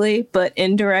directly, but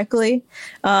indirectly.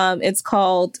 It's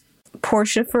called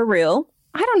Portia for Real.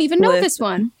 I don't even know this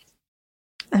one.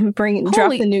 I'm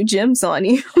dropping new gems on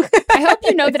you. I hope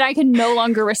you know that I can no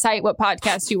longer recite what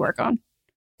podcasts you work on.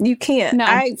 You can't. No.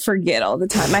 I forget all the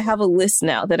time. I have a list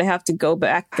now that I have to go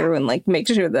back through and like make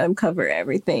sure that I'm cover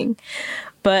everything.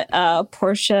 But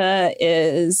Portia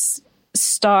is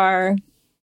star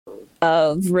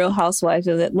of Real Housewives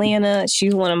of Atlanta.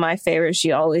 She's one of my favorites.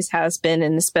 She always has been.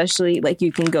 And especially like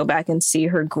you can go back and see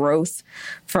her growth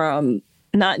from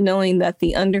not knowing that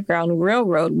the Underground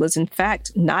Railroad was in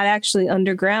fact not actually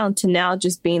underground to now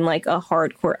just being like a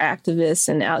hardcore activist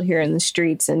and out here in the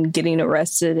streets and getting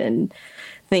arrested and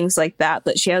things like that.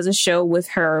 But she has a show with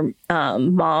her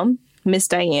mom, Miss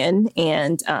Diane,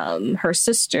 and her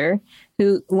sister,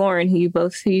 Lauren, who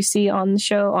you see on the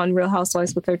show on Real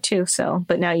Housewives with her too. So,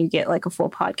 but now you get like a full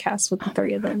podcast with the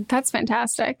three of them. That's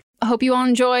fantastic. I hope you all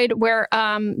enjoyed. Wear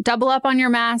double up on your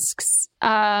masks.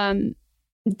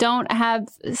 Don't have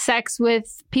sex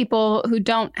with people who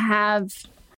don't have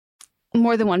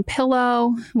more than one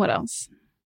pillow. What else?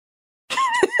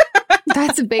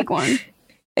 That's a big one.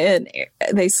 And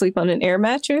they sleep on an air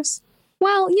mattress?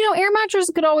 Well, air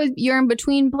mattress could always, you're in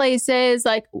between places.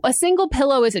 Like a single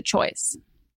pillow is a choice.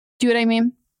 Do you know what I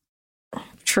mean?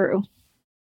 True.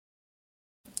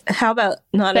 How about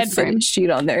not a fitted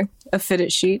sheet on there? A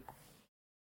fitted sheet?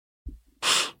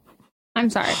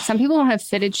 I'm sorry. Some people don't have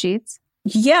fitted sheets.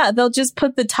 Yeah, they'll just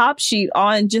put the top sheet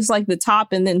on, just like the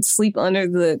top, and then sleep under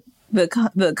the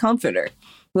the comforter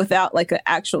without like an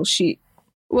actual sheet.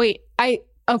 Wait,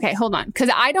 okay, hold on. Because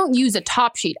I don't use a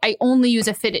top sheet. I only use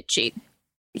a fitted sheet.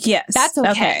 Yes. That's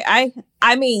okay.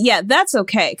 I mean, yeah, that's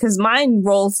okay. Because mine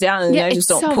rolls down and I just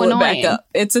don't pull it back up.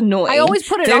 It's annoying. I always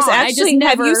put it There's on. Actually, I just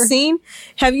never...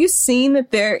 have you seen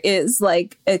that there is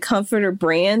like a comforter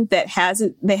brand that has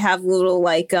it? They have little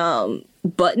like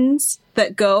buttons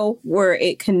that go where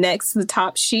it connects the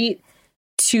top sheet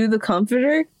to the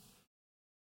comforter.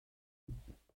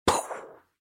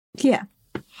 Yeah.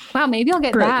 Wow, maybe I'll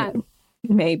get that.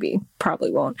 Maybe.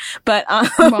 Probably won't. But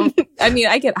I mean,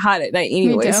 I get hot at night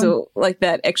anyway, so like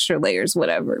that extra layers,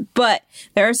 whatever. But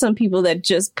there are some people that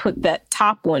just put that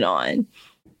top one on.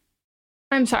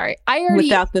 I'm sorry.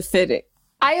 Without the fitting.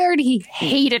 I already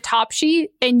hate a top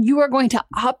sheet, and you are going to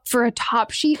opt for a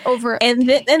top sheet over. And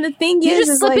the thing you is,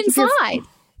 just slip inside.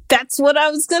 That's what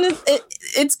I was gonna.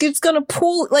 It's gonna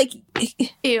pull like.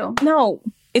 Ew. No,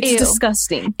 it's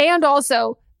disgusting. And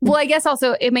also, well, I guess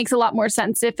also it makes a lot more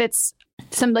sense if it's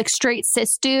some like straight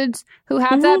cis dudes who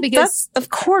have that, because that's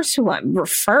of course who I'm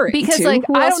referring to. Because like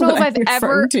I don't know if I've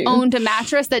ever owned a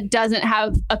mattress that doesn't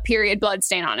have a period blood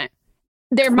stain on it.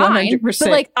 They're mine, 100%.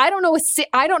 But like I don't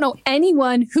know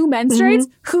anyone who menstruates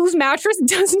whose mattress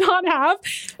does not have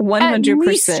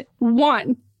 100%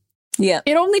 one. Yeah,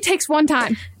 it only takes one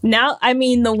time. Now, I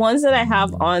mean, the ones that I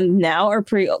have on now are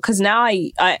pretty old, because now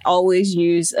I always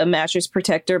use a mattress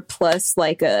protector plus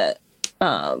like a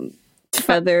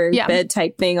feather bed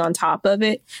type thing on top of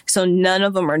it. So none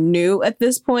of them are new at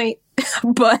this point,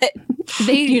 but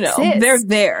they they're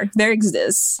there. There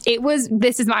exists.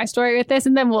 This is my story with this,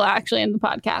 and then we'll actually end the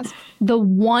podcast. The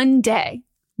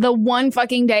one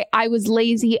fucking day I was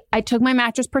lazy. I took my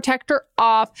mattress protector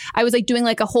off. I was like doing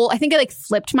like a whole, I think I like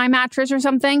flipped my mattress or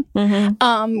something.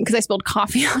 Because I spilled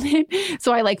coffee on it.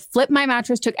 So I like flipped my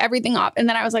mattress, took everything off. And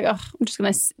then I was like,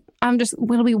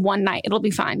 it'll be one night. It'll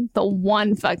be fine. The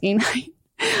one fucking night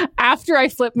after I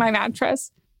flipped my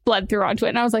mattress, blood through onto it.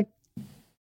 And I was like,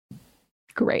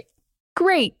 great.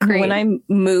 When I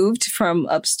moved from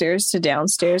upstairs to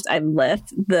downstairs, I left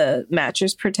the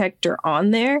mattress protector on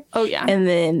there. Oh, yeah. And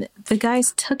then the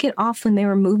guys took it off when they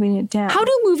were moving it down. How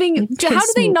do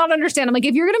they not understand? I'm like,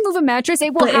 if you're going to move a mattress,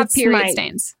 it will have period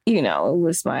stains. You know, it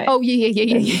was my... Oh, yeah.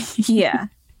 Yeah.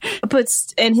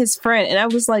 And his friend, and I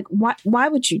was like, why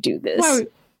would you do this?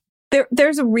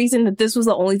 There's a reason that this was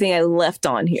the only thing I left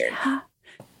on here.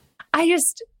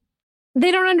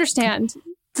 They don't understand.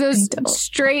 Those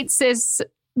straight cis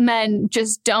men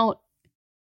just don't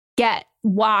get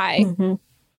why.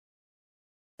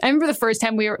 I remember the first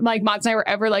time we were like, Mods and I were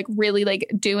ever like really like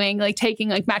doing like taking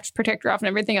like mattress protector off and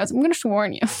everything else. I'm going to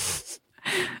warn you,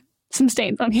 some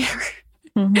stains on here.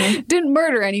 Didn't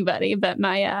murder anybody, but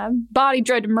my body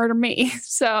tried to murder me.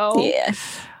 So yeah.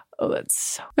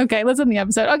 That's okay. Let's end the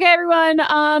episode. Okay, everyone.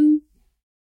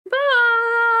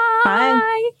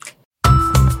 Bye.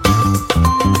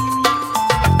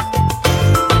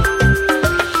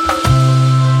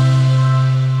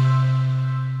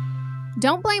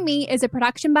 Don't Blame Me is a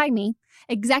production by me,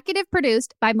 executive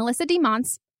produced by Melissa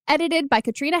DeMonts, edited by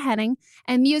Katrina Henning,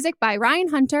 and music by Ryan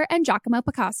Hunter and Giacomo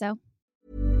Picasso.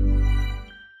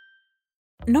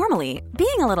 Normally,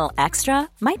 being a little extra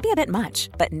might be a bit much,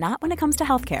 but not when it comes to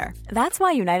healthcare. That's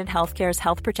why United Healthcare's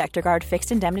Health Protector Guard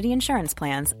fixed indemnity insurance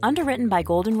plans, underwritten by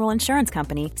Golden Rule Insurance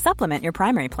Company, supplement your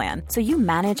primary plan so you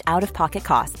manage out-of-pocket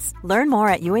costs. Learn more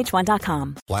at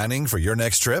uh1.com. Planning for your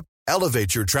next trip?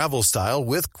 Elevate your travel style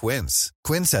with Quince.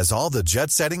 Quince has all the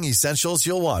jet-setting essentials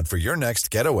you'll want for your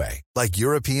next getaway, like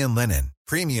European linen,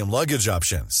 premium luggage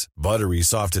options, buttery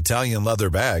soft Italian leather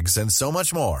bags, and so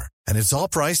much more. And it's all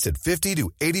priced at 50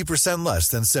 to 80% less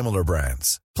than similar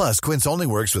brands. Plus, Quince only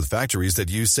works with factories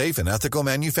that use safe and ethical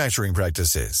manufacturing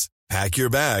practices. Pack your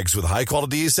bags with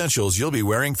high-quality essentials you'll be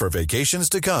wearing for vacations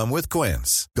to come with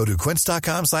Quince. Go to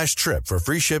quince.com/trip for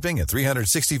free shipping and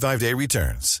 365-day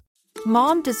returns.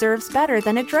 Mom deserves better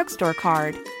than a drugstore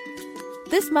card.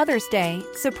 This Mother's Day,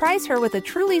 surprise her with a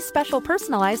truly special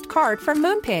personalized card from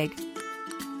Moonpig.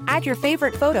 Add your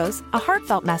favorite photos, a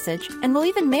heartfelt message, and we'll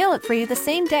even mail it for you the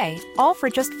same day, all for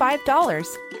just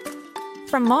 $5.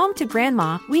 From mom to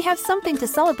grandma, we have something to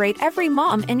celebrate every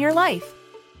mom in your life.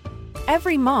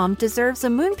 Every mom deserves a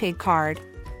Moonpig card.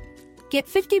 Get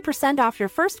 50% off your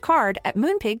first card at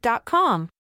moonpig.com.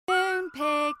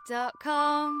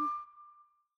 Moonpig.com.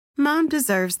 Mom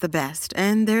deserves the best,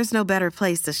 and there's no better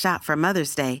place to shop for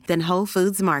Mother's Day than Whole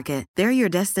Foods Market. They're your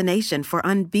destination for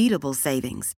unbeatable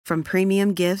savings, from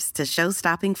premium gifts to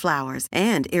show-stopping flowers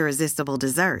and irresistible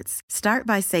desserts. Start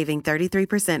by saving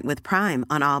 33% with Prime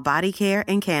on all body care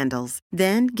and candles.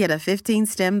 Then get a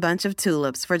 15-stem bunch of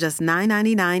tulips for just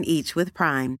 $9.99 each with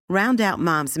Prime. Round out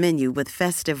Mom's menu with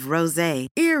festive rosé,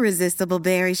 irresistible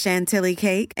berry chantilly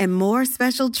cake, and more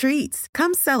special treats.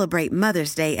 Come celebrate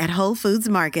Mother's Day at Whole Foods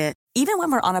Market. Even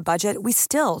when we're on a budget, we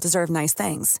still deserve nice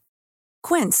things.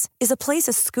 Quince is a place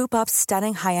to scoop up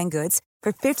stunning high-end goods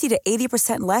for 50 to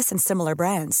 80% less than similar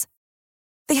brands.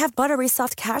 They have buttery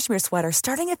soft cashmere sweaters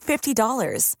starting at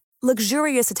 $50,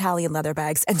 luxurious Italian leather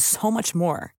bags, and so much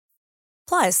more.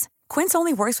 Plus, Quince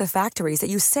only works with factories that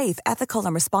use safe, ethical,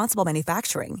 and responsible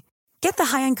manufacturing. Get the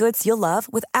high-end goods you'll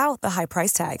love without the high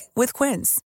price tag with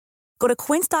Quince. Go to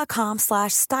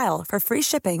quince.com/style for free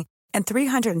shipping and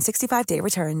 365-day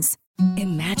returns.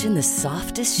 Imagine the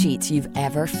softest sheets you've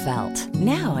ever felt.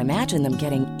 Now imagine them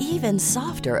getting even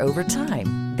softer over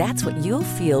time. That's what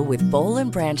you'll feel with Boll &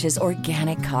 Branch's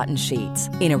organic cotton sheets.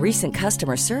 In a recent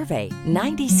customer survey,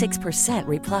 96%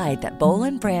 replied that Boll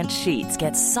 & Branch sheets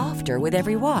get softer with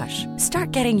every wash.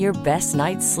 Start getting your best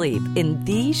night's sleep in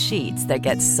these sheets that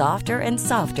get softer and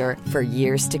softer for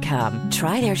years to come.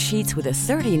 Try their sheets with a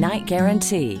 30-night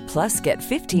guarantee. Plus, get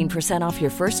 15% off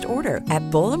your first order at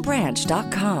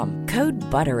bollandbranch.com. Code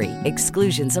BUTTERY.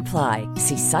 Exclusions apply.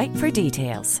 See site for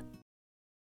details.